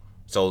cable.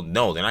 So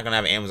no, they're not gonna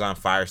have Amazon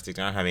Fire Stick.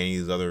 They're not having any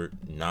of these other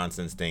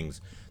nonsense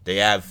things. They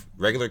have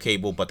regular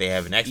cable, but they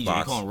have an Xbox.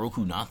 You calling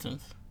Roku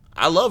nonsense?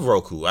 I love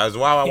Roku. That's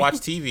why I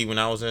watched TV when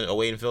I was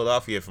away in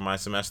Philadelphia for my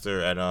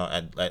semester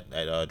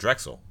at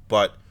Drexel.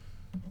 But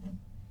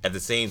at the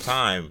same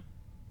time,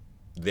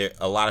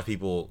 a lot of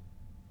people,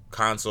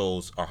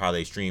 consoles are how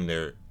they stream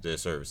their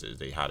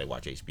services. How they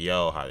watch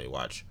HBO, how they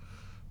watch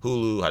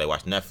Hulu, how they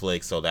watch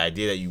Netflix. So the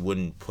idea that you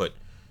wouldn't put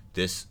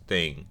this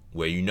thing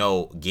where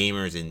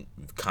gamers and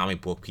comic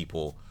book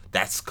people,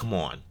 that's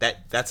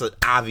an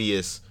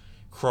obvious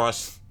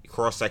cross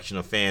section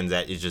of fans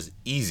that is just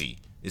easy.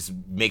 It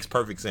makes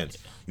perfect sense.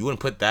 You wouldn't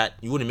put that.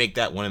 You wouldn't make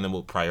that one of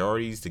the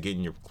priorities to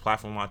getting your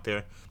platform out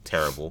there.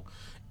 Terrible.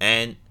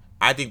 And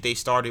I think they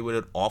started with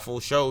an awful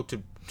show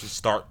to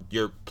start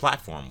your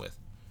platform with.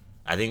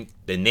 I think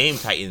the name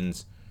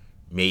Titans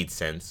made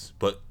sense,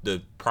 but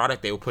the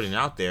product they were putting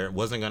out there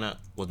was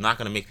not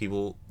gonna make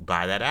people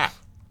buy that app.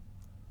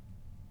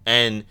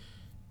 And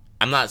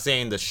I'm not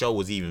saying the show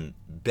was even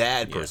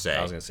bad per se.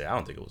 I was gonna say I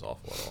don't think it was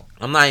awful at all.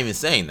 I'm not even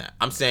saying that.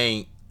 I'm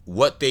saying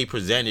what they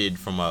presented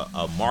from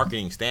a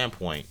marketing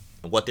standpoint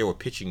and what they were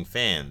pitching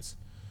fans.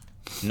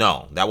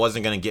 No, that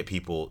wasn't gonna get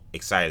people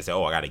excited to say,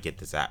 "Oh, I gotta get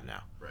this app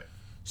now." Right.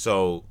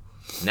 So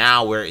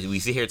now we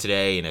sit here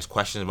today and there's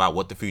questions about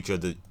what the future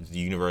of the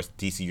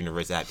DC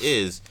Universe app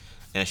is,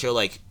 and a show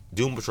like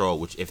Doom Patrol,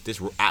 which if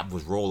this app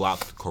was rolled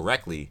out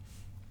correctly,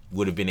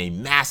 would have been a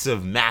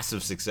massive,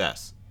 massive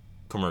success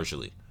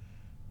commercially,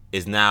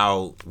 is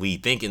now, we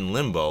think, in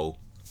limbo,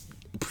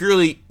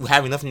 purely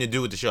having nothing to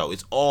do with the show.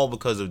 It's all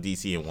because of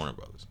DC and Warner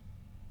Brothers.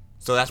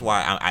 So that's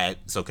why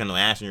so Kendall,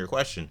 answering your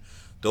question,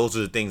 those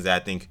are the things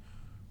that I think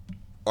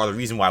are the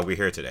reason why we're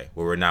here today,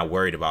 where we're not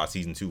worried about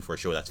season 2 for a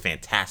show that's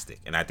fantastic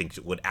and I think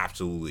would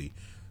absolutely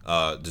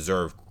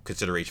deserve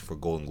consideration for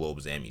Golden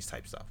Globes, Emmys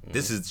type stuff. Mm-hmm.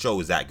 This show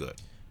is that good.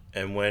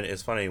 And when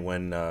it's funny,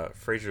 when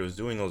Frasier was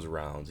doing those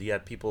rounds, he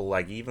had people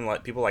like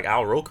people like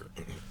Al Roker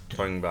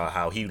talking about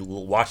how he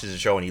watches the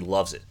show and he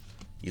loves it.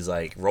 He's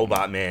like,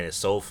 Robot Man is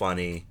so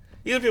funny.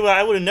 These are people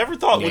I would have never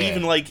thought would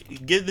even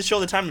give the show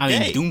the time of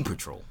day. Doom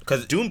Patrol.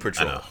 Because Doom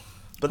Patrol.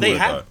 But they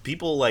have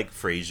people like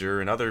Frasier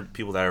and other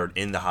people that are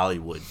in the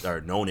Hollywood, that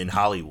are known in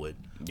Hollywood.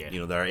 Yeah.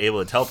 That are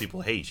able to tell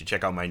people, hey, you should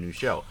check out my new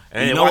show.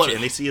 And they watch it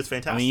and they see it's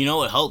fantastic. I mean,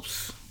 what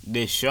helps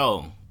this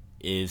show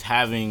is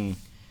having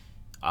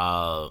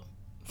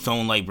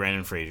someone like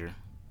Brandon Fraser,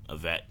 a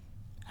vet,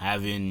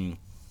 having,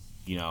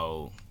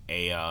 someone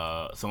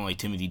like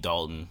Timothy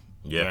Dalton,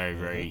 very,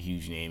 very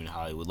huge name in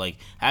Hollywood. Like,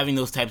 having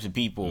those types of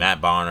people.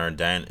 Matt Bonner,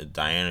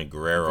 Diana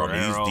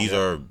Guerrero, these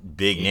are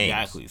big names.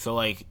 Exactly. So,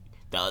 like,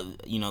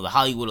 the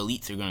Hollywood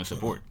elites are going to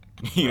support,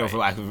 for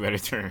lack of a better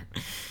term.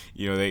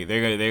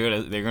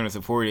 They're gonna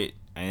support it,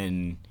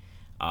 and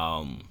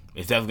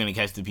it's definitely gonna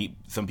catch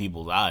some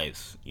people's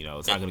eyes.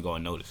 It's not gonna go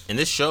unnoticed. And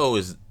this show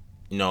is,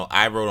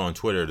 I wrote on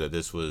Twitter that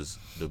this was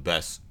the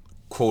best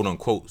quote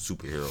unquote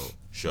superhero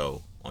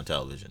show on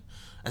television.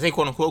 I say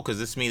quote unquote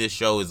because to me this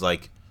show is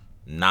like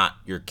not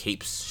your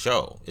capes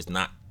show. It's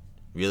not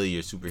really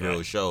your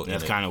superhero show.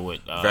 That's kind of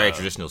what very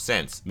traditional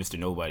sense Mr.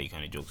 Nobody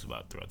kind of jokes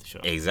about throughout the show.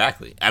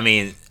 Exactly. I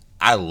mean,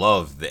 I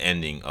love the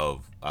ending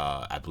of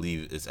I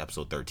believe it's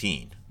episode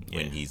 13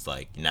 when he's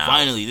like, "Now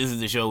finally, this is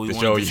the show we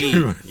wanted to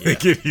see." They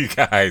give you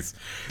guys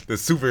the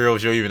superhero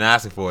show you've been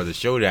asking for, the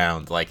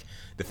showdowns, like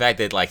the fact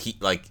that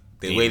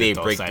the way they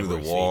break through the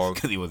wall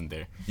because he wasn't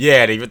there.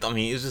 Yeah,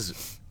 it's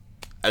just.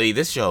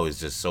 This show is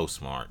just so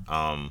smart.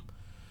 I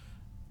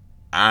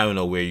don't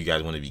know where you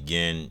guys want to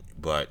begin,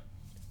 but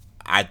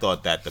I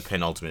thought that the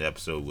penultimate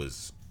episode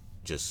was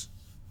just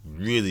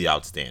really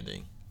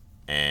outstanding,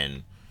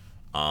 and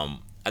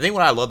I think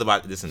what I loved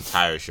about this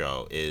entire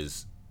show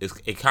is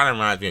it kind of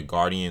reminds me of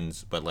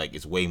Guardians, but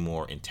it's way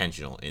more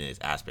intentional in its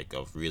aspect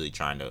of really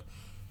trying to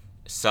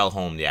sell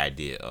home the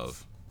idea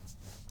of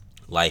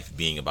life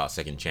being about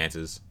second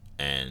chances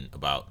and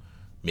about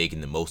making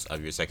the most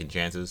of your second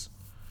chances.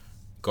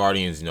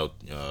 Guardians,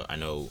 I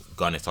know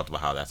Gunn has talked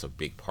about how that's a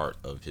big part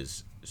of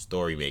his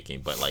story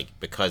making, but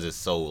because it's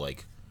so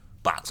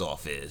box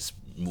office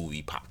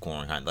movie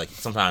popcorn kind,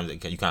 sometimes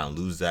you kind of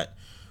lose that.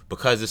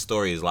 because this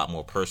story is a lot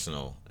more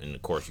personal, and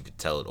of course you could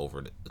tell it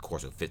over the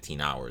course of 15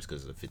 hours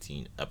because it's a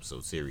 15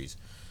 episode series.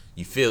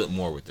 You feel it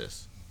more with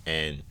this,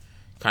 and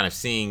kind of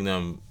seeing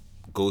them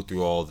go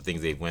through all the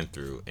things they've went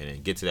through, and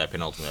then get to that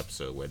penultimate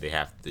episode where they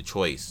have the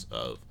choice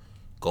of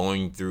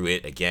going through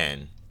it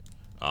again,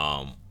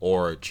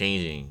 or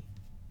changing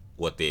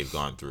what they've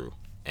gone through,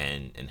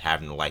 and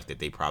having the life that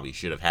they probably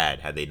should have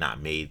had they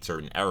not made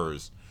certain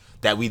errors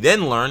that we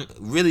then learn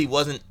really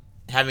wasn't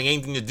having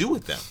anything to do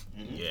with them.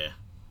 Yeah.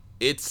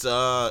 It's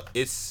the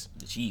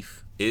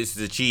Chief. It's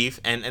the Chief,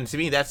 and to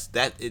me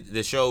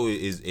the show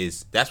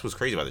is that's what's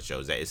crazy about the show,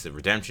 is that it's a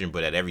redemption,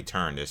 but at every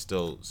turn there's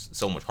still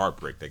so much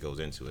heartbreak that goes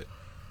into it.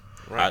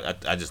 Right.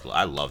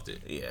 I loved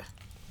it. Yeah.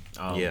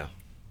 Yeah.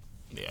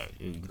 Yeah.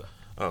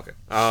 Okay.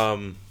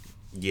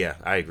 Yeah,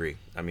 I agree.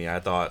 I mean, I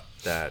thought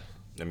that.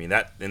 I mean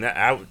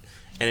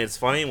and it's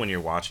funny when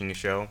you're watching a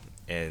show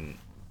and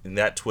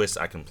that twist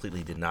I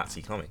completely did not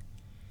see coming.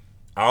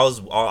 I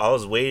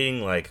was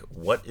waiting, like,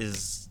 what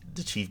is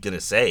the Chief gonna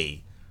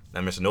say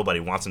that Mr. Nobody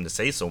wants him to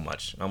say so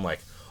much? And I'm like,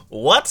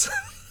 what?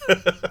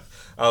 I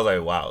was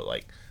like, wow,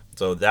 like,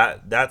 so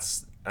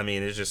that's. I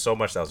mean, there's just so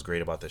much that was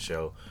great about the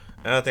show.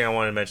 Another thing I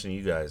wanted to mention to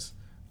you guys,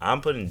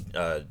 I'm putting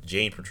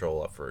Jane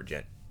Patrol up for a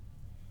Jen.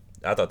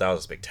 I thought that was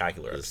a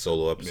spectacular episode.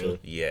 Solo episode. Really?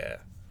 Yeah.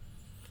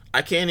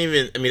 I can't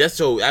even. I mean, that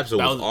episode was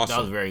awesome. That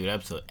was a very good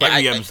episode. But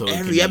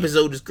every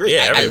episode is great.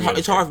 Yeah,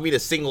 it's hard for me to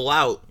single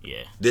out.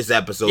 Yeah. This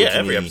episode. Yeah, to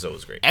every me. episode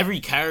was great. Every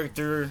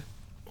character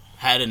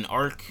had an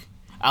arc.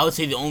 I would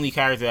say the only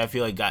character I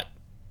feel like got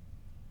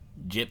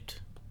gypped,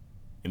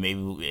 and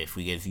maybe if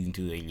we get season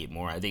 2, they get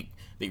more. I think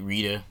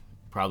Rita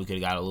probably could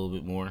have got a little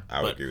bit more.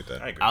 I would agree with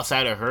that. I agree.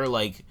 Outside of her,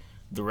 like,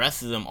 the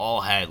rest of them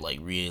all had, like,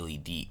 really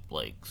deep,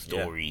 like,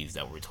 stories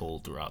that were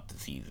told throughout the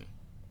season.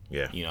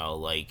 Yeah. You know,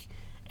 like,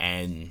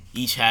 and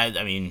each had,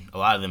 I mean, a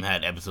lot of them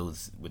had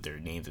episodes with their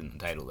names in the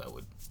title that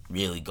would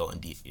really go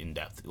in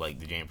depth, like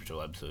the Jane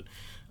Patrol episode.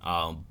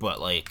 But,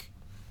 like,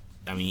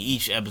 I mean,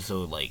 each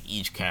episode, like,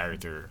 each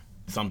character,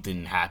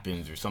 something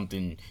happens or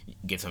something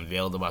gets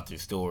unveiled about their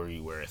story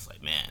where it's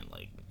like, man,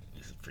 like,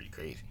 this is pretty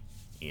crazy.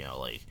 You know,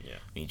 like, Yeah.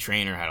 I mean,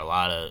 Trainer had a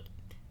lot of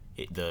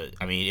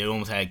I mean, it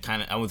almost had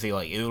kind of, I would say,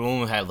 like, it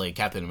almost had, like,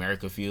 Captain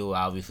America feel,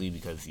 obviously,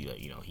 because,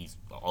 you know, he's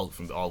all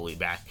the way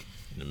back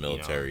In the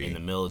military. in the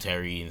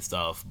military and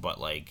stuff,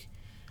 but, like,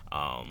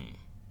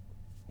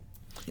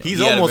 he's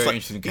he had a almost very like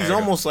interesting he's character.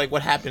 almost like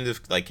what happened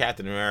if, like,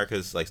 Captain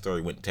America's, like,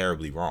 story went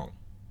terribly wrong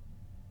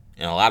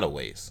in a lot of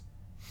ways.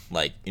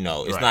 Like, you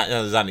know, it's Right.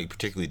 not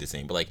particularly the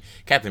same, but, like,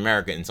 Captain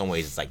America in some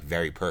ways is, like,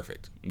 very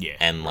perfect. Yeah.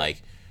 And,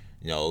 like,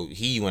 you know,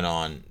 he went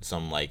on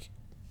some, like,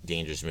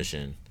 dangerous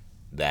mission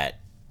that,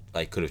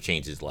 like, could have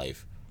changed his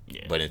life.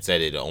 Yeah. But instead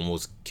it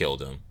almost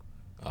killed him.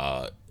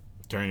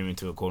 Turn him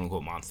into a quote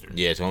unquote monster.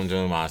 Yeah, turned him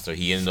into a monster.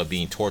 He ended up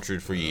being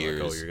tortured for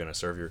years. Like, oh, you're gonna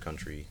serve your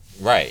country.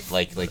 Right.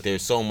 Like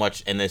there's so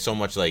much, and there's so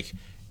much, like,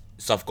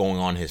 stuff going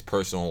on in his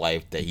personal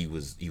life that he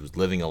was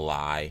living a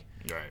lie.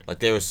 Right. Like,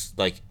 there was,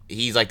 like,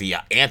 he's like the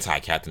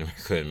anti-Captain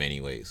America in many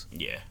ways.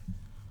 Yeah.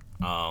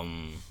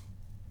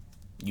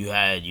 You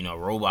had, you know,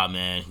 Robot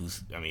Man,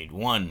 who's, I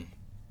mean,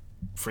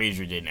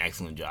 Fraser did an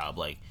excellent job,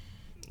 like,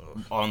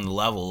 on the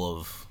level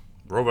of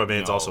Robot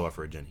Man's know, also up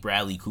for a Jenny.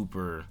 Bradley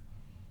Cooper,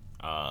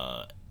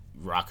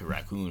 Rocket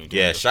Raccoon.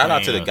 Yeah, shout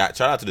out to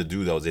the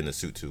dude that was in the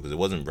suit too, because it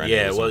wasn't Brendan.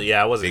 Yeah, well,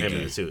 yeah, it wasn't big him in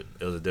the dude. suit.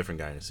 It was a different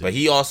guy in the suit. But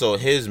he also,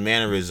 his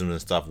mannerisms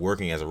and stuff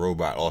working as a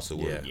robot also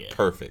were Yeah.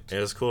 perfect. It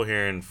was cool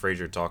hearing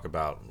Fraser talk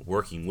about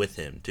working with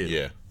him too.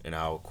 Yeah. And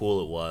how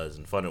cool it was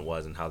and fun it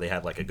was and how they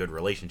had, like, a good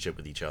relationship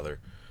with each other.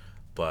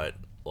 But,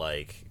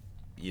 like,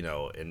 you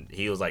know, and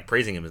he was, like,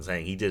 praising him and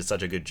saying he did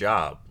such a good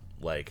job,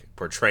 like,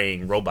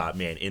 portraying Robot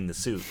Man in the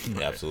suit.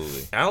 Yeah,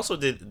 absolutely. I also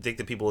think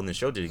the people in the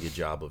show did a good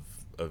job of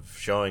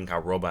showing how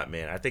Robot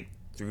Man, I think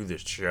through the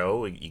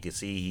show, you could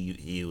see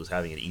he was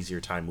having an easier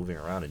time moving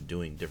around and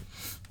doing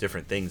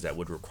different things that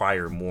would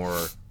require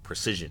more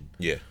precision.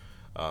 Yeah.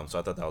 So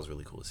I thought that was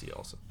really cool to see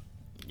also.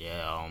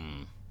 Yeah,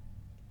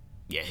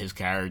 his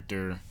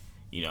character,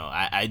 you know,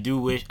 I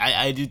do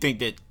think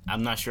that,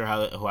 I'm not sure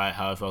how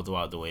I felt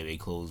about the way they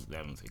closed,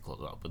 I wouldn't say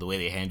close out, but the way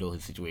they handled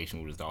his situation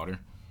with his daughter.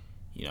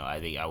 You know, I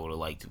think I would have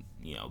liked,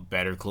 you know,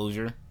 better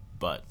closure,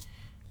 but,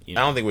 you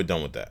know, I don't think we're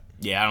done with that.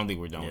 yeah, I don't think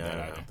we're done with Yeah, that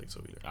I either. don't think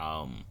so either.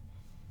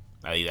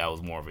 I think that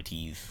was more of a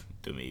tease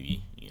to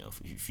maybe, you know,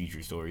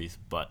 future stories,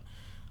 but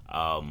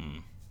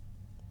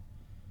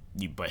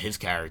his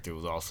character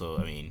was also,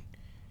 I mean,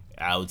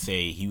 I would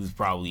say he was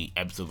probably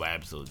episode by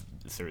episode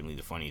certainly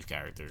the funniest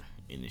character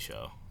in the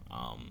show.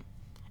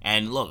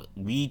 And look,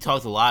 we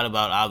talked a lot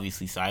about,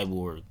 obviously,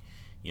 Cyborg,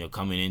 you know,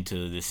 coming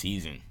into this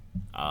season.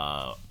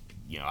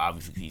 You know,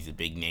 obviously he's a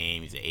big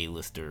name. He's an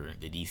A-lister,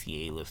 the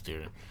DC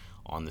A-lister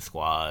on the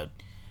squad.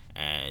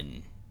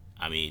 And,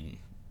 I mean,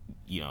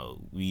 you know,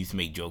 we used to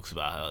make jokes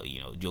about how, you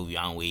know,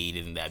 Jovian Wade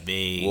isn't that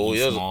big,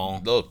 he's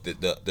small. Look,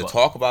 the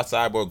talk about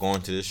Cyborg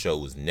going to this show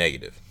was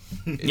negative.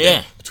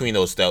 Yeah. Between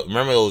those stuff,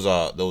 remember those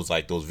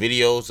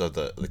videos of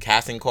the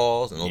casting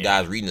calls and those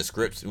guys reading the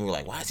scripts, and we were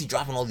like, why is he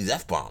dropping all these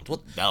F-bombs?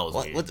 That was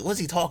weird. What's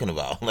he talking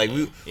about? Like,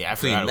 I forgot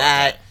between about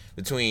that,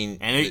 between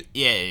and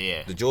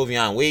the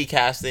Jovian Wade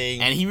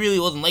casting, and he really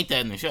wasn't like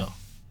that in the show.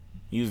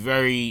 He was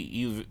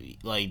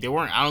like there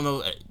weren't. I don't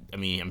know. I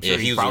mean, I'm sure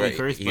he probably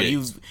cursed, but he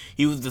was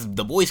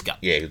the Boy Scout.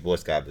 Yeah, he was Boy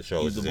Scout of the show.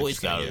 He was the Boy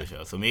Scout of the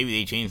show. So maybe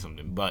they changed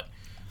something, but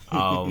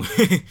and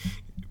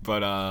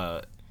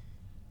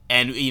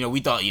we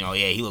thought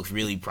he looks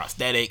really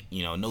prosthetic.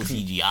 No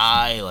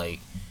CGI. Like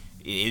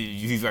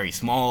he's very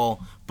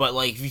small, but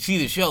like if you see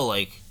the show,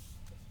 like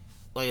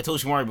I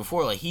told Shamari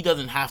before, like he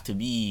doesn't have to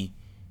be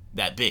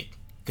that big.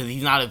 Because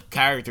he's not a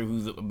character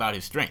who's about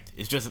his strength.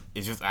 It's just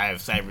I have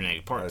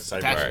cybernetic parts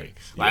attached to me.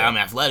 Like I'm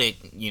athletic,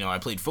 I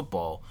played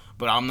football,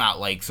 but I'm not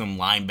like some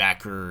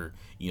linebacker,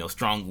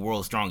 strong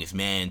world's strongest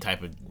man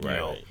type of.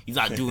 He's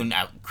not doing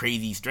that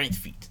crazy strength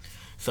feats.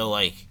 So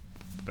like,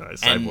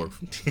 Cyborg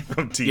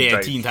from Teen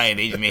Titans. Teen Titans.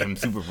 They just made him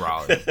super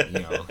broad.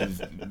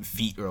 His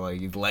feet are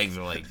like his legs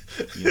are like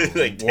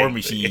like War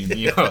Machine.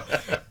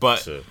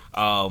 But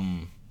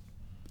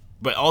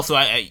But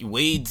also,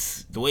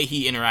 Wade's the way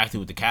he interacted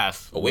with the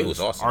cast. Wade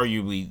was awesome.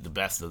 Arguably the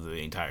best of the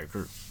entire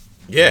crew.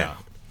 Yeah.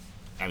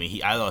 I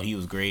mean, I thought he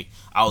was great.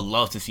 I would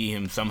love to see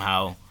him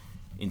somehow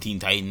in Teen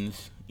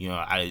Titans.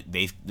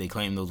 They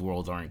claim those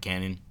worlds aren't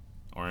canon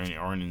or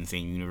aren't in the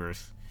same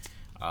universe.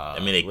 I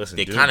mean,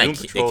 they kind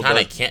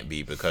of can't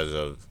be because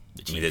of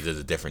there's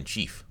a different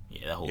chief.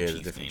 Yeah, that whole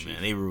chief thing,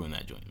 man. They ruined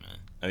that joint, man.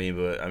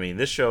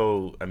 This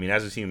show, as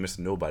we've seen Mr.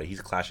 Nobody,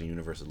 he's clashing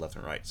universes left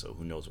and right, so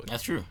who knows what.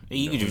 That's true.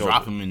 You could just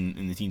drop him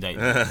in the Teen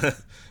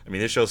Titans.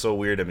 This show's so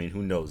weird,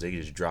 who knows? They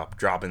could just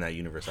drop in that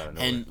universe out of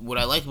nowhere. And what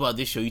I like about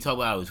this show, you talk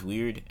about how it's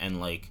weird, and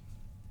like,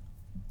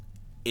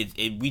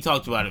 we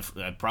talked about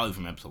it probably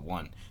from episode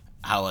 1,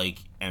 how like,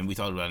 and we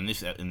talked about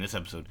it in this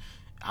episode,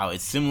 how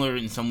it's similar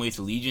in some ways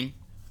to Legion,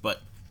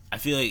 but I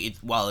feel like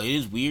while it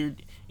is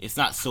weird, it's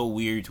not so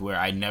weird to where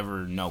I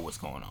never know what's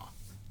going on.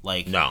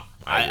 Like, no,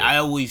 I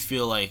always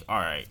feel like, all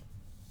right,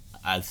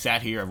 I've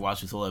sat here, I've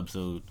watched this whole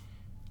episode,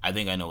 I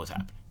think I know what's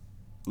happening.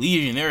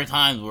 Legion, there are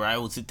times where I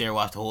would sit there and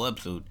watch the whole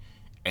episode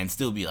and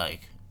still be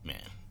like,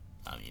 man,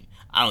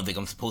 I don't think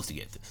I'm supposed to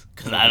get this.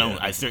 Because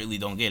I certainly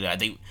don't get it. I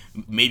think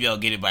maybe I'll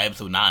get it by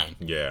episode 9.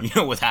 Yeah. You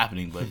know what's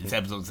happening, but it's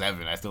episode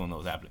 7, I still don't know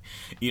what's happening.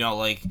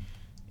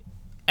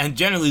 And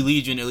generally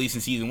Legion, at least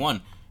in season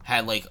 1,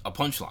 had like a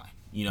punchline.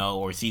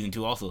 Or season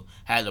 2 also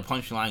had a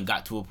punchline,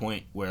 got to a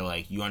point where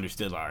like you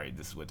understood, all right,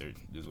 this is what they're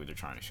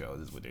trying to show,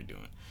 this is what they're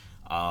doing.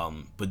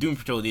 But Doom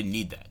Patrol didn't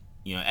need that.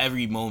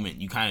 Every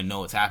moment you kind of know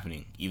what's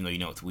happening, even though you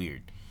know it's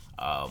weird.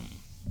 I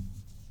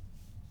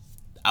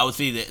would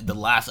say that the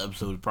last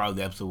episode was probably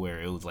the episode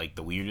where it was like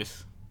the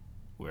weirdest,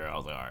 where I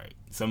was like, all right,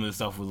 some of the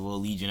stuff was a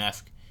little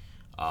Legion-esque.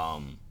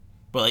 But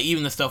like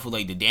even the stuff with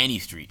like the Danny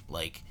Street,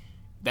 like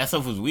that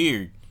stuff was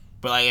weird.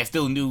 But like I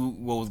still knew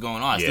what was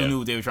going on. I still knew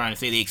what they were trying to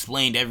say. They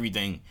explained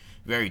everything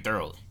very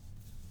thoroughly.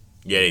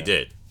 Yeah, they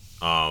did.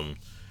 I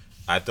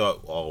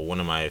thought one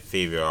of my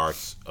favorite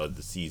arcs of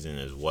the season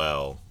as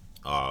well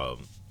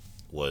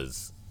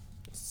was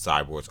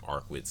Cyborg's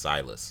arc with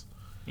Silas.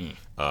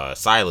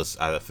 Silas,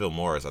 Phil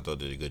Morris, I thought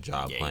did a good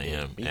job playing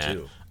him. Me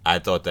too. I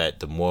thought that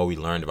the more we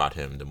learned about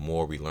him, the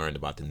more we learned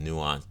about the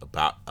nuance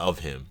of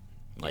him.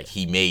 Like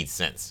he made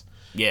sense.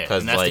 Yeah,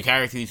 and that's the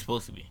character he's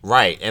supposed to be.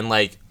 Right, and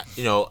like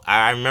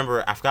I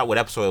remember I forgot what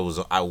episode it was.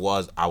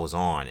 I was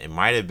on. It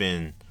might have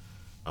been,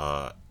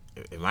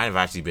 it might have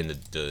actually been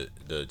the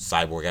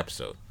Cyborg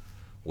episode,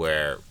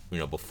 where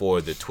before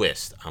the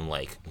twist. I'm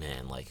like,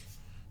 man, like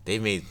they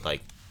made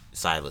like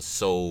Silas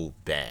so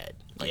bad,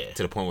 like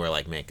to the point where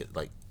like, man,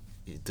 like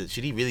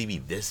should he really be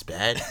this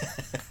bad?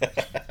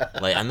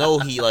 Like I know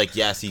he like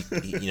yes he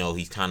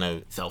he's kind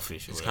of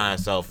selfish. He's kind of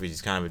selfish.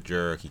 He's kind of a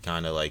jerk. He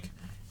kind of like.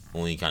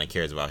 Only kind of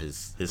cares about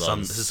his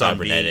son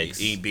cybernetics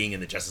being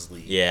in the Justice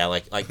League. Yeah,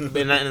 like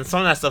and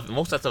some of that stuff,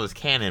 most of that stuff is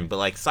canon. But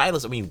like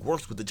Silas,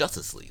 works with the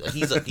Justice League. Like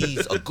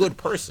he's a good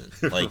person.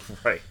 Like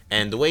right.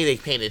 And the way they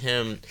painted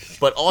him,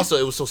 but also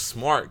it was so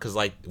smart because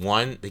like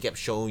one, they kept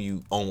showing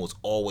you almost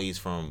always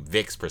from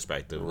Vic's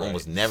perspective,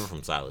 almost never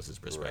from Silas's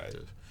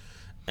perspective.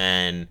 Right.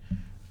 And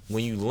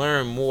when you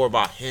learn more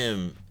about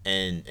him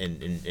and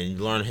you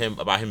learn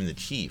about him and the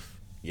Chief.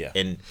 Yeah,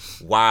 and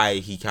why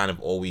he kind of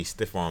always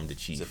stiff-armed the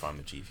Chief.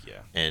 Yeah.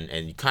 And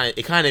it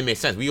kind of makes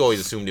sense. We always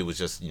assumed it was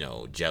just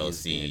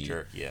jealousy. A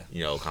jerk, yeah.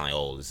 Kind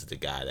of like this is the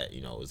guy that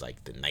is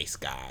like the nice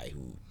guy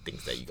who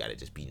thinks that you got to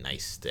just be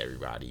nice to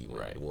everybody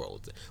in the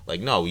world.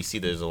 Like no, we see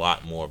there's a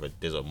lot more of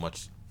there's a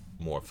much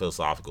more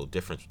philosophical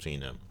difference between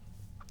them,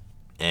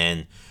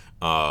 and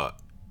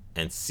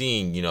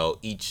seeing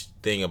each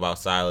thing about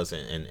Silas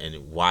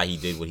and why he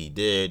did what he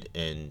did,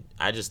 and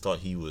I just thought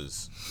he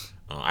was.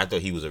 I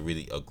thought he was a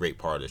great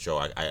part of the show.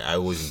 I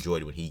always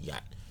enjoyed when he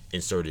got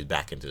inserted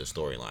back into the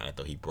storyline. I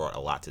thought he brought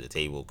a lot to the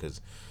table because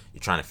you're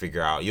trying to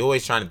figure out. You're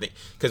always trying to think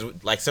because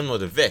like similar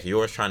to Vic, you're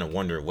always trying to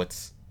wonder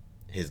what's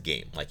his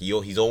game. Like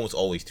he's almost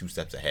always 2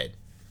 steps ahead.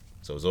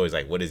 So it's always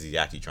like, what is he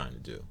actually trying to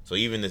do? So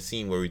even the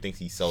scene where we think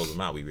he sells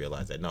them out, we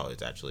realize that no,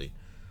 it's actually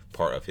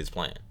part of his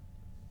plan.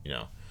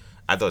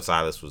 I thought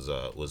Silas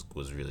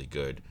was really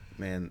good.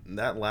 Man,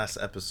 that last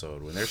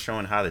episode when they're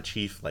showing how the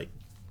Chief like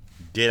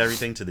did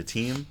everything to the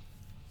team.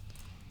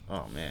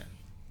 Oh man,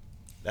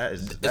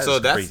 that's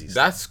crazy.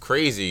 That's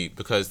crazy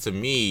because to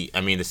me,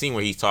 I mean, the scene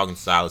where he's talking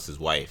to Silas's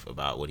wife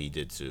about what he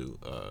did to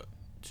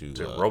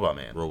Robot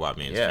Man, Robot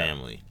Man's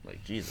family.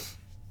 Like Jesus.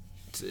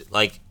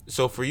 Like,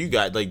 so for you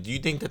guys, like, do you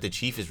think that the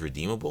Chief is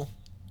redeemable?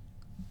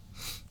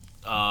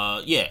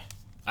 Yeah,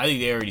 I think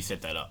they already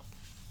set that up.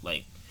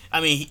 Like,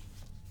 I mean,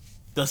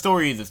 the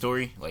story is the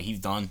story. Like, he's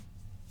done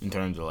in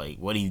terms of like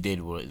what he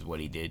did was what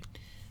he did.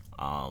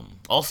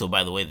 Also,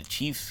 by the way, the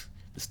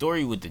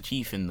story with the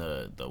Chief and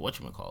the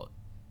whatchamacallit,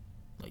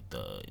 like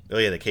the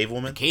cave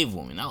woman. The cave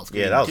woman. That was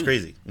crazy. Yeah, that was too.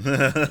 crazy.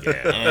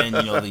 Yeah, and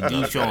the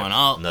dude showing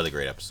up. Another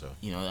great episode.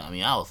 I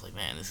mean, I was like,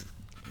 man, this is.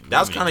 That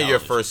was kind of your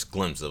first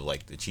glimpse of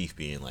like the Chief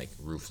being like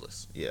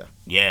ruthless. Yeah.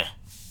 Yeah.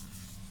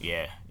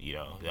 Yeah.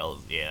 That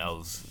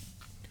was.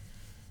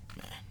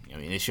 Man, I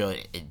mean, it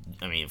showed.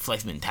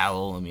 Flex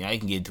Mentallo. I mean, I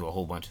can get into a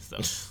whole bunch of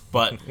stuff,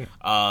 but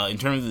in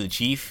terms of the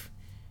Chief,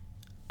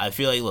 I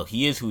feel like, look,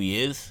 he is who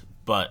he is,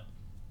 but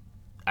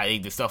I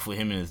think the stuff with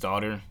him and his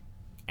daughter,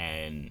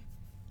 and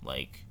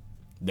like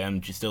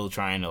them just still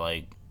trying to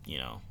like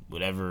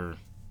whatever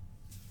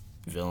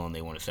villain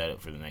they want to set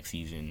up for the next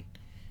season,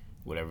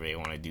 whatever they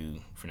want to do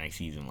for next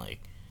season, like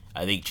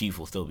I think Chief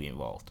will still be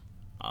involved.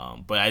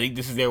 But I think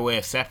this is their way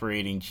of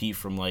separating Chief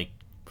from like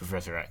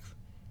Professor X,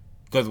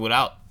 because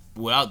without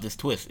this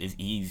twist,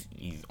 he's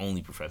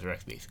only Professor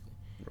X basically.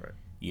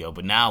 Right.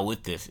 But now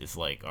with this, it's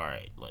like, all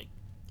right, like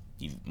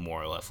he's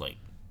more or less like.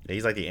 Yeah,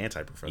 he's like the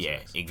anti-Professor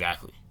X. Yeah,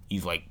 exactly.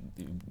 He's like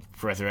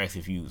Professor X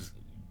if he was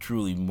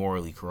truly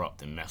morally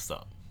corrupt and messed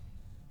up.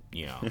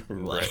 Right.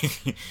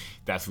 Like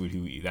that's who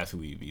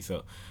he'd be.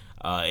 So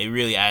it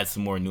really adds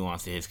some more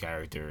nuance to his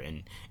character,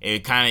 and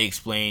it kind of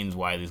explains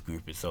why this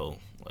group is so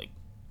like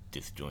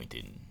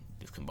disjointed and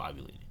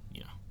discombobulated.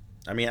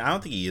 I mean, I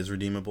don't think he is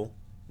redeemable,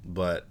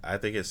 but I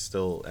think it's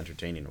still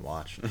entertaining to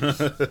watch.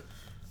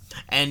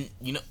 And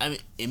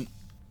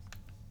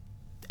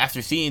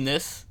after seeing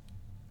this,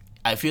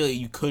 I feel like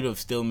you could have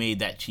still made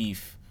that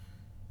Chief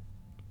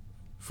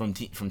from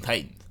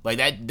Titans. Like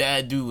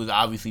that dude was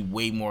obviously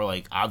way more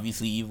like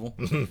obviously evil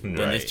than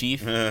this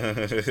Chief.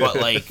 But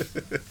like,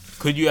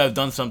 could you have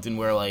done something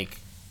where like,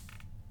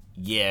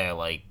 yeah,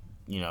 like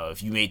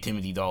if you made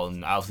Timothy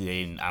Dalton,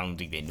 obviously I don't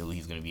think they knew he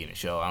was gonna be in the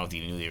show. I don't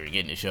think they knew they were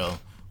getting the show.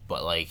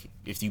 But like,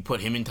 if you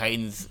put him in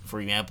Titans, for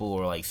example,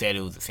 or like said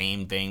it was the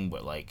same thing,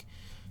 but like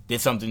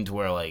did something to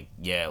where like,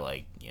 yeah,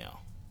 like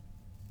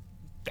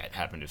that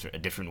happened a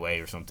different way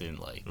or something,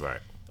 like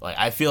Right. Like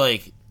I feel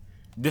like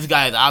this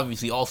guy is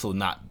obviously also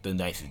not the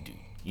nicest dude.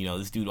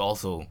 This dude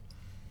also,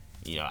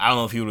 I don't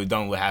know if he would have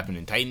done what happened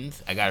in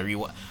Titans. I gotta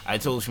rewatch. I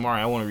told Shamari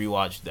I want to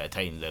rewatch that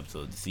Titans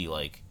episode to see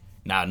like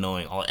not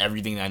knowing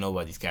everything that I know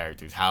about these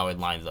characters, how it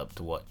lines up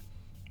to what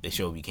the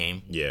show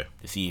became. Yeah.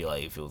 To see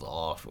like if it was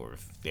off or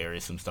if there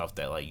is some stuff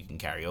that like you can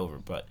carry over,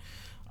 but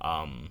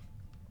I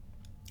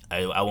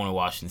want to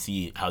watch and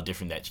see how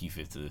different that Chief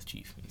is to this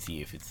Chief and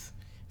see if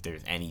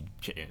there's any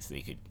chance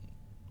they could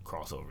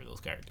cross over those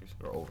characters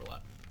or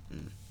overlap.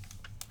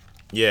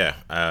 Yeah,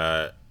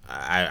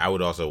 I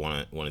would also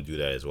want to do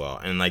that as well.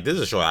 And like this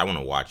is a show I want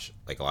to watch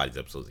like a lot of these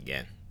episodes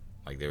again.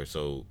 Like they were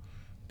so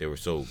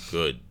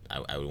good.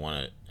 I would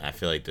want to. I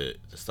feel like the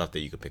stuff that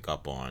you could pick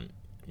up on,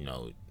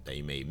 that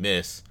you may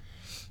miss.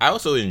 I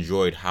also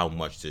enjoyed how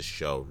much this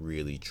show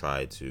really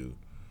tried to,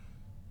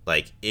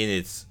 like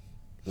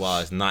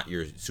while it's not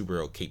your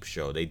superhero cape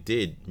show, they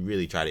did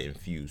really try to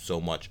infuse so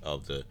much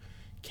of the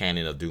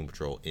canon of Doom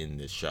Patrol in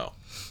this show.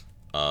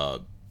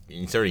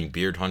 Inserting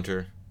Beard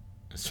Hunter,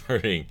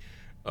 inserting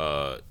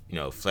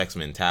Flex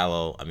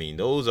Mentallo. I mean,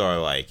 those are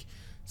like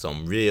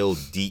some real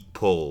deep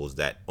pulls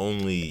that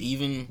only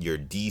even your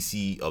biggest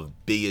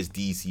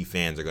DC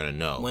fans are gonna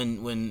know. When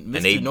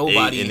Mr.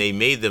 Nobody they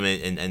made them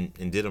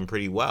and did them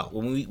pretty well.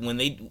 When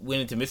they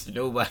went into Mr.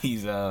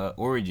 Nobody's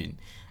origin.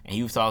 And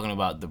he was talking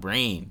about the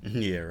brain.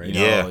 Yeah, right.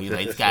 He's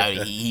like, this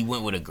guy, he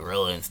went with a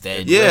gorilla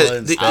instead.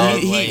 Yeah,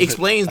 he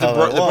explains the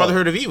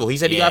Brotherhood of Evil. He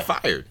said he got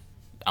fired.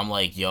 I'm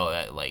like, yo,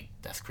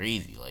 that's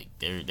crazy. Like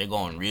they're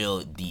going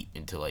real deep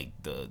into like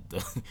the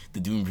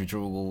Doom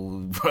Patrol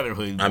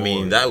Brotherhood. I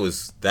mean, that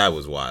was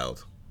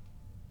wild.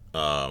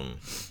 Yeah,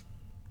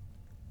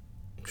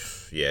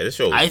 this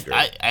show was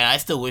great. I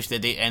still wish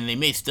that they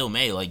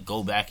may like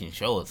go back and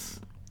show us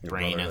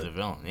Brain as a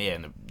villain. Yeah,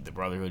 and the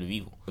Brotherhood of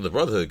Evil. Well, the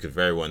Brotherhood could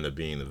very well end up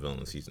being the villain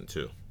in season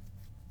 2.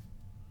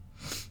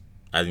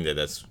 I think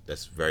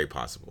that's very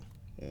possible.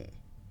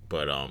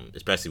 But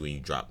especially when you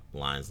drop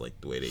lines like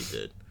the way they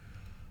did.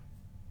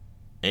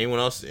 Anyone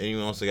else that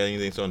got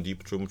anything on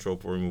Deep Patrol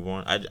before we move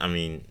on? I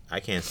mean, I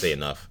can't say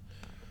enough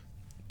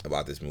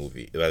about this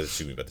movie.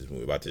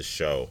 About this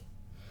show.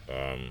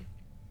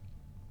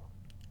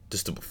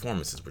 Just the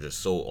performances were just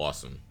so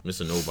awesome.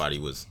 Mr. Nobody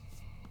was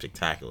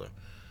spectacular.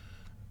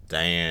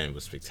 Diane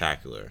was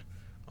spectacular.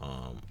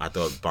 I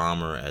thought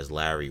Bomber as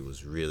Larry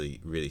was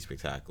really, really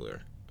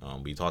spectacular.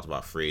 We talked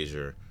about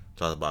Frazier,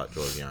 talked about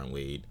Georgianne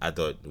Wade. I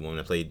thought the woman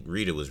that played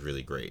Rita was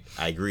really great.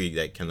 I agree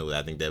that Kendall.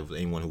 I think that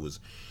anyone who was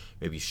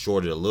maybe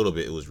shorted a little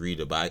bit, it was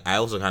Rita. But I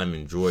also kind of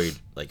enjoyed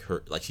like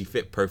her, like she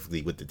fit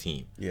perfectly with the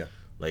team. Yeah.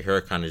 like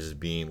her kind of just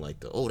being like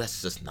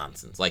that's just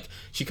nonsense. Like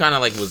she kind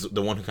of like was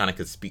the one who kind of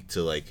could speak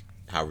to like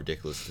how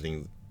ridiculous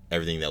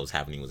everything that was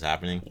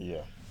happening.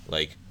 Yeah.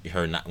 Like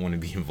her not want to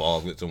be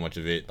involved with so much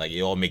of it. Like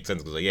it all makes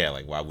sense because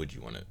like why would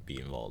you want to be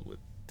involved with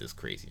this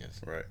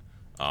craziness? Right.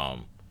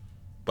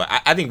 But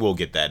I think we'll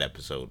get that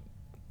episode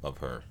of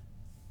her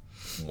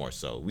more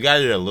so. We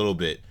got it a little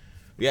bit.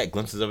 We got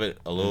glimpses of it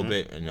a little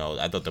bit. You know,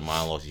 I thought the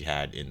monologue she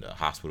had in the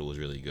hospital was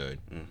really good.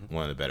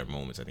 One of the better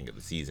moments I think of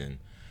the season.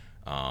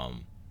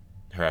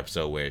 Her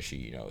episode where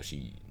she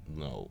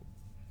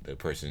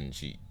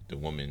the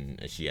woman,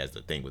 she has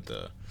the thing with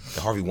the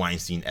Harvey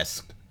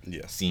Weinstein-esque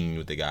scene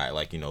with the guy.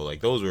 Like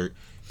like those were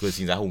good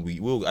scenes. I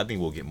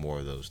think we'll get more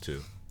of those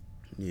too.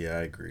 Yeah,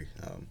 I agree.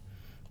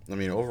 I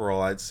mean,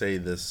 overall, I'd say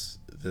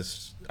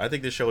I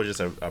think this show is just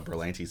a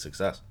Berlanti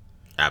success.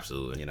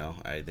 Absolutely.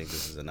 I think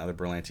this is another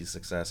Berlanti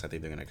success. I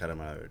think they're going to cut him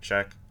another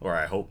check, or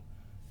I hope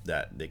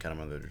that they cut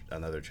him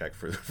another check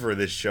for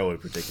this show in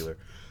particular,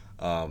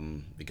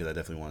 because I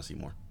definitely want to see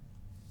more.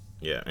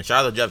 Yeah, and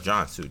shout out to Jeff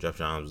Johns too. Jeff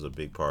Johns was a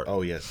big part.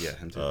 Oh yes, yeah,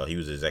 him too. He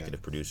was the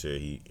executive producer.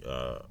 He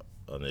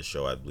on this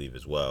show, I believe,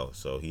 as well.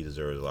 So he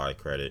deserves a lot of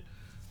credit.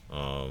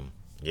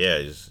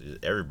 Just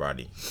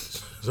everybody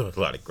deserves a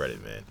lot of credit,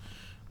 man.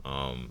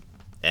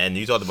 And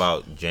you talked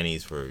about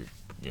Jenny's for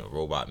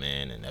Robot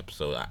Man and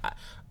episode. I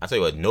tell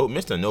you what,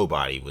 Mr.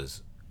 Nobody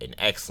was an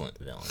excellent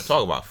villain.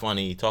 Talk about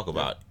funny. Talk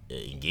about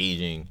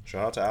engaging.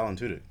 Shout out to Alan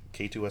Tudyk,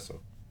 K2SO.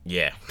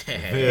 Yeah,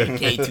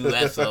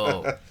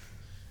 K2SO.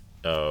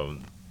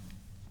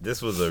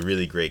 This was a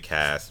really great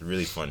cast,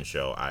 really fun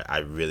show. I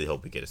really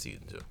hope we get a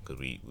season 2 because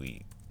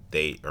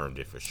they earned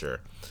it for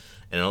sure.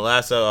 And the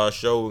last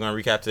show we're gonna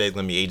recap today is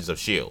gonna be Agents of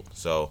S.H.I.E.L.D.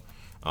 So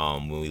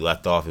when we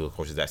left off, it was, of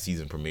course, that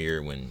season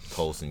premiere when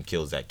Coulson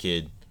kills that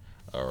kid,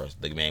 or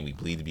the man we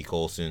believe to be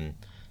Coulson.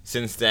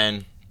 Since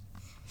then,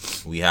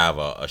 we have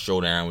a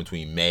showdown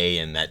between May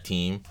and that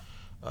team.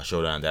 A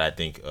showdown that I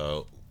think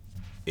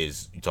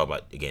is, you talk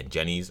about again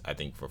Jenny's, I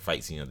think, for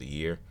fight scene of the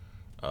year.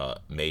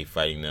 May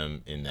fighting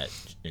them in that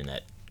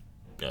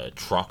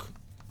truck,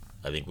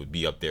 I think, would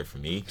be up there for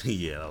me.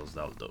 Yeah,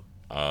 that was dope.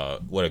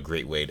 What a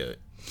great way to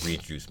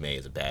reintroduce May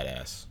as a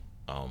badass.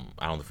 I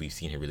don't know if we've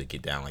seen her really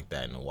get down like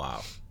that in a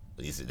while.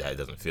 At least that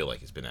doesn't feel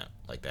like it's been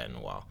like that in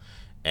a while.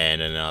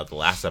 And then the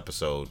last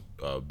episode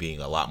being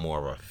a lot more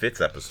of a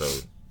Fitz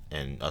episode,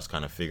 and us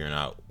kind of figuring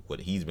out what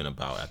he's been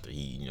about after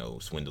he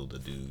swindled the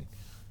dude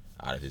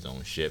out of his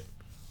own ship.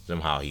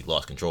 Somehow he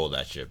lost control of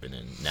that ship, and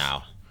then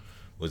now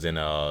was in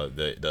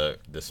the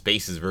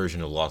Spaces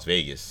version of Las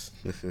Vegas.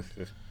 He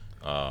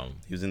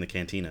was in the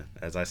cantina,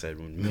 as I said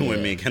when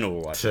me and Ken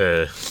were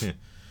watching.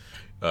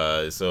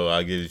 So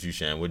I'll give it to you,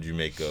 Shan. What did you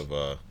make of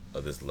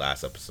this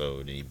last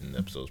episode and even the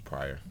episodes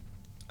prior?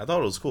 I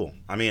thought it was cool.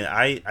 I mean,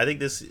 I feel like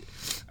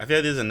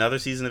there's another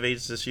season of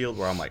Agents of S.H.I.E.L.D.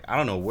 where I'm like, I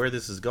don't know where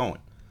this is going,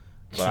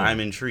 but I'm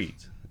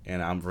intrigued,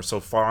 and I'm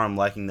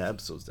liking the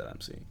episodes that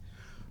I'm seeing.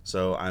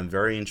 So I'm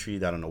very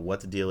intrigued. I don't know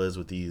what the deal is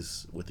with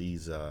these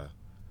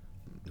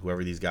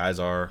whoever these guys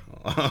are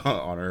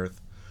on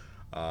Earth.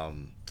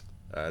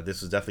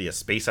 This was definitely a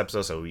space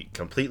episode, so we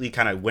completely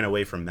kind of went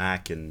away from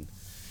Mac and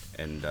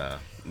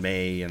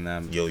May and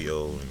them.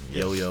 Yo-Yo.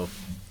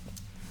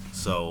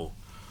 So,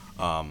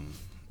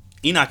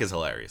 Enoch is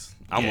hilarious.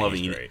 I'm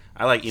loving Enoch. Great.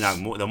 I like Enoch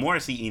more. The more I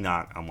see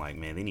Enoch, I'm like,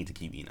 man, they need to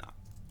keep Enoch.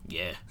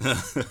 Yeah.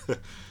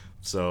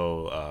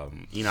 So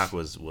Enoch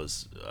was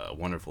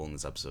wonderful in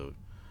this episode.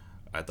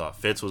 I thought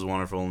Fitz was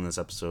wonderful in this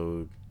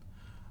episode.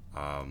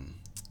 I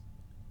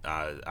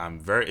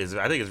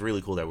think it's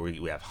really cool that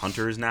we have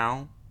hunters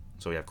now.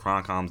 So we have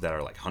Chronicoms that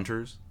are like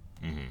hunters.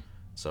 Mm-hmm.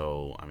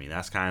 So I mean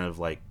that's kind of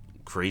like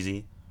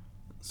crazy.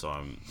 So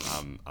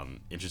I'm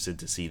interested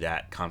to see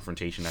that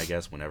confrontation. I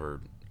guess whenever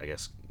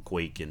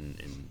Quake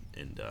and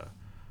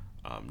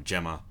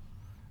Gemma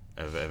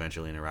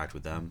eventually interact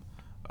with them.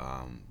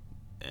 And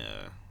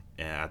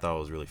I thought it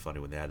was really funny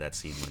when they had that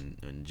scene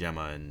when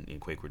Gemma and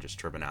Quake were just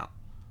tripping out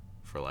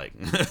for like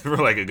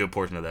a good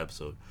portion of the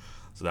episode.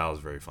 So that was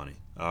very funny.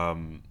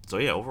 So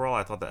yeah, overall,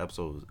 I thought the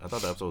episode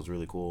was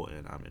really cool,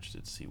 and I'm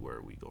interested to see where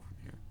we go from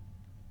here.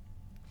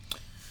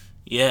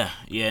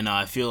 Yeah. No,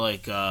 I feel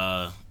like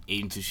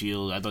Agents of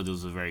S.H.I.E.L.D., I thought this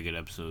was a very good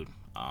episode.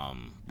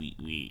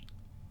 We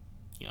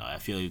I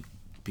feel like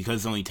because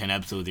it's only 10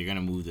 episodes, they're gonna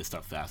move this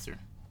stuff faster.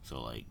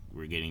 So like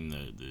we're getting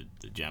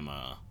the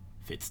Gemma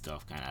Fitz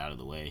stuff kind of out of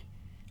the way.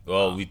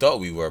 Well, we thought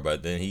we were,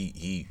 but then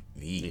he's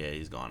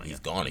gone again. He's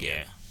gone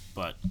again. Yeah,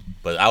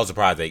 but I was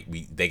surprised they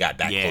got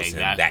that close to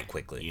him that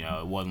quickly.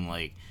 It wasn't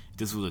like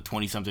this was a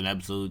 20-something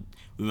episode.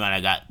 We might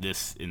have got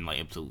this in like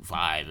episode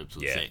 5,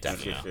 episode 6.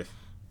 Definitely.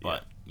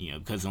 But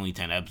because it's only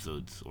 10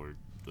 episodes, or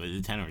is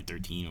it 10 or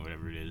 13 or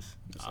whatever it is?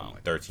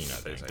 13, I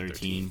think.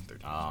 13.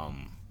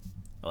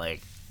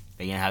 Like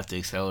they're gonna have to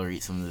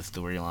accelerate some of the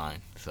storyline.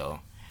 So,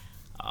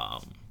 I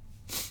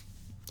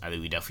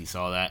think we definitely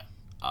saw that.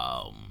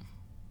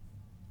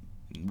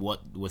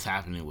 What's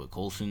happening with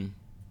Coulson?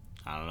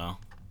 I don't know.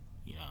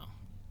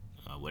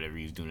 Whatever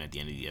he was doing at the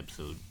end of the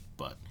episode,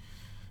 but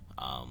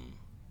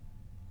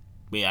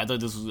yeah, I thought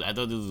this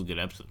was a good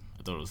episode.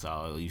 I thought it was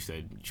solid. You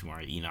said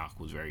Shamari Enoch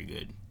was very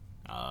good.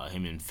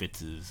 Him and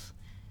Fitz's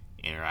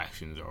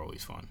interactions are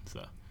always fun.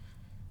 So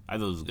I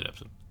thought it was a good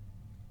episode.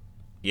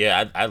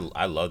 Yeah,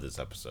 I love this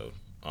episode.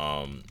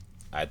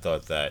 I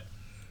thought that,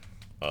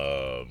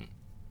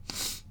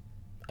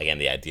 again,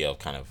 the idea of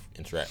kind of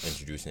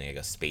introducing like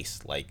a space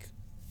like,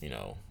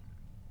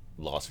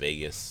 Las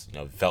Vegas,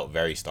 felt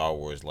very Star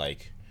Wars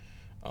like.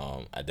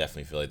 I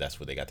definitely feel like that's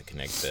where they got to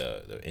connect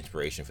the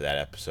inspiration for that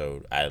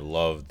episode. I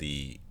love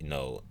the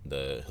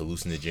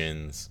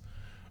hallucinogens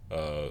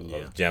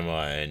of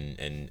Gemma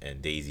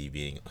and Daisy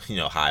being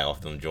high off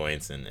them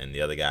joints, and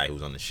the other guy who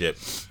was on the ship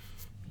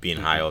being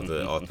high off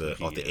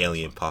the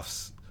alien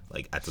puffs.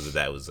 Like, I thought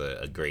that was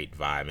a great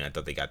vibe, and I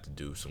thought they got to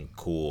do some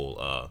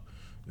cool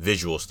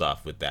visual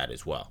stuff with that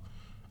as well.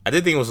 I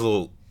did think it was a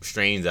little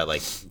strange that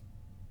like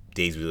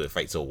Daisy really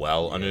fight so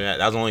well under that.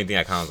 That was the only thing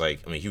I kind of was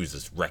like. I mean, he was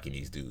just wrecking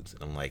these dudes,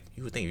 and I'm like,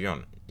 you would think if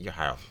you're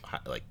high off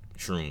like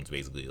shrooms,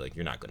 basically, like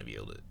you're not going to be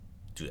able to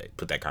do that,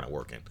 put that kind of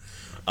work in.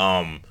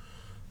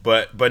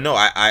 But no,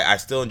 I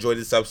still enjoyed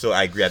this episode.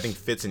 I agree. I think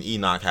Fitz and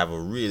Enoch have a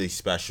really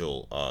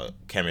special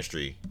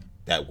chemistry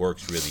that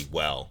works really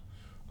well,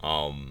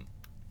 and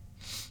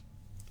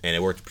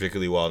it worked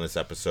particularly well in this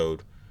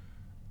episode.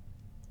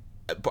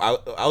 I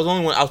was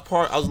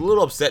a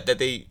little upset that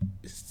they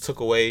took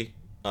away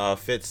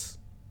Fitz.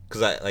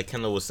 Because like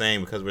Kendall was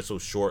saying, because we're so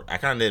short, I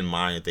kind of didn't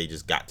mind if they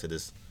just got to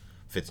this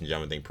Fitz and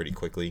Gemma thing pretty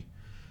quickly.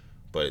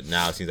 But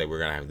now it seems like we're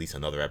going to have at least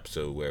another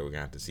episode where we're going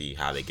to have to see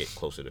how they get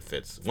closer to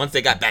Fitz. Once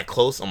they got that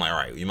close, I'm like, all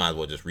right, you might as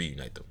well just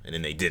reunite them. And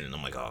then they didn't.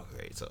 I'm like, oh,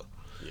 great. So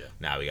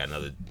now we got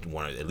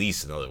at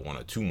least another one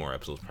or two more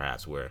episodes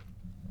perhaps where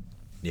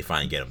they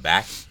finally get them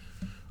back.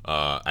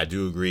 I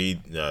do agree,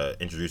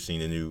 introducing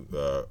the new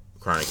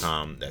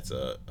Chronicom that's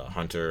a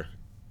hunter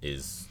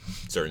is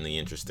certainly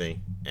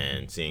interesting.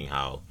 And seeing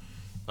how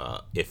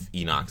if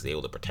Enoch's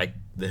able to protect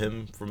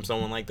him from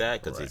someone like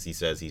that, because as he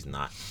says, he's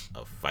not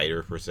a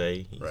fighter per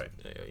se. He's,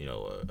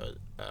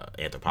 a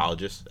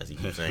anthropologist, as he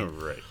keeps saying.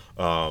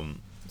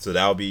 So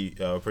that'll be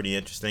pretty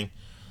interesting.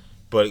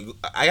 But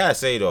I gotta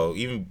say though,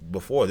 even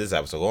before this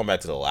episode, going back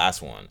to the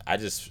last one,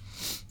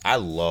 I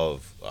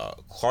love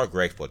Clark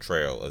Gregg's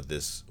portrayal of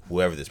this,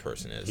 whoever this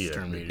person is.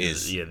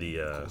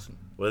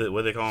 What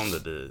do they call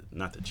him?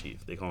 Not the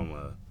chief. They call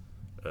him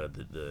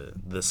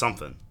the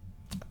something.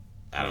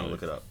 I don't know.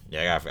 Look it up.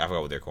 Yeah, I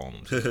forgot what they're calling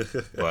him.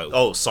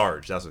 But,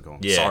 Sarge. That's what they call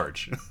him. Yeah.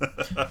 Sarge.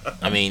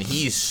 I mean,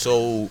 he's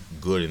so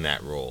good in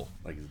that role.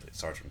 Like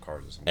Sarge from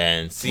Cars or something.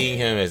 And seeing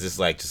him as this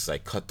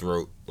just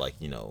cutthroat,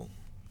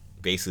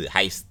 basically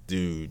heist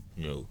dude.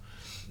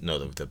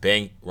 The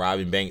bank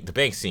robbing bank, the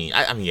bank scene.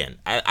 I mean, again,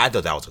 I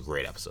thought that was a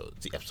great episode.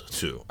 It's episode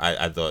 2.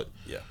 I thought.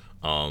 Yeah.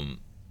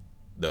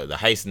 The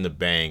heist in the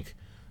bank.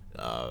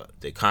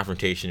 The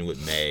confrontation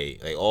with May,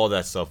 like all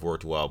that stuff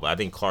worked well, but I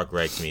think Clark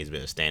Gregg to me has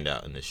been a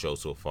standout in the show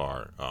so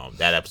far.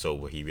 That episode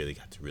where he really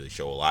got to really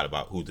show a lot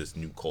about who this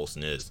new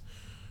Coulson is.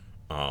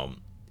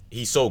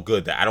 He's so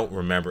good that I don't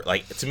remember.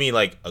 Like, to me,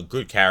 like a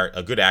good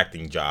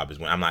acting job is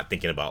when I'm not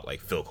thinking about like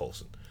Phil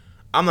Coulson.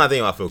 I'm not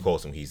thinking about Phil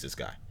Coulson when he's this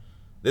guy.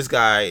 This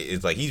guy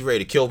is like, he's ready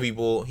to kill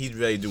people. He's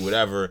ready to do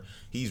whatever.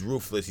 He's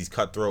ruthless. He's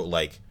cutthroat.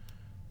 Like,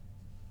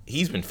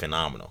 he's been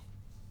phenomenal.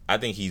 I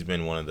think he's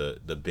been one of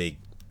the big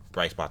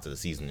bright spots of the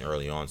season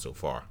early on so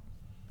far.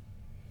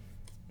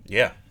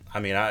 Yeah, I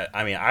mean,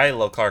 I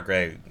love Clark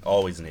Gregg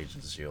always in Agents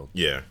of S.H.I.E.L.D.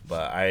 Yeah,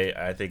 but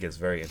I think it's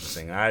very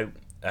interesting. I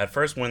at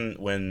first when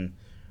we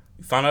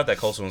found out that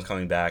Coulson was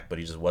coming back, but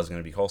he just wasn't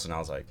going to be Coulson, I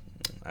was like,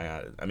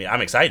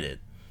 I'm excited,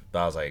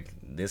 but I was like,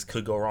 this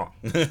could go wrong.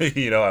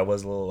 I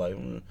was a little like,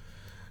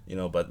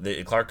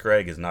 but Clark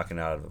Gregg is knocking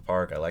it out of the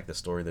park. I like the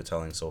story they're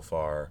telling so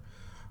far.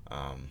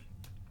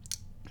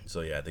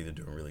 So yeah, I think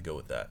they're doing really good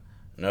with that.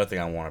 Another thing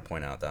I want to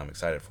point out that I'm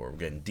excited for, we're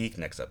getting Deke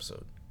next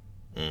episode,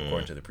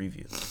 according to the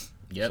preview.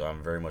 Yep. So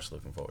I'm very much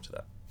looking forward to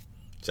that.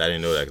 So I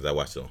didn't know that because I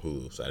watched it on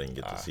Hulu, so I didn't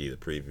get to see the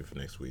preview for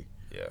next week.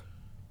 Yeah.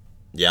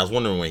 Yeah, I was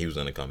wondering when he was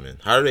going to come in.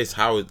 How are they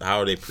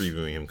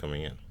previewing him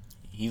coming in?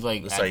 He's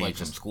like at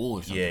from school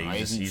or something. Yeah, right?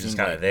 he's just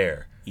kind of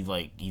there. He's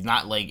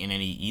not like in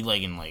any. He's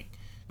like in like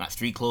not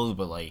street clothes,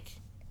 but like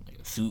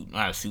a suit,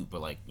 not a suit,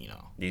 but like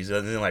He's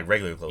in like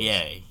regular clothes.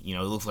 Yeah, it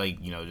looks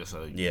like just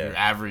your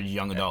average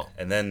young adult.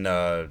 And then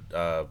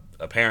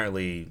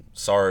apparently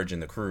Sarge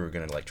and the crew are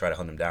gonna like try to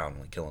hunt him down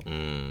and like kill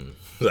him.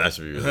 That's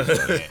really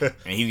funny. Yeah.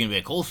 And he's gonna be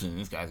like Coulson.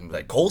 This guy's gonna be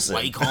like Coulson.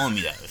 Why are you calling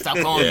me that? Stop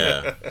calling me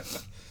that.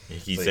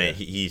 He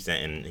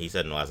said in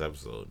the last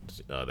episode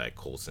that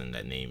Coulson,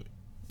 that name,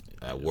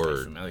 that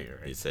word, familiar,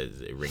 right? It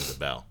says it rings a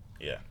bell.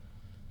 Yeah.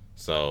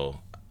 So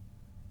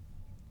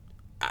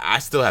I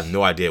still have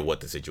no idea what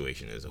the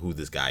situation is, or who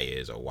this guy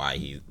is, or why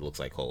he looks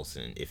like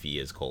Coulson, if he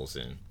is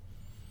Coulson.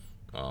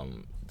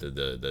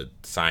 The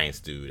science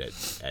dude at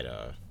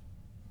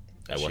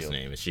what's the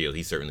name? At S.H.I.E.L.D.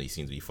 He certainly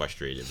seems to be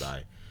frustrated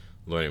by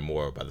learning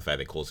more about the fact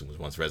that Coulson was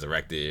once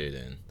resurrected,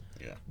 and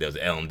there was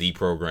an LMD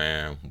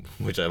program,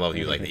 which I love.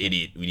 He was like the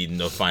idiot. We need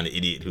to find the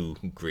idiot who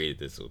created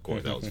this. So of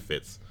course, that was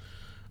Fitz.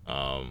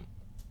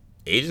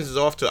 Agents is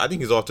off to. I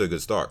think he's off to a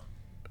good start.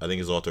 I think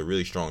he's off to a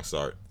really strong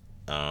start.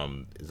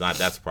 It's not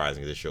that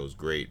surprising. This show is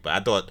great, but I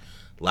thought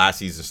last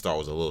season's start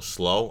was a little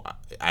slow.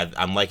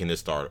 I'm liking this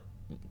start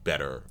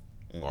better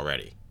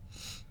already.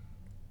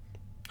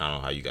 I don't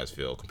know how you guys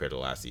feel compared to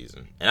last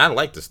season, and I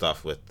like the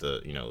stuff with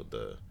the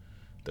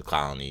the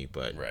colony,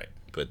 but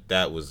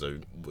that was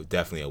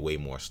definitely a way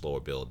more slower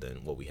build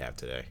than what we have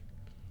today.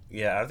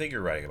 Yeah, I think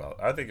you're right about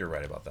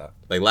that.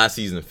 Like last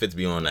season, Fitz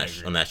being on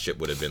that ship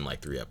would have been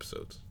like 3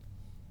 episodes.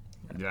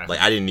 Exactly.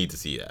 Like I didn't need to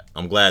see that.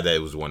 I'm glad that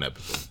it was 1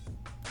 episode.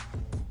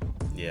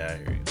 Yeah, I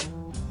hear you.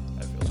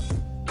 I feel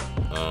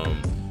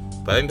that.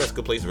 But I think that's a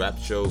good place to wrap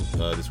the show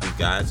this week,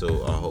 guys. So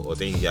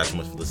thank you guys so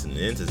much for listening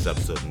in to this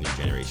episode of the New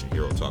Generation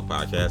Hero Talk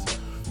Podcast.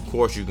 Of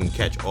course, you can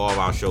catch all of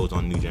our shows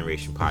on New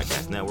Generation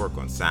Podcast Network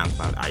on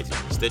SoundCloud,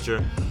 iTunes, and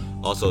Stitcher.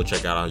 Also,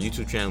 check out our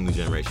YouTube channel, New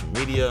Generation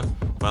Media.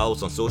 Follow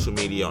us on social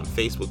media on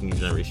Facebook, New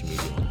Generation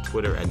Media, on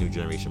Twitter at New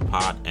Generation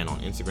Pod, and on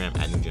Instagram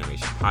at New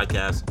Generation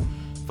Podcast.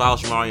 Follow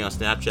Shamari on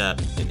Snapchat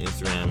and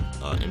Instagram,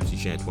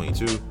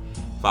 MCChan22.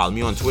 Follow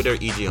me on Twitter,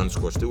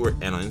 EJ_Stewart,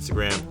 and on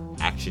Instagram,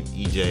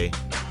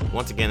 ActionEJ.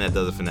 Once again, that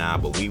does it for now,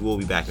 but we will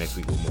be back next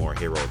week with more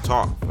Hero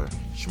Talk. For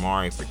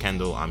Shamari, for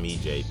Kendall, I'm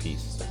EJ.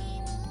 Peace.